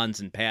tampons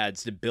and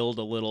pads to build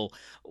a little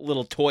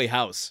toy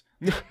house.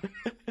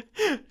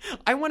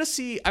 I want to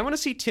see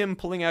Tim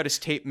pulling out his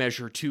tape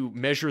measure to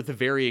measure the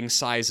varying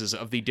sizes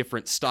of the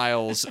different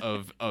styles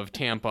of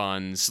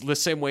tampons, the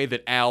same way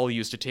that Al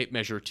used a tape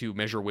measure to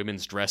measure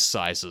women's dress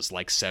sizes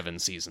like 7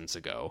 seasons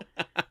ago.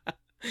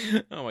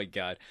 Oh my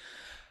God.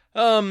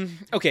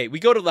 Okay, we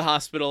go to the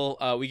hospital.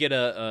 We get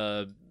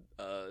a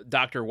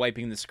doctor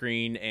wiping the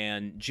screen,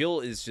 and Jill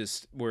is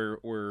just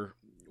we're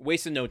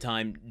wasting no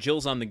time.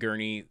 Jill's on the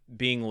gurney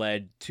being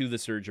led to the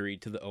surgery,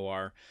 to the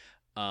OR,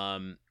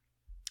 and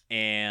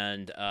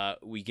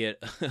we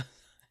get a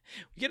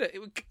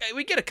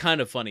kind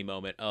of funny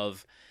moment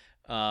of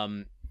a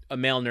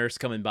male nurse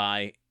coming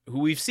by who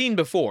we've seen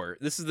before.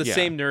 This is the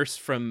same nurse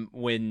from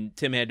when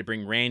Tim had to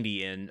bring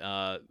Randy in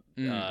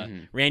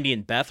Randy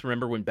and Beth.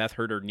 Remember when Beth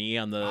hurt her knee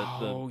on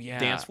the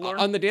dance floor?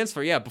 On the dance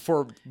floor, yeah.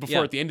 Before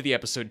at the end of the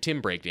episode,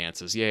 Tim break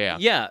dances. Yeah.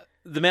 Yeah.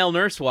 The male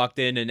nurse walked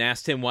in and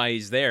asked him why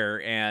he's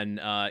there, and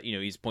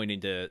he's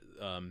pointing to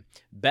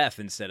Beth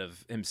instead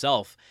of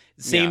himself.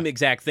 Same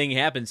exact thing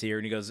happens here,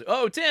 and he goes,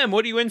 "Oh, Tim,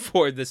 what are you in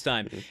for this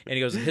time?" And he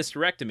goes, "A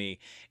hysterectomy."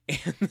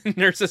 And the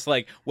nurse is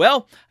like,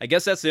 "Well, I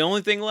guess that's the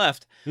only thing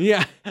left."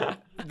 Yeah.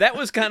 That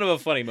was kind of a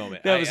funny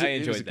moment. I enjoyed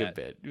it was a good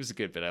bit. It was a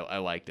good bit. I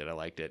liked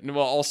it. And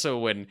well, also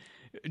when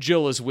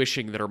Jill is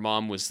wishing that her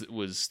mom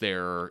was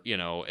there,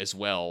 as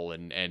well,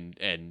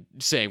 and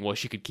saying, well,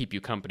 she could keep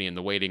you company in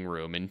the waiting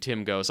room. And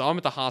Tim goes, "Oh, I'm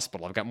at the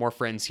hospital. I've got more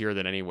friends here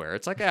than anywhere."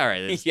 It's like, all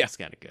right, that's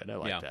kind of good. I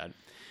like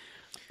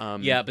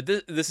that. But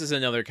this is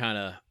another kind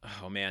of,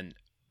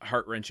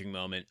 heart-wrenching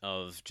moment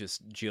of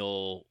just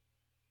Jill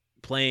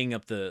playing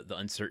up the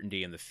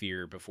uncertainty and the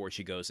fear before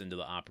she goes into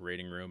the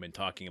operating room and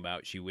talking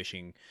about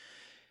wishing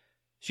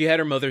she had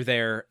her mother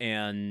there,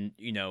 and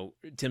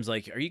Tim's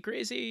like, "Are you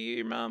crazy,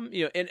 your mom?"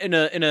 In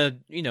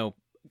a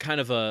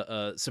kind of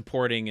a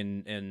supporting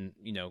and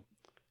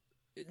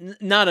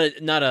not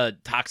a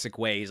toxic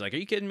way. He's like, "Are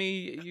you kidding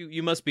me?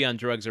 You must be on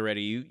drugs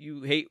already.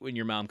 You hate when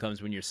your mom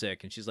comes when you're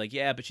sick." And she's like,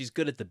 "Yeah, but she's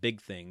good at the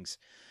big things."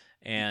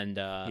 And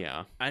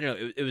I don't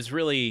know. It was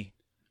really,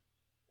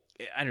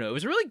 I don't know. It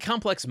was a really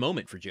complex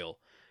moment for Jill.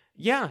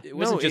 Yeah, it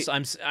wasn't just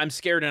I'm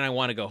scared and I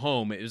want to go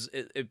home.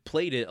 It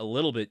played it a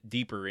little bit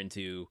deeper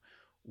into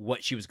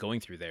what she was going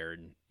through there,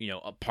 and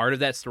a part of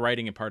that's the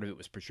writing and part of it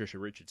was Patricia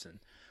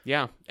Richardson.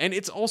 Yeah, and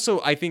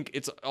I think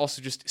it's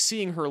also just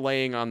seeing her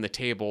laying on the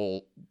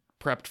table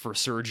prepped for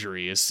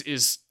surgery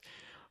is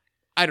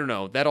I don't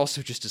know, that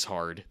also just is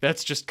hard.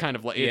 That's just kind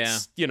of like,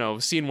 it's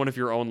seeing one of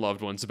your own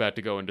loved ones about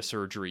to go into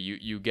surgery,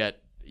 you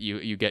get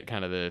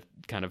kind of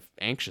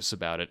anxious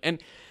about it.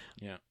 And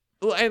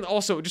and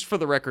also, just for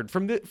the record,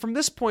 from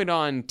this point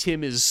on,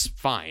 Tim is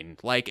fine.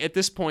 Like, at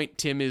this point,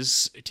 Tim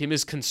is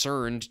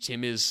concerned,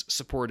 Tim is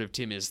supportive,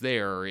 Tim is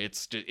there.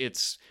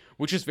 It's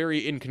which is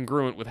very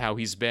incongruent with how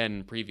he's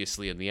been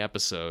previously in the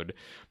episode.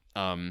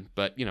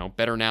 But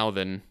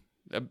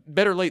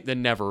better late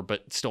than never,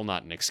 but still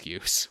not an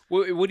excuse.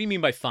 What do you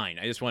mean by fine?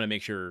 I just want to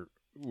make sure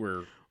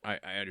I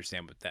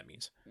understand what that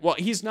means. Well,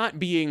 he's not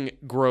being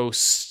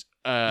gross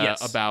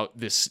about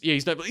this. Yeah,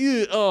 he's not like,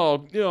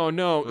 "Oh,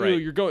 no,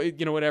 right. You're going,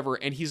 whatever."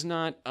 And he's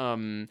not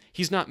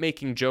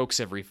making jokes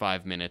every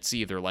 5 minutes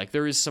either. Like,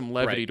 there is some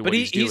levity to what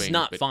he's doing. But he's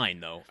not fine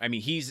though. I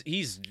mean,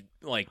 he's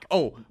like,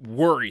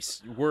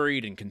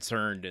 worried and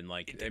concerned, and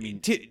like, I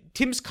mean,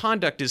 Tim's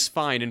conduct is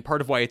fine, and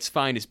part of why it's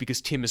fine is because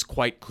Tim is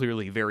quite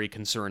clearly very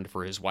concerned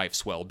for his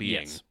wife's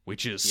well-being,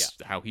 which is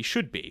how he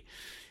should be.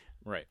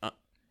 Right.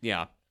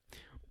 Yeah.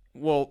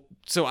 Well,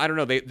 so I don't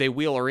know. They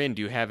wheel her in.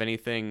 Do you have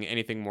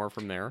anything more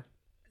from there?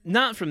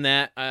 Not from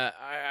that.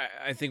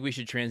 I think we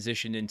should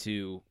transition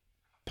into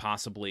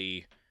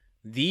possibly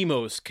the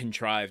most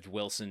contrived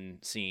Wilson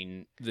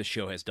scene the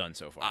show has done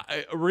so far.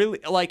 Really,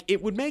 like,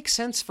 it would make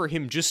sense for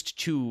him just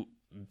to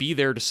be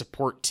there to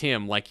support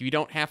Tim. Like, you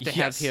don't have to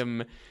have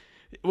him.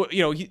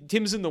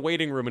 Tim's in the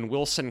waiting room, and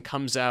Wilson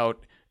comes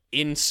out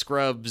in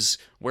scrubs,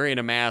 wearing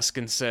a mask,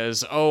 and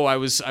says, "Oh, I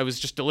was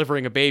just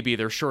delivering a baby.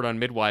 They're short on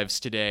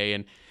midwives today."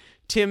 And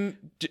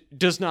Tim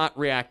does not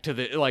react to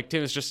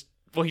Tim is just.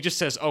 Well, he just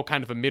says, "Oh,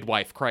 kind of a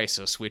midwife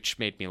crisis," which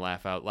made me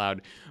laugh out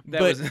loud.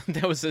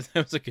 That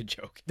was a good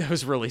joke. That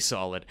was really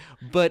solid.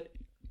 But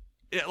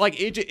like,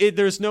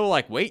 there's no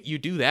like, "Wait, you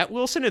do that,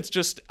 Wilson?" It's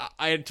just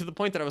to the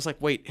point that I was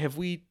like, "Wait, have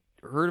we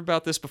heard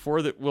about this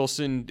before? That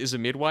Wilson is a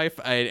midwife?"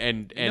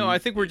 And no, I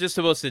think we're just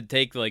supposed to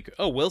take like,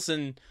 "Oh,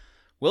 Wilson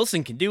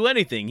can do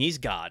anything. He's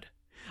God."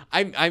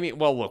 I mean,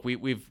 well, look,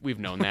 we've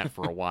known that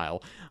for a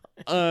while.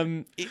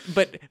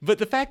 But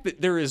the fact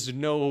that there is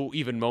no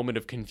even moment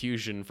of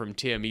confusion from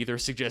Tim either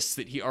suggests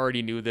that he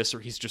already knew this, or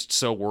he's just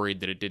so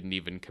worried that it didn't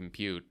even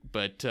compute.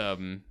 But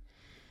so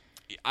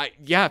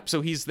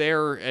he's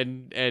there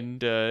and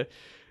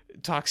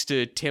talks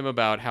to Tim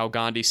about how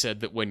Gandhi said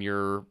that when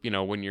you're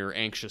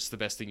anxious, the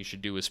best thing you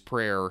should do is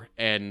prayer,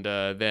 and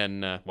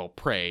then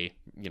pray.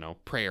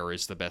 Prayer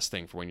is the best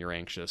thing for when you're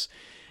anxious,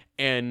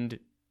 and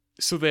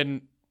so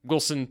then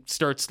Wilson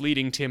starts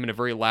leading Tim in a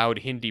very loud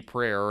Hindi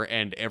prayer,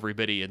 and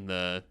everybody in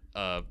the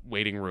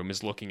waiting room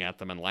is looking at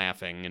them and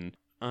laughing. And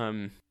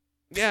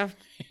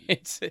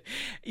it's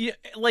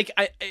like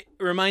it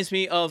reminds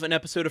me of an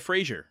episode of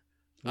Frasier.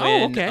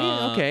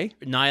 Okay.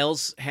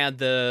 Niles had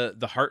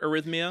the heart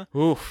arrhythmia.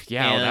 Oof,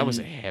 yeah, that was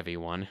a heavy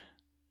one.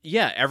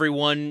 Yeah,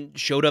 everyone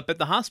showed up at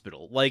the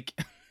hospital. Like,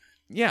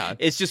 yeah,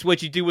 it's just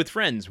what you do with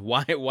friends.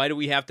 Why do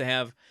we have to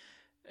have?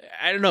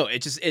 I don't know.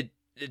 It just it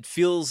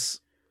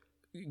feels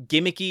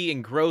gimmicky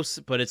and gross,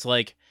 but it's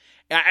like,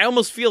 I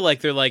almost feel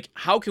like they're like,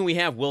 how can we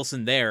have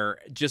Wilson there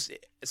just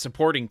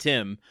supporting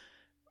Tim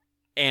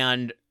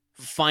and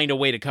find a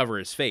way to cover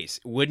his face?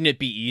 Wouldn't it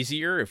be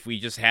easier if we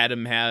just had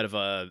him have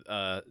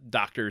a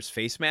doctor's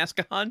face mask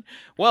on?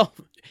 Well,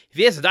 if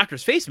he has a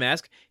doctor's face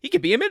mask, he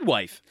could be a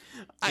midwife.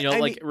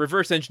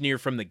 Reverse engineer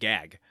from the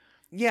gag.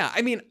 Yeah,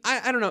 I mean,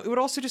 I don't know. It would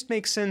also just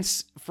make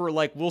sense for,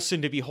 like,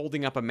 Wilson to be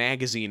holding up a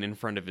magazine in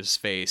front of his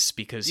face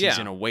because he's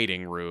in a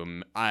waiting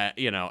room. Also,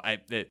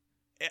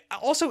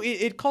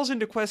 it calls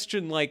into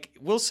question, like,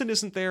 Wilson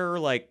isn't there,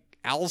 like,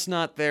 Al's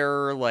not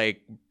there,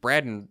 like,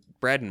 Brad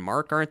and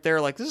Mark aren't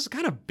there. Like, this is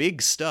kind of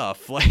big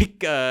stuff.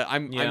 Like,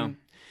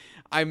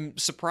 I'm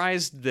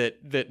surprised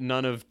that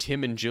none of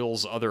Tim and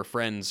Jill's other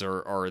friends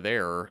are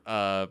there.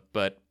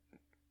 But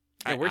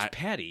where's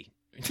Patty?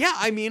 Yeah,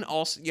 I mean,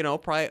 also,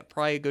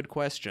 probably a good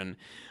question.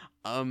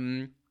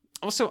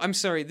 Also, I'm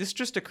sorry, this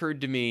just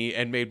occurred to me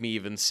and made me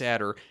even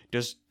sadder.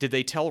 Did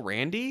they tell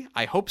Randy?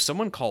 I hope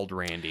someone called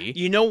Randy.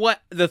 You know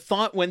what? The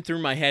thought went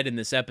through my head in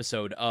this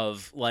episode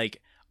of,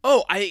 like,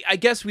 oh, I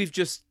guess we've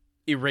just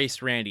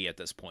erased Randy at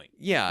this point.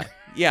 Yeah,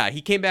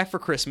 he came back for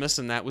Christmas,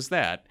 and that was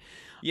that.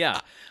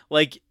 Yeah,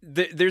 like,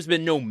 there's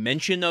been no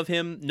mention of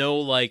him. No,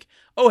 like,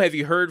 oh, have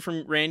you heard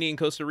from Randy in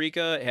Costa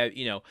Rica?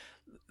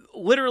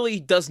 Literally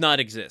does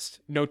not exist.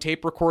 No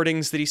tape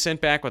recordings that he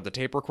sent back with the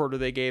tape recorder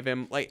they gave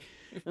him. Like,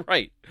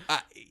 right.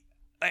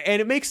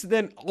 And it makes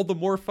then all the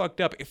more fucked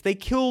up. If they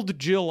killed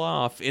Jill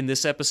off in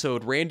this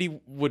episode,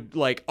 Randy would,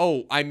 like,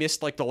 oh, I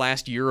missed, like, the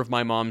last year of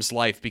my mom's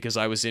life because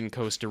I was in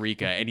Costa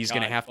Rica, and he's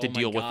going to have to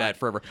deal with that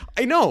forever.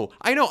 I know.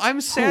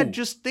 I'm sad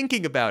just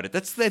thinking about it.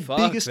 That's the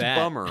biggest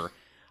bummer.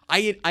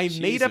 I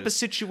made up a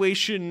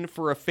situation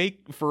for a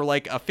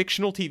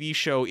fictional TV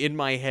show in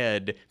my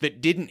head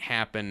that didn't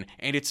happen,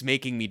 and it's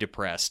making me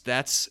depressed.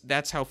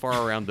 That's how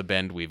far around the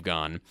bend we've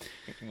gone.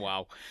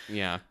 Wow.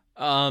 Yeah.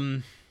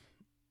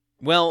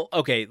 Well,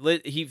 okay.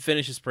 He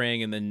finishes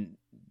praying, and then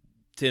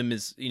Tim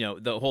is,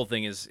 the whole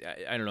thing is,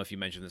 I don't know if you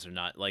mentioned this or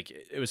not. Like,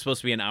 it was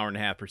supposed to be an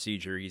 1.5-hour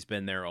procedure. He's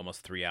been there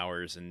almost 3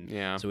 hours,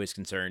 and so he's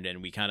concerned.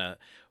 And we kind of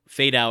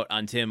fade out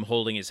on Tim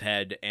holding his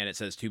head, and it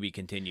says "to be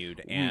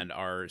continued." And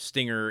our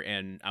stinger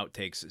and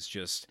outtakes is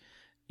just,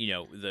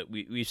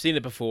 we've seen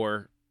it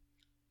before.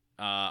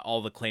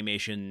 All the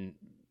claymation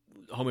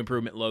Home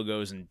Improvement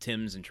logos and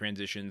Tim's and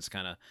transitions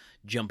kind of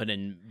jumping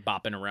and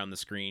bopping around the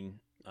screen.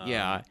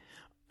 Yeah.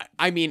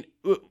 I mean,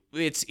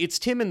 it's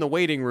Tim in the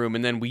waiting room,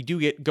 and then we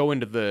do go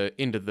into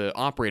the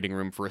operating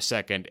room for a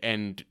second,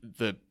 and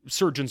the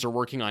surgeons are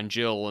working on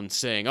Jill and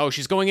saying, "Oh,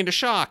 she's going into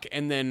shock,"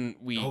 and then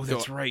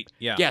that's right,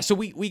 yeah, yeah. So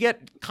we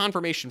get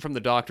confirmation from the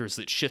doctors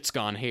that shit's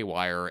gone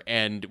haywire,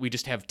 and we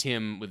just have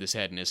Tim with his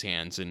head in his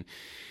hands, and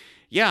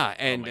yeah,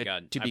 and oh my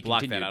God, I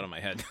blocked that out of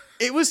my head.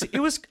 It was.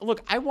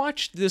 Look, I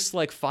watched this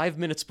like 5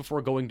 minutes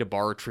before going to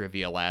bar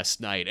trivia last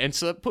night, and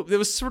so it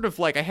was sort of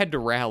like I had to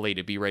rally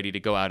to be ready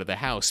to go out of the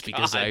house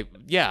because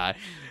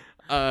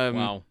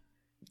wow.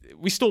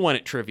 We still won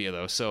at trivia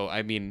though, so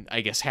I mean,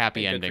 I guess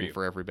happy ending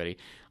for everybody.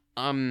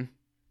 Yeah.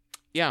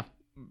 I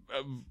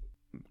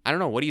don't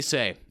know. What do you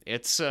say?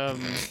 It's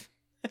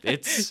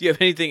it's. Do you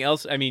have anything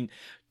else? I mean,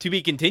 to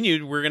be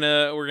continued. We're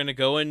gonna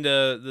go into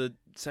the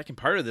second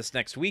part of this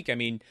next week. I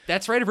mean,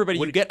 that's right, everybody.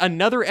 You get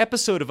another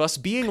episode of us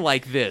being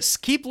like this.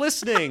 Keep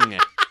listening.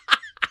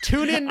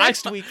 Tune in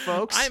next week,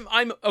 folks.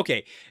 I'm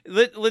okay.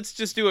 Let's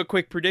just do a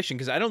quick prediction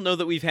because I don't know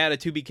that we've had a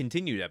to be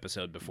continued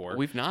episode before.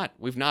 We've not.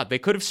 They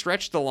could have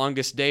stretched The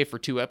Longest Day for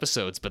 2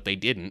 episodes, but they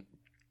didn't.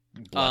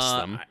 Bless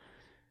them.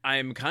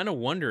 I'm kind of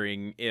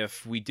wondering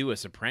if we do a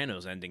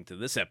Sopranos ending to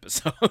this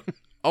episode.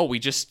 Oh, we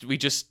just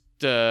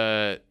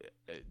the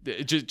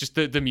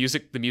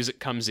music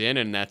comes in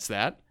and that's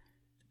that.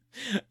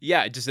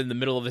 Yeah, just in the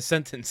middle of a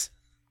sentence.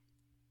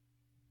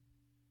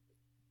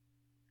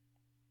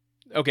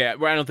 Okay,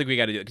 well, I don't think we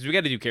got to do it because we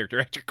got to do character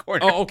actor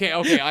corner. Oh, okay.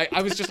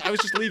 I was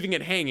just leaving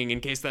it hanging in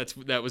case that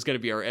was going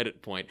to be our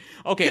edit point.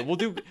 Okay, we'll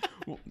do.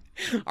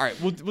 All right,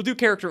 we'll do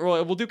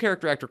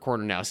character actor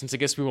corner now since I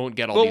guess we won't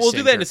get all. Well, these we'll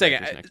do that in a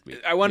second.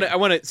 I want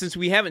to since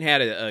we haven't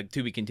had a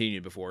to be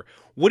continued before.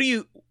 What do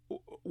you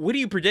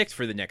predict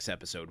for the next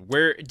episode?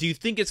 Where do you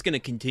think it's going to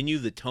continue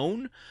the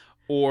tone,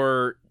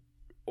 or?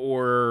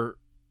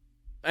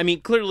 I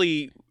mean,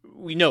 clearly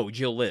we know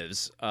Jill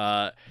lives.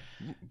 But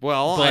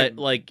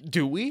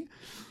do we?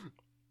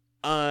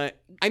 I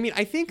mean,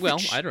 I think. Well,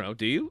 I don't know.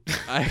 Do you?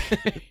 I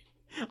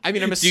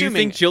mean, I'm assuming. Do you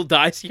think Jill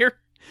dies here?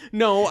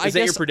 No, is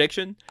that your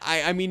prediction?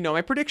 I mean, no.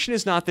 My prediction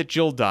is not that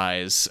Jill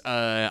dies.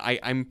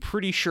 I'm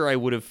pretty sure I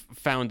would have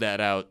found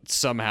that out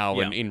somehow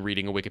in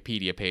reading a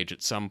Wikipedia page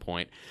at some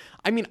point.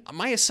 I mean,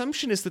 my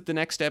assumption is that the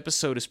next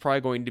episode is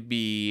probably going to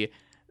be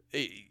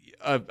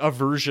a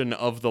version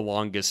of The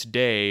Longest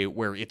Day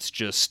where it's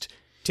just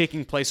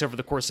taking place over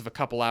the course of a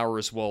couple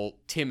hours while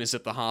Tim is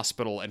at the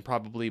hospital and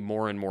probably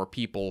more and more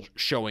people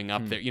showing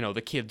up there.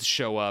 The kids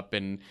show up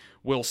and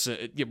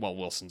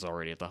Wilson's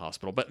already at the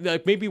hospital. But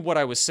like, maybe what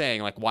I was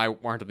saying, like, why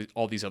aren't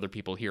all these other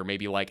people here?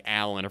 Maybe like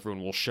Al and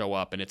everyone will show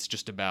up and it's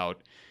just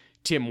about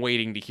Tim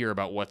waiting to hear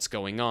about what's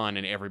going on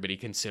and everybody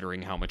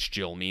considering how much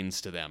Jill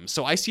means to them.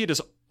 So I see it as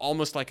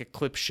almost like a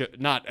clip show,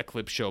 not a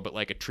clip show, but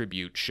like a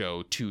tribute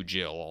show to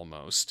Jill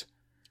almost.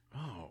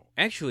 Oh,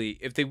 actually,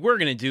 if they were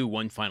going to do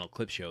one final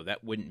clip show,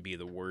 that wouldn't be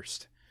the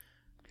worst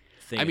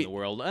thing in the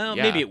world. Well,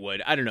 maybe it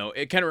would. I don't know.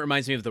 It kind of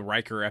reminds me of the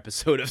Riker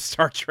episode of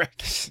Star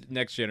Trek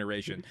Next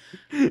Generation.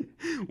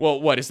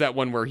 Well, what is that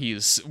one where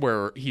he's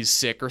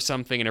sick or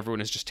something and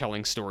everyone is just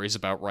telling stories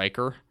about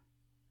Riker?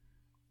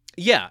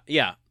 Yeah,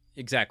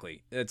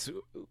 exactly.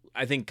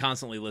 I think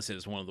Constantly Listed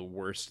is one of the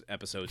worst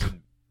episodes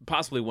and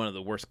possibly one of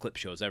the worst clip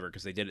shows ever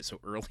because they did it so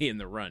early in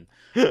the run.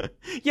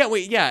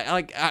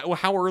 Like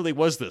how early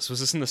was this? Was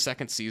this in the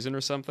second season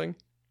or something?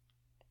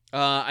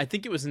 I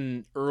think it was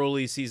in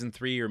early season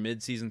 3 or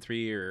mid season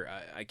 3, or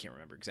I can't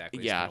remember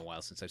exactly. It's been a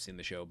while since I've seen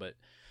the show, but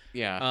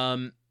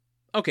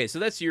okay, so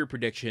that's your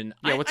prediction.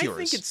 Yeah, what's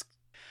yours?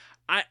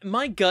 I think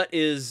my gut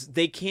is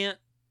they can't.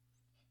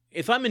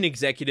 If I'm an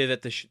executive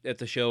at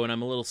the show and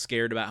I'm a little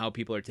scared about how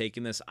people are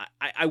taking this,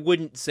 I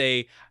wouldn't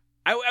say.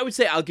 I would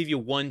say I'll give you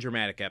one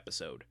dramatic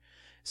episode.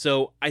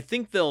 So I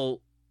think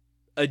they'll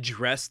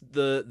address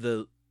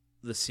the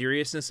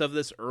seriousness of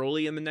this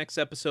early in the next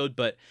episode,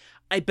 but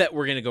I bet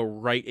we're gonna go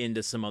right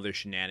into some other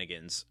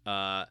shenanigans.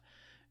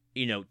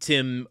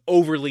 Tim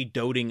overly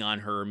doting on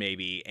her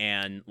maybe,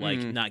 and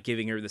not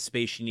giving her the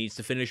space she needs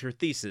to finish her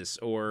thesis,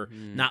 or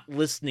not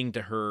listening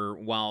to her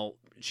while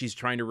she's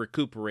trying to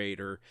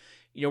recuperate, or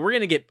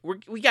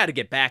we got to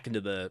get back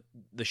into the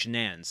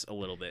shenanigans a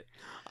little bit.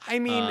 I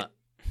mean,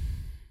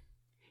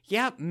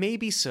 yeah,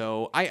 maybe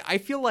so. I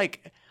feel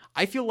like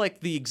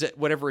the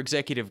whatever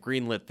executive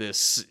greenlit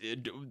this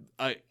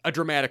a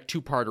dramatic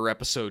 2-parter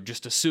episode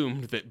just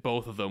assumed that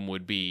both of them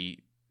would be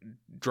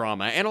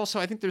drama, and also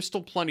I think there's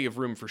still plenty of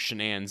room for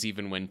shenanigans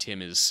even when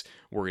Tim is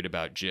worried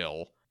about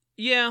Jill.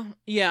 Yeah,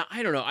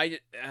 I don't know. I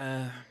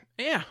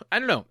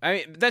don't know. I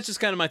mean, that's just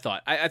kind of my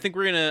thought. I think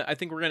we're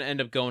gonna end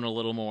up going a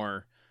little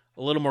more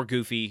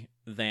goofy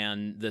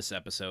than this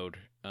episode.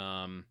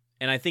 And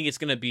I think it's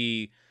gonna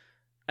be.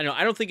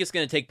 I don't think it's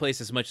going to take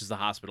place as much as the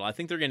hospital. I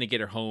think they're going to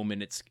get her home,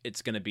 and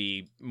it's going to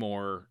be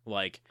more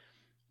like,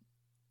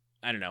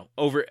 I don't know,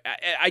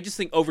 I just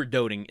think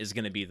over-doting is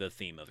going to be the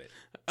theme of it.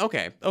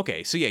 Okay.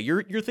 So yeah,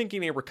 you're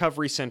thinking a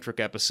recovery-centric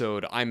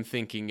episode. I'm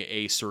thinking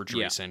a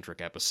surgery-centric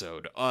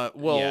episode. Yep.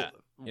 All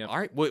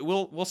right.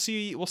 We'll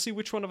see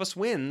which one of us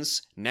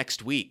wins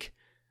next week.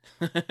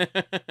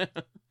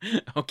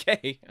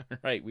 Okay. All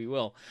right. We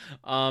will.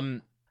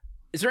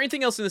 Is there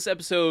anything else in this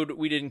episode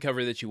we didn't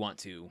cover that you want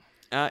to?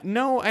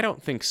 No, I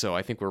don't think so.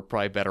 I think we're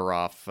probably better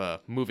off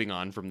moving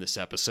on from this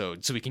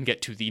episode so we can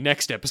get to the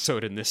next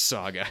episode in this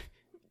saga.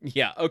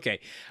 Yeah,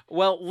 okay.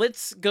 Well,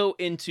 let's go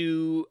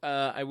into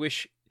I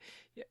wish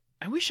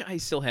I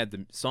still had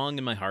the song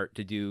in my heart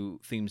to do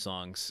theme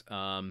songs.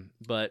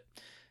 But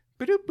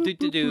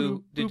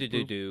the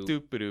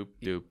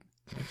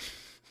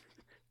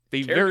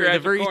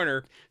very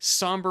corner.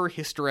 Somber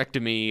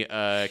hysterectomy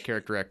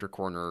character actor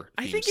corner.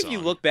 I think if you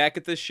look back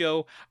at this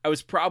show, I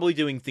was probably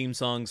doing theme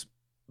songs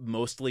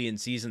mostly in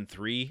season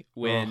 3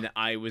 when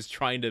I was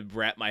trying to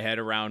wrap my head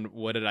around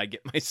what did I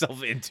get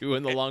myself into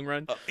in the long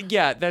run.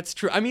 Yeah, that's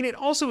true. I mean, it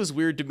also is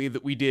weird to me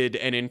that we did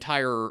an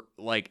entire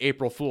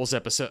April Fool's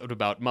episode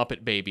about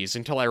Muppet Babies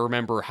until I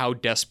remember how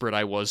desperate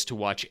I was to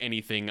watch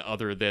anything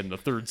other than the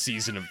 3rd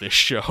season of this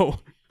show.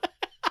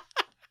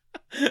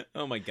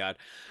 Oh my god.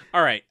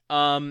 All right.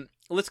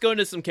 Let's go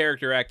into some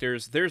character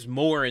actors. There's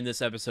more in this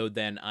episode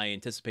than I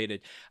anticipated.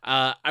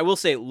 I will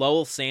say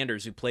Lowell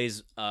Sanders, who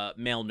plays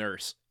male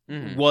nurse,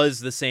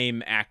 was the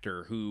same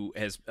actor who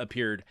has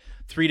appeared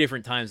 3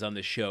 different times on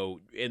this show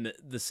in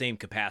the same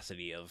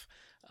capacity of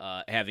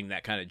having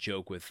that kind of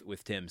joke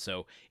with Tim.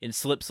 So in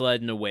Slip, Sled,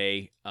 and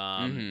Away,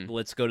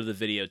 let's go to the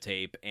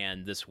videotape,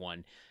 and this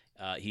one,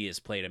 he has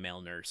played a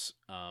male nurse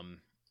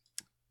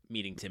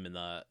meeting Tim in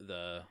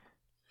the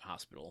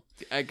hospital.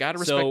 I gotta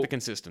respect the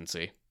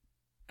consistency.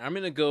 I'm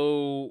gonna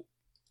go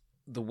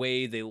the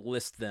way they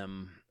list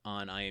them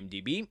on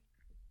IMDb.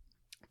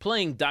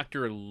 Playing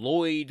Dr.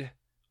 Lloyd...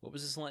 What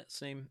was his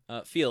last name?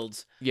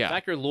 Fields. Yeah.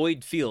 Dr.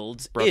 Lloyd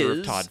Fields brother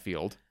of Todd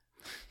Field.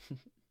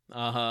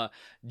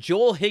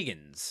 Joel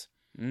Higgins.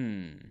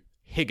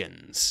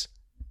 Higgins.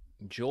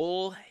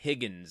 Joel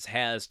Higgins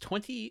has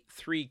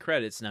 23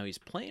 credits. Now he's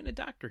playing a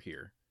doctor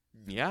here.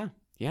 Yeah.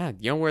 You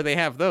know where they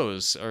have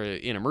those? Or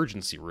in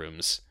emergency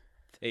rooms.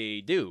 They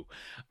do.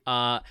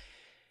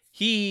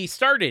 He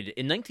started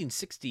in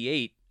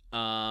 1968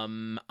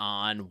 on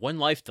One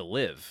Life to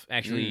Live.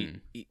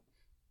 Actually,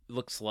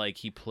 looks like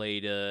he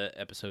played a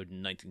episode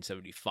in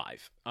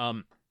 1975.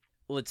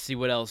 Let's see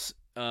what else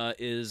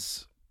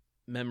is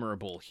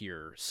memorable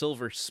here.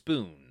 Silver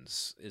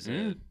Spoons is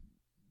a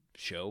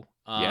show.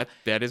 Yeah,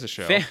 that is a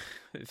show.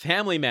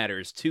 Family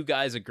Matters, 2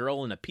 Guys, a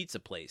Girl, and a Pizza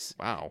Place.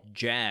 Wow.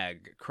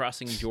 Jag,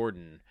 Crossing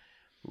Jordan.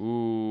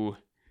 Ooh,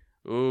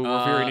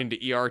 we're veering into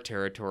ER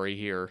territory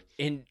here.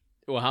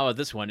 Well, how about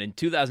this one? In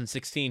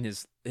 2016,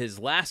 his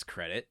last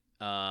credit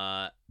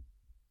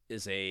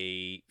is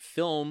a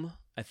film,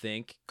 I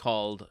think,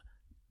 called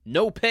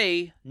No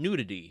Pay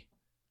Nudity.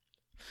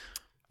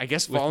 I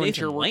guess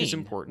volunteer work is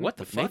important. What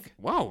the fuck?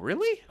 Wow,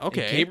 really?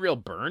 Okay. And Gabriel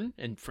Byrne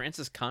and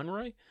Francis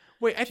Conroy?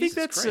 Wait, I think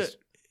that's...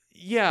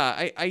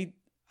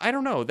 I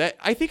don't know. That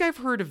I think I've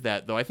heard of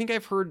that though. I think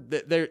I've heard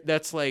that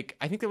that's like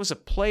I think there was a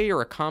play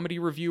or a comedy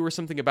review or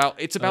something about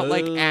it's about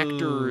like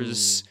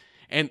actors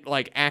and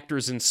like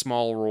actors in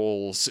small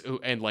roles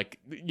and like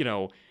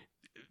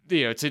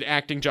it's an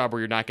acting job where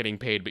you're not getting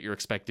paid but you're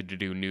expected to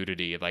do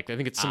nudity. Like I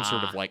think it's some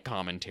sort of like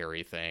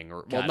commentary thing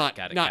or not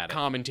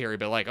commentary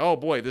but like oh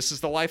boy, this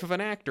is the life of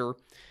an actor.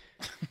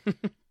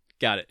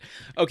 Got it.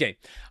 Okay.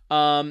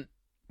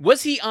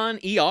 Was he on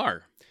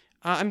ER?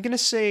 I'm going to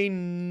say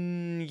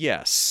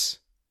yes.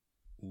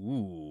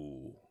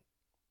 Ooh.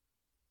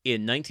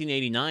 In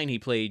 1989, he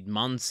played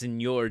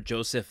Monsignor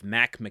Joseph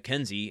Mac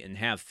Mackenzie in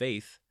Have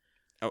Faith.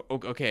 Oh,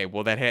 okay.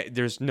 Well,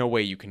 there's no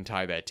way you can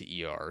tie that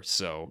to ER,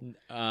 so...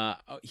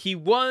 he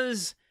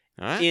was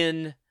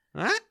in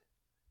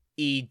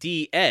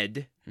E.D.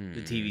 Ed,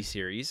 the TV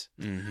series.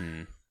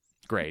 Mm-hmm.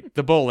 Great.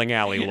 The bowling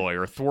alley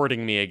lawyer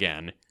thwarting me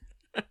again.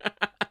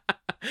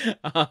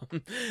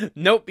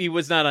 Nope, he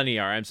was not on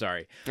ER. I'm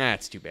sorry.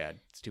 It's too bad.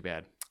 It's too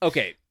bad.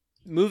 Okay,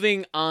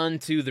 moving on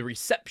to the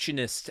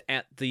receptionist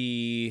at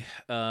the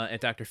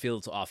at Dr.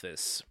 Field's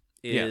office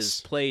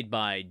is played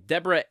by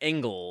Deborah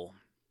Engel.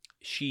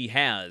 She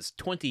has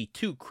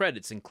 22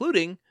 credits,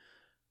 including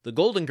The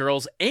Golden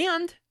Girls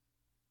and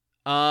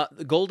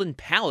The Golden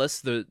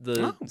Palace,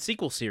 the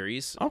sequel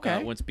series.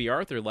 Okay, once B.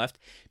 Arthur left,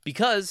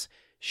 because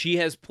she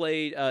has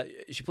played.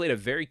 She played a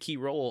very key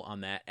role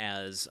on that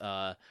as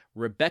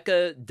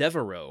Rebecca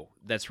Devereaux.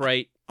 That's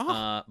right,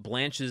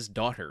 Blanche's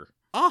daughter.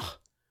 Oh,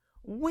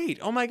 wait!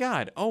 Oh my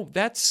God! Oh,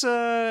 that's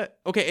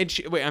okay. And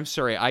wait, I'm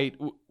sorry.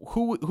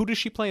 Who does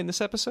she play in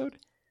this episode?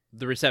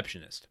 The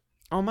receptionist.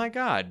 Oh my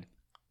God!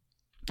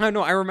 Oh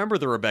no, I remember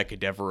the Rebecca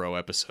Devereaux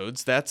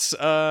episodes. That's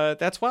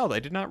wild. I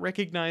did not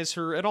recognize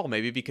her at all.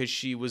 Maybe because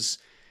she was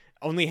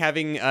only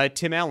having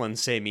Tim Allen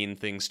say mean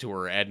things to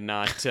her and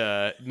not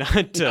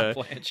not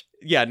Blanche.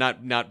 Yeah,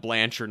 not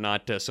Blanche or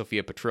not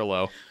Sophia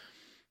Petrillo.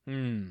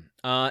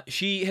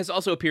 She has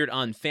also appeared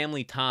on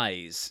Family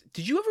Ties.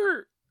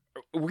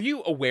 Were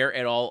you aware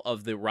at all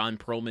of the Ron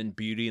Perlman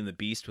Beauty and the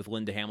Beast with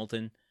Linda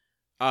Hamilton?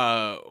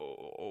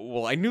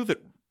 Well, I knew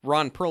that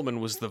Ron Perlman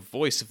was the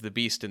voice of the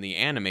Beast in the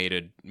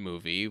animated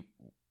movie.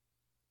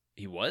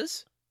 He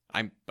was?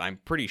 I'm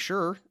pretty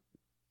sure.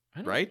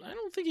 Right? I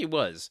don't think he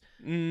was.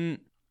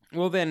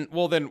 Well then,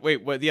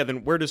 wait.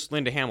 Then where does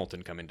Linda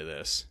Hamilton come into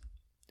this?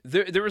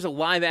 There was a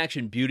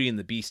live-action Beauty and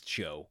the Beast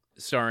show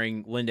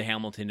starring Linda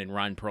Hamilton and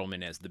Ron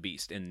Perlman as the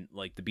Beast, and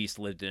like the Beast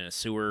lived in a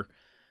sewer.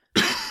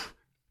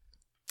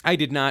 I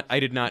did not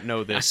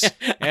know this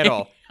at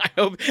all. I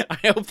hope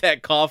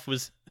that cough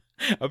was.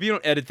 I hope you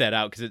don't edit that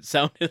out because it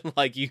sounded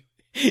like you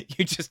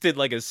just did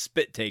like a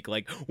spit take.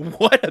 Like,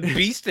 what, a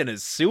beast in a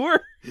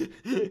sewer?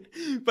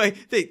 But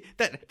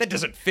that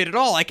doesn't fit at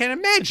all. I can't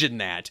imagine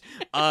that.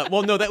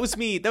 Well, no, that was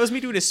me. That was me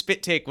doing a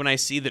spit take when I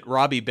see that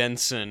Robbie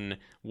Benson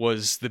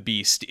was the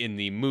Beast in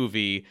the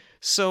movie.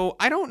 So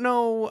I don't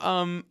know.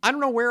 I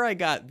don't know where I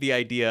got the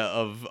idea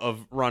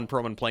of Ron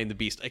Perlman playing the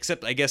Beast,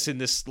 except I guess in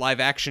this live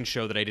action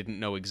show that I didn't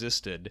know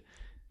existed.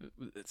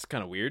 It's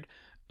kind of weird.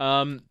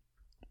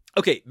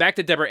 Okay, back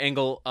to Deborah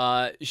Engel.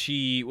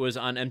 She was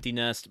on Empty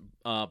Nest,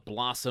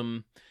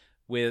 Blossom,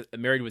 with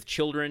Married with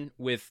Children,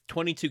 with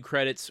 22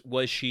 credits.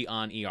 Was she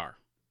on ER?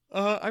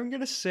 I'm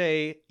gonna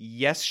say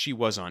yes, she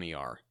was on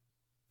ER.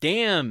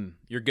 Damn,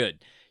 you're good.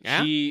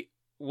 Yeah? She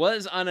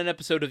was on an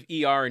episode of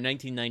ER in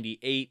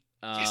 1998,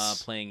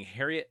 playing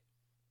Harriet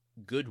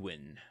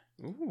Goodwin.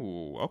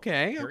 Ooh,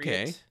 okay,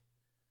 Harriet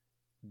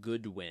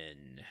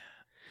Goodwin.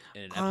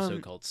 In an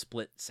episode called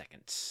Split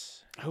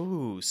Seconds.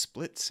 Oh,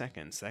 Split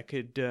Seconds. That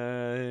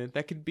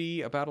could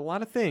be about a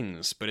lot of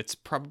things, but it's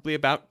probably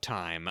about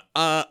time.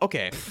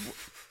 Okay.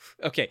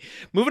 Okay,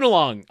 moving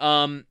along.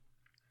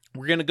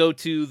 We're gonna go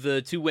to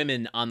the two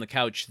women on the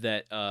couch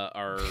that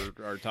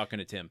are talking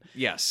to Tim.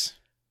 Yes.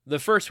 The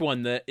first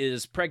one that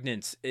is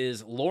pregnant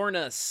is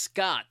Lorna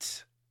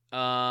Scott.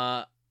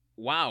 Wow,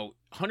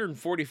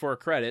 144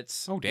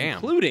 credits. Oh, damn.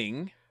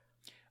 Including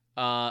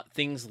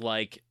things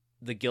like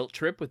The Guilt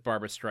Trip with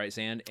Barbra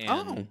Streisand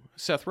and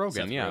Seth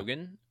Rogen.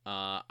 Rogen.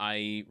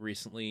 I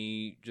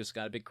recently just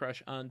got a big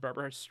crush on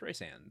Barbra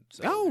Streisand.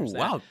 So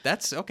wow,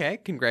 that's okay.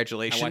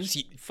 Congratulations. I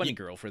watched Funny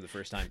Girl for the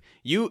first time.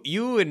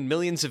 You and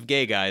millions of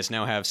gay guys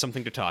now have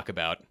something to talk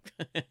about.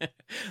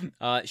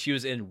 She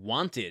was in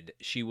Wanted.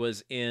 She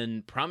was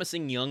in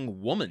Promising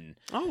Young Woman.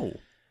 Oh,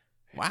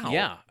 wow.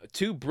 Yeah,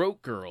 Two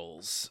Broke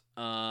Girls.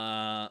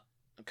 I'm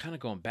kind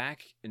of going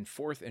back and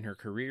forth in her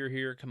career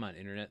here. Come on,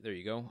 internet. There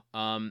you go.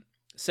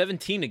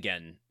 17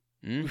 Again.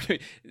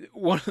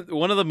 One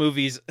of the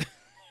movies,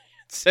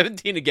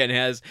 17 Again,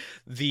 has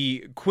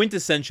the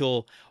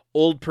quintessential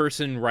old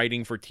person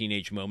writing for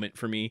teenage moment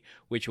for me,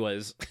 which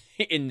was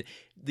in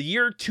the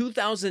year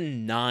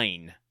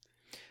 2009.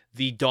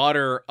 The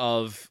daughter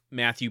of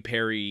Matthew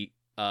Perry,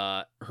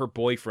 her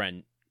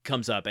boyfriend,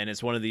 comes up, and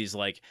it's one of these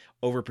like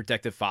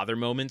overprotective father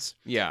moments.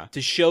 Yeah.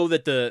 To show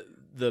that the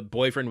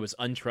boyfriend was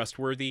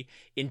untrustworthy.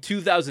 In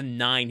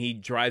 2009, he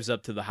drives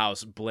up to the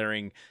house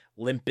blaring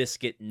Limp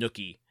Bizkit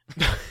Nookie.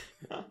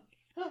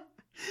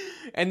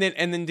 And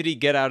then did he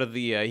get out of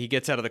the he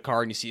gets out of the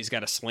car and you see he's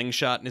got a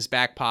slingshot in his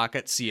back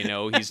pocket, so you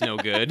know he's no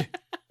good.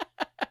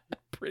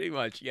 Pretty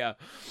much, yeah.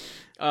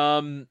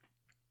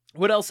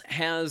 What else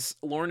has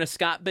Lorna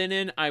Scott been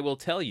in? I will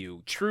tell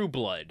you. True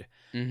Blood.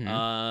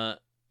 Mm-hmm.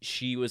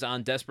 She was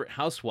on Desperate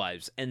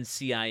Housewives,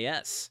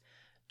 NCIS,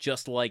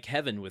 Just Like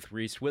Heaven with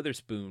Reese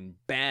Witherspoon,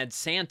 Bad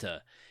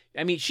Santa.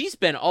 I mean, she's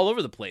been all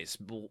over the place.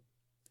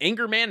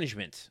 Anger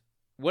Management.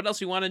 What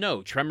else you want to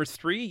know? Tremors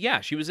 3?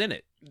 Yeah, she was in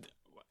it.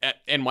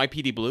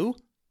 NYPD Blue?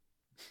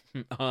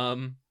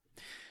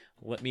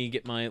 Let me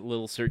get my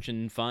little search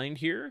and find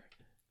here.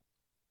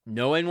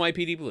 No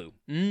NYPD Blue.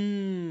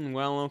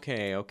 Well,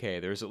 okay.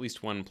 There's at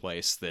least one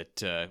place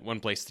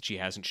that she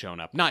hasn't shown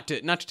up. Not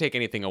to take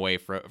anything away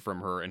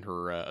from her and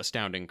her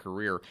astounding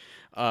career.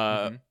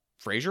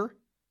 Frasier?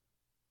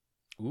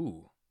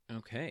 Ooh,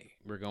 okay.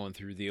 We're going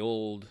through the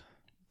old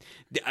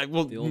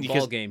old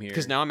ball game here.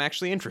 Because now I'm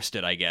actually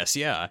interested, I guess,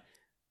 yeah.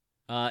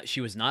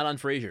 She was not on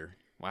Frasier.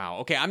 Wow.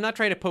 Okay, I'm not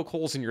trying to poke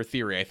holes in your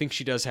theory. I think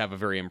she does have a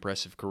very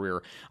impressive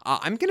career.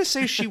 I'm going to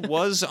say she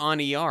was on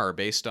ER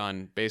based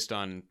on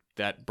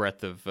that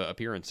breadth of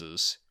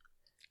appearances.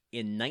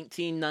 In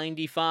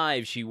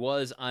 1995, she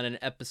was on an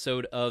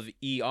episode of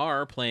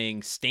ER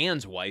playing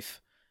Stan's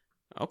wife.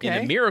 Okay.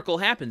 And A Miracle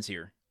Happens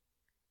Here.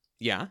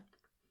 Yeah.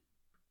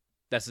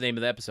 That's the name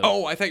of the episode.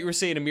 Oh, I thought you were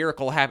saying A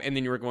Miracle Happened, and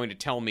then you were going to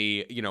tell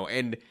me,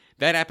 and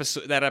that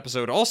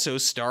episode also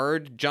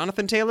starred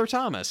Jonathan Taylor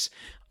Thomas.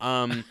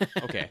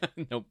 Okay.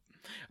 Nope.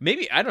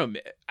 Maybe, I don't know.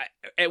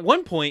 At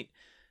one point,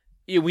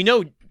 we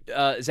know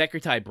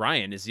Zachary Ty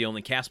Bryan is the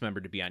only cast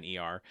member to be on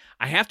ER.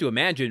 I have to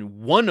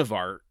imagine one of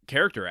our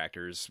character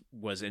actors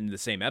was in the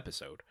same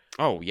episode.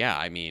 Oh, yeah.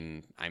 I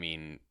mean,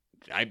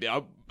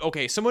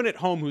 okay, someone at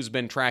home who's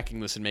been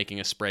tracking this and making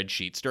a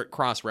spreadsheet, start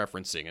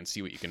cross-referencing and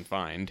see what you can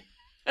find.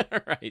 All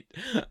right.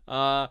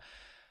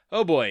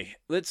 Oh boy.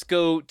 Let's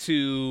go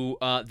to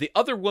the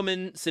other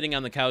woman sitting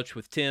on the couch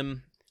with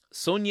Tim,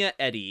 Sonia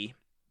Eddy.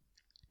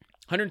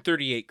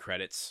 138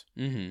 credits.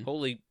 Mm-hmm.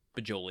 Holy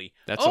bajoli.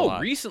 That's a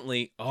lot.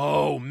 Recently.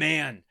 Oh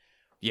man.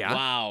 Yeah.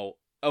 Wow.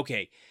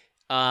 Okay.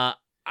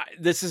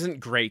 This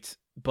isn't great,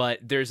 but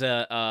there's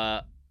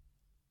a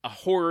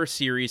horror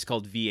series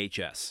called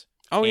VHS.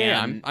 Oh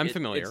yeah, I'm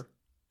familiar.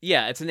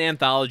 It's an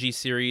anthology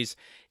series.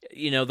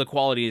 The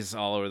quality is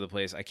all over the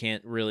place.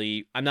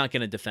 I'm not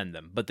going to defend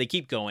them, but they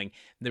keep going.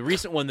 The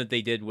recent one that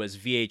they did was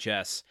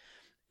VHS,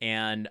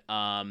 and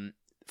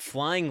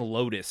Flying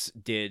Lotus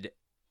did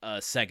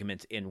a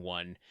segment in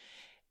one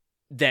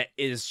that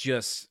is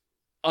just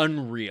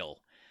unreal.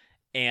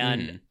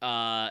 And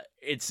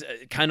it's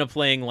kind of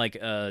playing like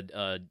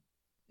a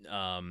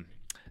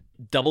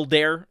Double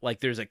Dare.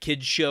 Like there's a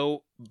kid's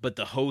show, but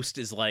the host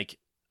is like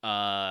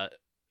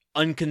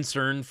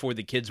unconcerned for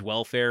the kids'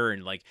 welfare,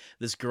 and like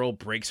this girl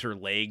breaks her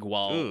leg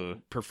while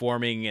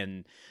performing,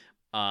 and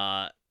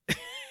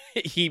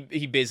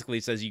he basically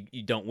says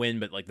you don't win,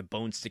 but like the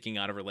bone sticking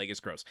out of her leg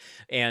is gross.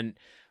 And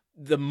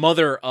the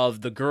mother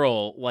of the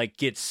girl like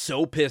gets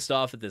so pissed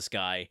off at this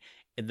guy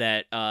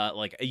that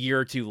like a year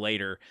or two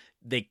later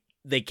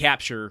they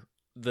capture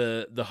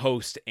the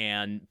host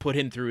and put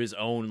him through his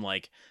own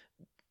like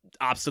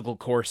obstacle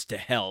course to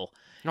hell.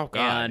 Oh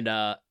god.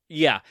 And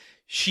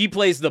she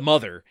plays the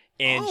mother,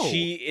 and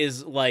she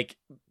is like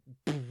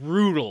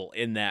brutal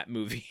in that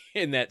movie,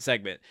 in that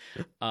segment.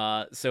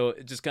 So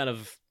it's just kind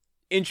of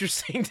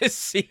interesting to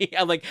see.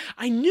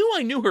 I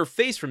knew her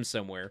face from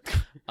somewhere,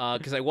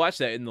 because I watched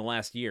that in the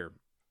last year.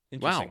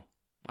 Interesting.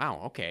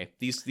 Wow. Okay.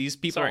 These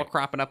people are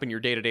cropping up in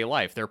your day-to-day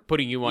life. They're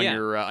putting you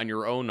on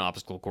your own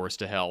obstacle course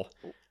to hell.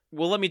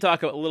 Well, let me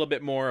talk a little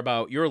bit more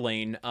about your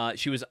lane.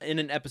 She was in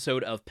an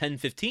episode of Pen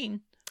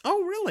 15.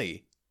 Oh,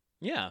 really?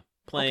 Yeah,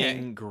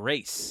 playing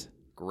Grace.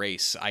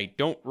 Grace. I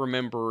don't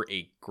remember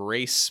a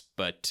Grace,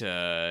 but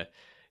it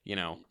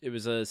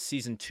was a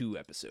season 2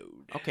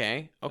 episode.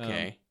 Okay.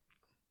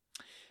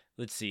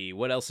 Let's see,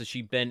 what else has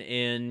she been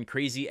in?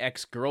 Crazy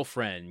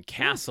Ex-Girlfriend,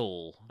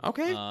 Castle.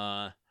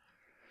 Okay.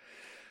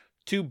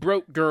 2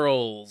 Broke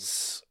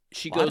Girls.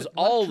 She goes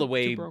all the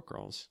way. 2 Broke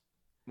Girls.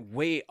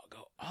 Go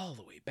all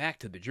the way back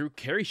to the Drew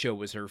Carey Show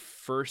was her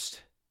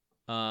first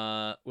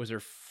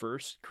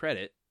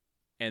credit,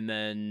 and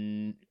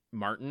then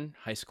Martin,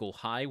 High School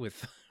High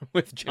with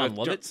John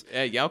Lovitz.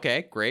 Yeah,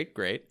 okay, great.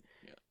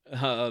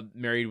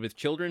 Married with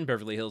Children,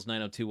 Beverly Hills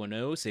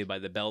 90210, Saved by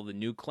the Bell, The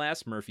New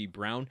Class, Murphy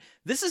Brown.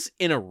 This is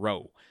in a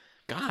row.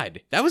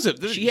 God, that was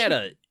she had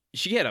a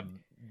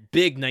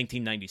big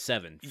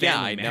 1997.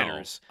 Family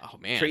Matters. Oh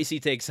man, Tracy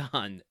Takes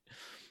On.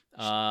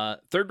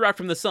 Third Rock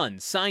from the Sun,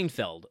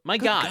 Seinfeld. My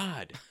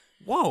God.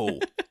 Whoa.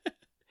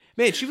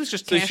 Man, she was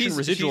just cashing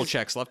residual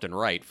checks left and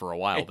right for a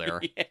while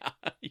there.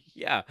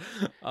 Yeah.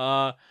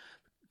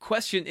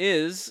 Question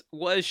is,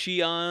 was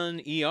she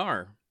on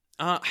ER?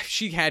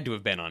 She had to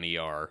have been on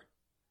ER.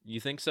 You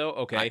think so?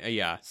 Okay.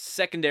 Yeah.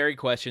 Secondary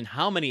question,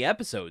 how many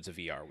episodes of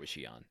ER was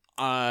she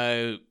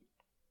on?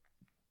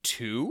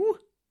 2?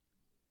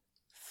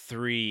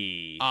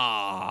 3.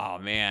 Oh,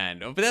 man.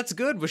 But that's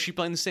good. Was she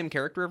playing the same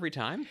character every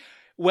time?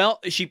 Well,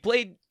 she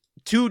played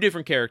two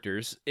different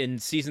characters in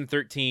season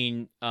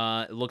 13.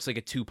 It looks like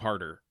a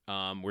two-parter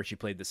where she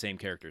played the same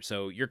character.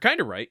 So you're kind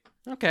of right.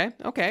 Okay.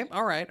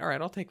 All right.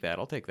 I'll take that.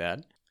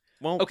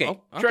 Well, okay.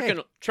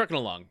 Trucking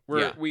along.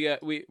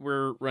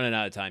 We're running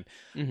out of time.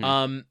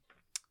 Mm-hmm.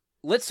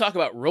 Let's talk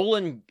about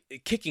Roland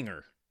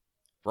Kickinger.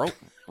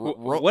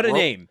 What a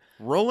name.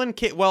 Roland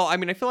Well, I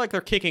mean, I feel like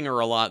they're kicking her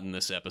a lot in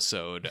this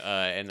episode,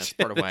 and that's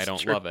part of why I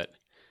don't love it.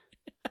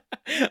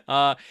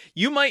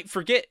 You might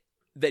forget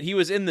that he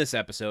was in this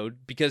episode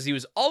because he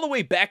was all the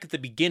way back at the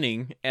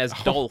beginning as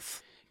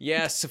Dolph.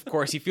 Yes, of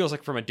course. He feels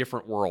like from a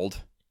different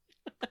world.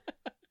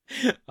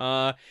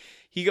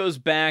 He goes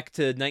back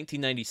to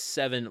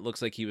 1997. It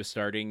looks like he was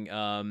starting.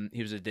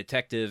 He was a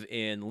detective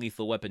in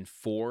Lethal Weapon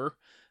 4,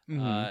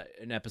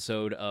 an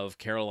episode of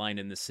Caroline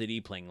in the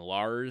City, playing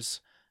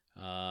Lars.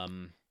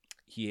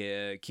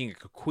 He King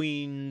of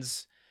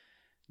Queens.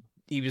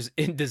 He was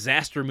in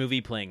Disaster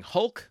Movie playing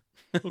Hulk.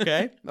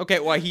 Okay.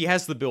 Well, he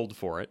has the build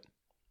for it.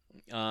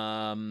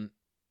 Yeah,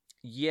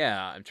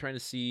 I'm trying to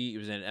see. He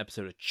was in an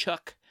episode of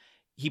Chuck.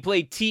 He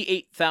played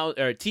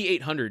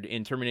T-800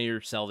 in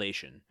Terminator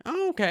Salvation.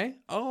 Oh, okay.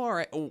 Oh, all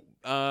right. Oh,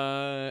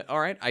 all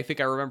right. I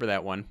think I remember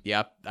that one.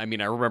 Yeah. I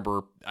mean, I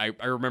remember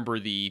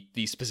the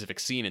specific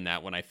scene in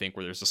that one, I think,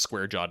 where there's a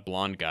square-jawed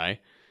blonde guy.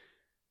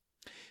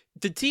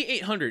 The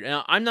T-800.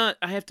 Now, I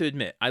have to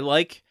admit, I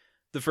like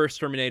the first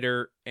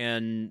Terminator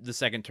and the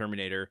second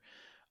Terminator.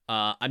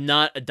 I'm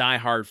not a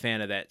diehard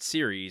fan of that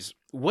series.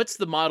 What's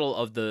the model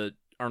of the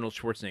Arnold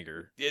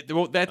Schwarzenegger?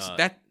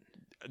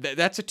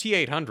 That's a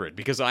T-800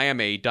 because I am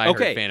a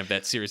diehard fan of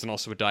that series and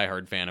also a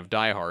diehard fan of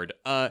Die Hard.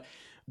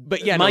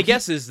 But yeah, my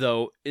guess is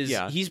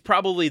he's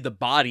probably the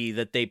body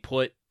that they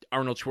put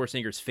Arnold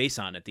Schwarzenegger's face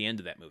on at the end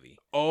of that movie.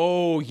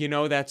 Oh,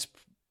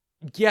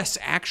 yes,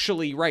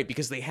 actually, right,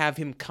 because they have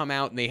him come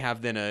out and they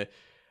have then a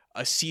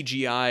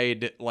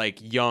CGI'd like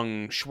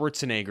young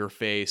Schwarzenegger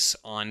face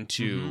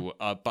onto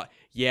but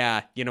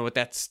yeah, you know what,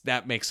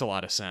 that makes a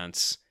lot of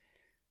sense.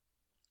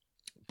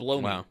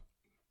 Blow me.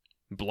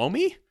 Blow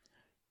me?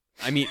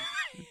 I mean,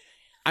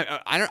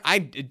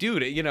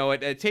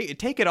 dude,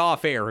 take it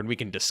off air and we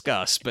can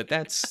discuss, but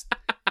that's...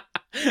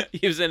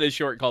 He was in a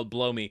short called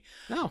Blow Me.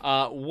 No.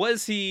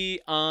 Was he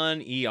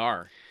on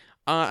ER?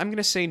 I'm going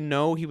to say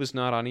no, he was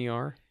not on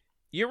ER.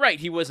 You're right,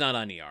 he was not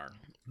on ER.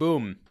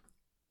 Boom.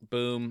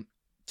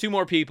 Two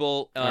more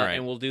people, all right.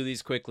 And we'll do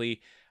these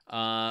quickly.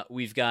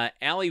 We've got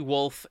Allie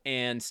Wolf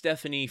and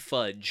Stephanie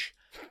Fudge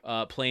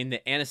playing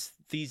the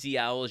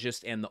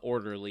anesthesiologist and the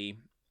orderly.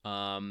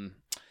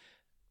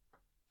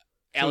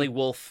 Allie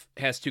Wolf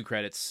has 2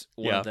 credits.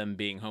 One of them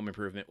being Home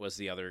Improvement, was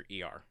the other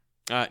ER.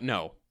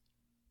 No.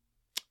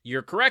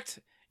 You're correct.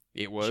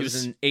 It was. She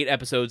was in 8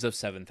 episodes of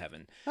Seventh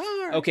Heaven.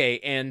 Oh, right. Okay,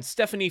 and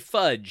Stephanie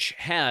Fudge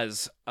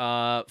has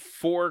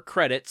 4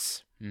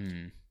 credits.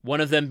 One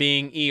of them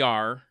being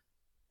ER.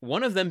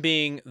 One of them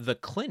being The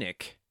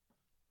Clinic.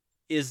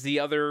 Is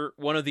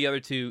one of the other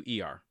 2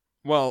 ER?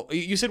 Well,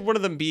 you said one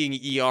of them being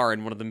ER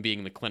and one of them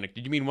being The Clinic.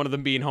 Did you mean one of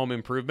them being Home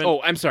Improvement?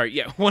 Oh, I'm sorry.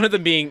 Yeah, one of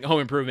them being Home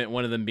Improvement,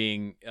 one of them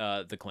being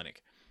The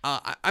Clinic.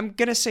 I'm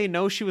going to say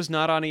no, she was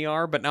not on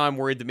ER, but now I'm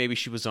worried that maybe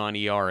she was on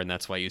ER, and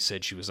that's why you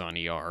said she was on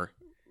ER.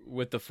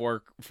 With the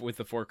 4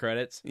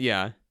 credits?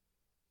 Yeah.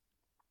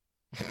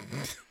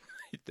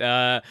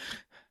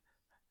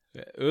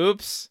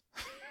 Oops.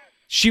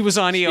 She was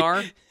on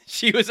ER?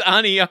 She was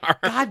on ER.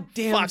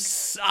 Goddamn.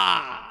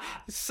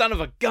 Son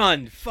of a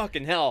gun.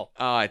 Fucking hell.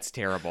 Oh, it's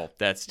terrible.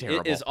 That's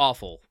terrible. It is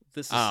awful.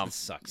 This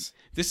sucks.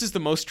 This is the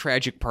most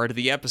tragic part of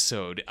the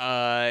episode.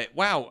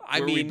 Wow. I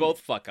mean, we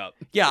both fuck up.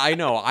 Yeah, I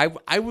know.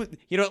 I would,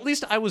 at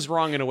least I was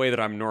wrong in a way that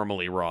I'm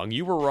normally wrong.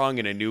 You were wrong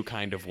in a new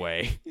kind of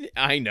way.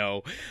 I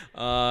know.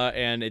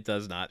 And it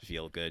does not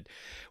feel good.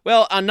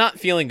 Well, on not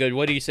feeling good,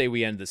 what do you say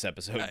we end this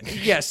episode?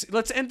 Yes,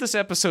 let's end this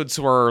episode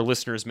so our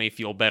listeners may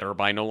feel better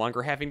by no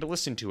longer having to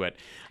listen to it.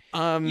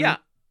 Yeah.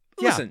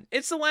 Listen,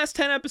 it's the last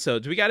 10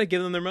 episodes. We got to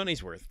give them their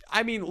money's worth.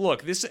 I mean,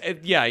 look,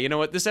 you know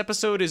what? This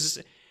episode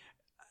is,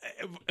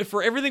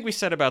 for everything we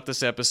said about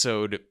this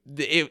episode,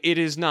 it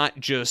is not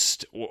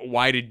just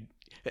why did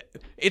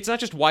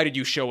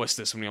you show us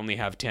this when we only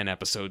have 10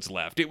 episodes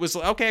left? It was,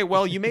 okay,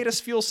 well, you made us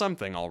feel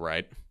something, all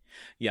right.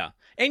 Yeah.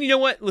 And you know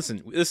what?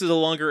 Listen, this is a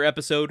longer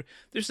episode.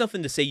 There's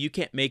nothing to say you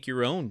can't make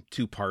your own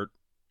 2-part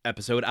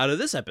episode out of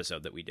this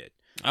episode that we did.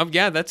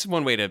 Yeah, that's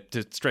one way to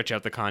stretch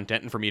out the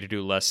content and for me to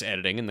do less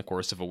editing in the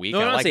course of a week.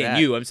 No, I'm not saying that.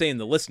 you. I'm saying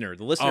the listener.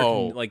 The listener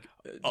can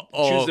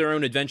choose their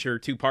own adventure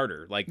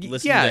 2-parter. Like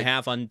listen to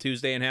half on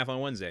Tuesday and half on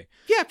Wednesday.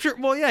 Yeah, sure.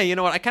 Well, yeah, you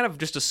know what? I kind of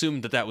just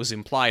assumed that was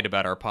implied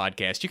about our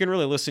podcast. You can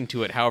really listen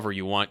to it however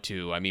you want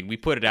to. I mean, we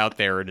put it out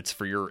there and it's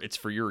for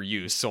your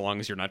use, so long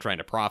as you're not trying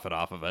to profit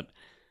off of it.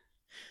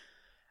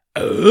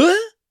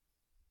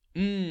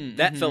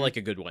 That felt like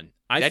a good one.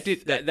 I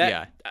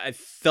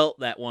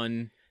felt that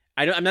one.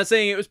 I'm not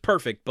saying it was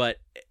perfect, but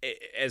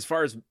as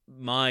far as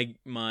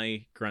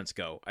my grunts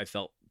go, I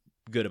felt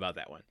good about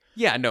that one.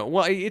 Yeah, no.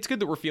 Well, it's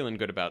good that we're feeling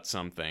good about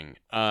something.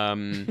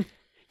 Yeah,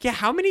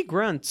 how many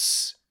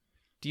grunts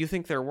do you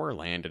think there were,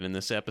 Landon, in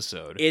this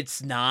episode?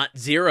 It's not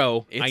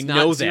zero. It's I not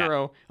know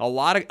zero.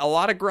 That. A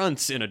lot of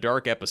grunts in a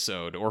dark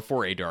episode, or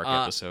for a dark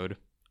episode.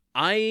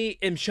 I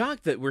am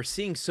shocked that we're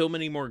seeing so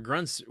many more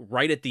grunts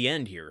right at the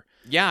end here.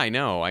 Yeah, I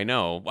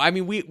know. I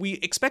mean, we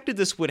expected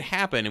this would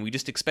happen, and we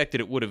just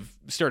expected it would have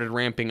started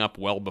ramping up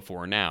well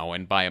before now,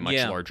 and by a much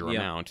larger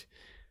amount.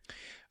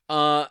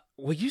 Well,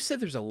 you said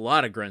there's a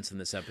lot of grunts in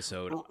this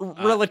episode.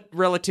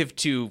 Relative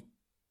to,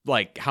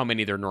 like, how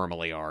many there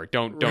normally are.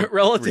 Don't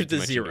relative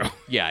to zero.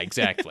 Yeah,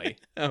 exactly.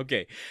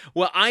 Okay.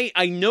 Well,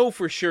 I know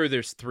for sure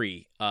there's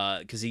 3,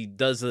 because he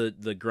does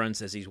the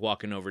grunts as he's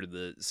walking over to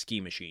the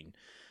ski machine.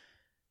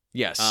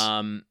 Yes.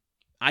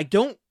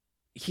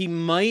 He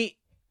might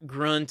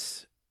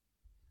grunt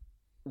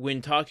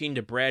when talking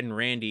to Brad and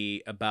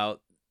Randy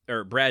about,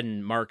 or Brad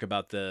and Mark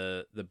about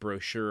the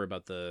brochure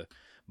about the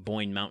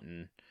Boyne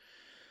Mountain.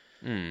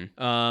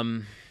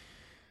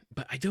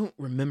 But I don't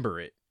remember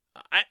it.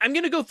 I'm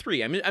going to go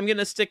 3. I'm going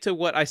to stick to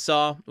what I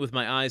saw with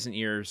my eyes and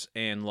ears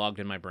and logged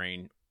in my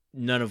brain,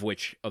 none of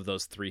which of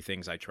those 3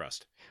 things I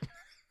trust.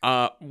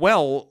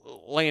 Well,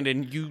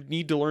 Landon, you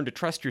need to learn to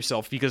trust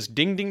yourself because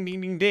ding, ding, ding,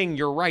 ding, ding,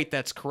 you're right,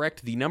 that's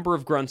correct. The number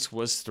of grunts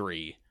was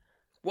 3.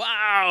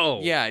 Wow!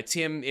 Yeah, it's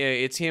him,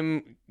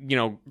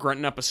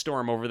 grunting up a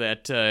storm over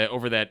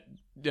that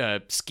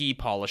ski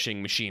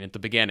polishing machine at the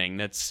beginning.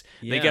 They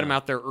get him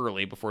out there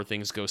early before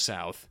things go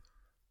south.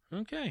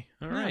 Okay,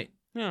 all right.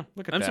 Yeah,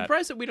 look at that. I'm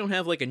surprised that we don't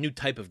have like a new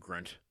type of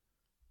grunt.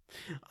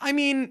 I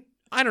mean,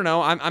 I don't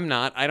know. I'm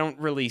not. I don't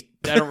really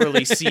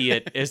see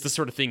it as the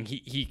sort of thing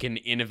he can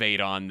innovate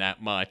on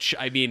that much.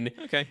 I mean,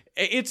 okay.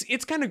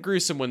 It's kind of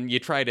gruesome when you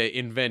try to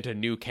invent a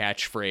new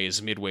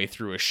catchphrase midway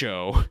through a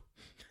show.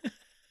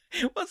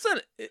 Well,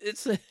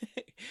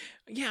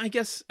 yeah, I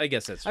guess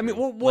that's true. I mean,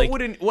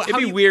 it'd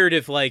be weird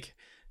if like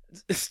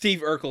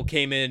Steve Urkel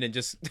came in and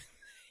just,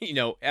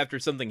 after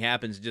something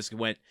happens, just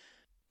went,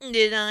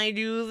 "Did I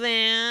do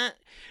that?"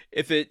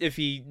 If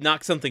he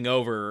knocked something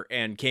over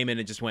and came in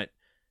and just went,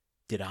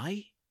 "Did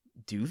I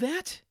do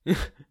that?"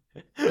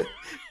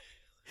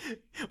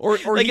 or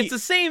like it's the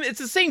same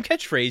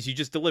catchphrase, you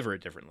just deliver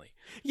it differently.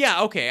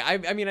 Yeah, okay.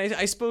 I mean,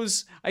 I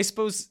suppose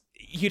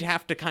you'd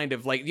have to kind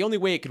of like, the only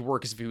way it could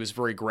work is if he was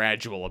very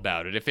gradual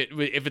about it. If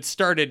it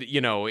started,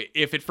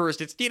 if at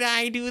first it's "Did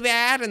I do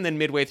that?" and then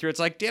midway through it's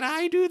like "Did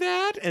I do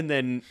that?" and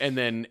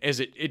then as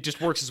it just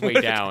works its way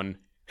down.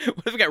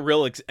 What if it got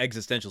real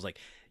existential? It's like,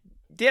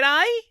 "Did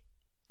I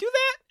do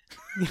that?"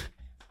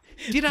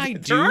 Did I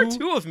do? There are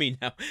 2 of me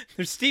now.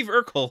 There's Steve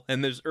Urkel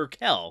and there's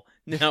Urkel.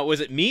 Now, was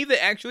it me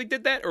that actually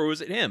did that, or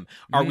was it him?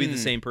 Are we the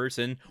same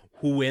person?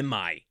 Who am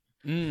I?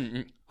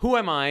 Who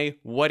am I?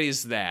 What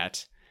is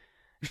that?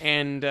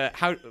 And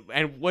how?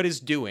 And what is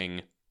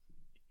doing?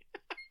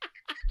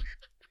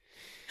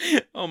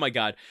 Oh my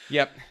God.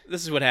 Yep.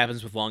 This is what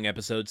happens with long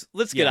episodes.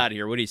 Let's get out of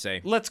here. What do you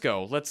say? Let's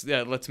go. Let's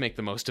make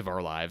the most of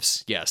our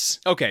lives. Yes.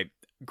 Okay.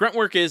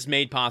 Gruntwork is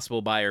made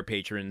possible by our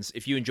patrons.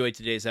 If you enjoyed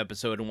today's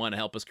episode and want to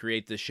help us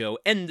create this show,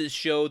 end this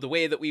show the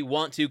way that we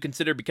want to,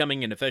 consider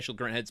becoming an official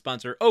Grunthead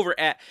sponsor over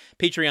at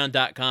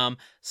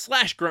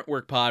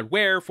patreon.com/gruntworkpod,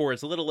 where for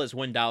as little as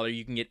 $1,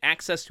 you can get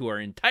access to our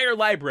entire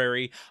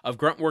library of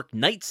Gruntwork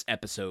Nights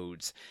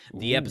episodes.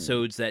 The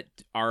episodes that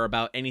are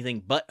about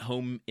anything but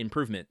home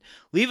improvement.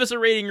 Leave us a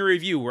rating or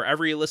review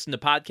wherever you listen to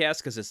podcasts,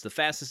 because it's the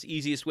fastest,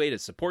 easiest way to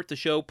support the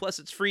show. Plus,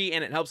 it's free,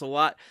 and it helps a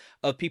lot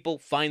of people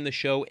find the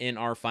show in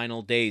our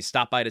final days.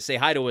 Stop by to say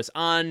hi to us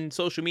on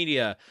social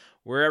media,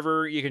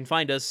 wherever you can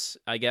find us,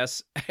 I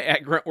guess,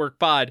 at Gruntwork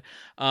Pod,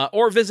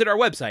 or visit our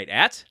website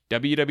at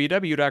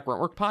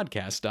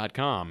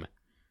www.gruntworkpodcast.com,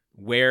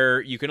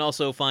 where you can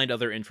also find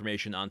other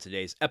information on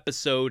today's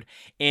episode.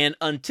 And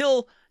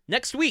until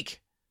next week,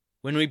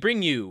 when we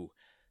bring you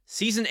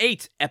Season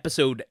 8,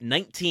 Episode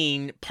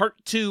 19,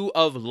 Part 2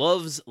 of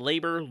Love's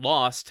Labor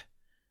Lost,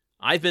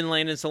 I've been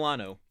Landon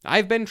Solano.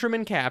 I've been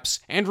Truman Caps,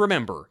 and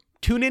remember,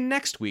 tune in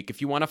next week if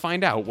you want to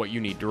find out what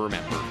you need to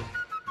remember.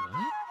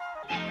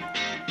 What?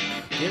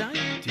 Did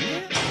I?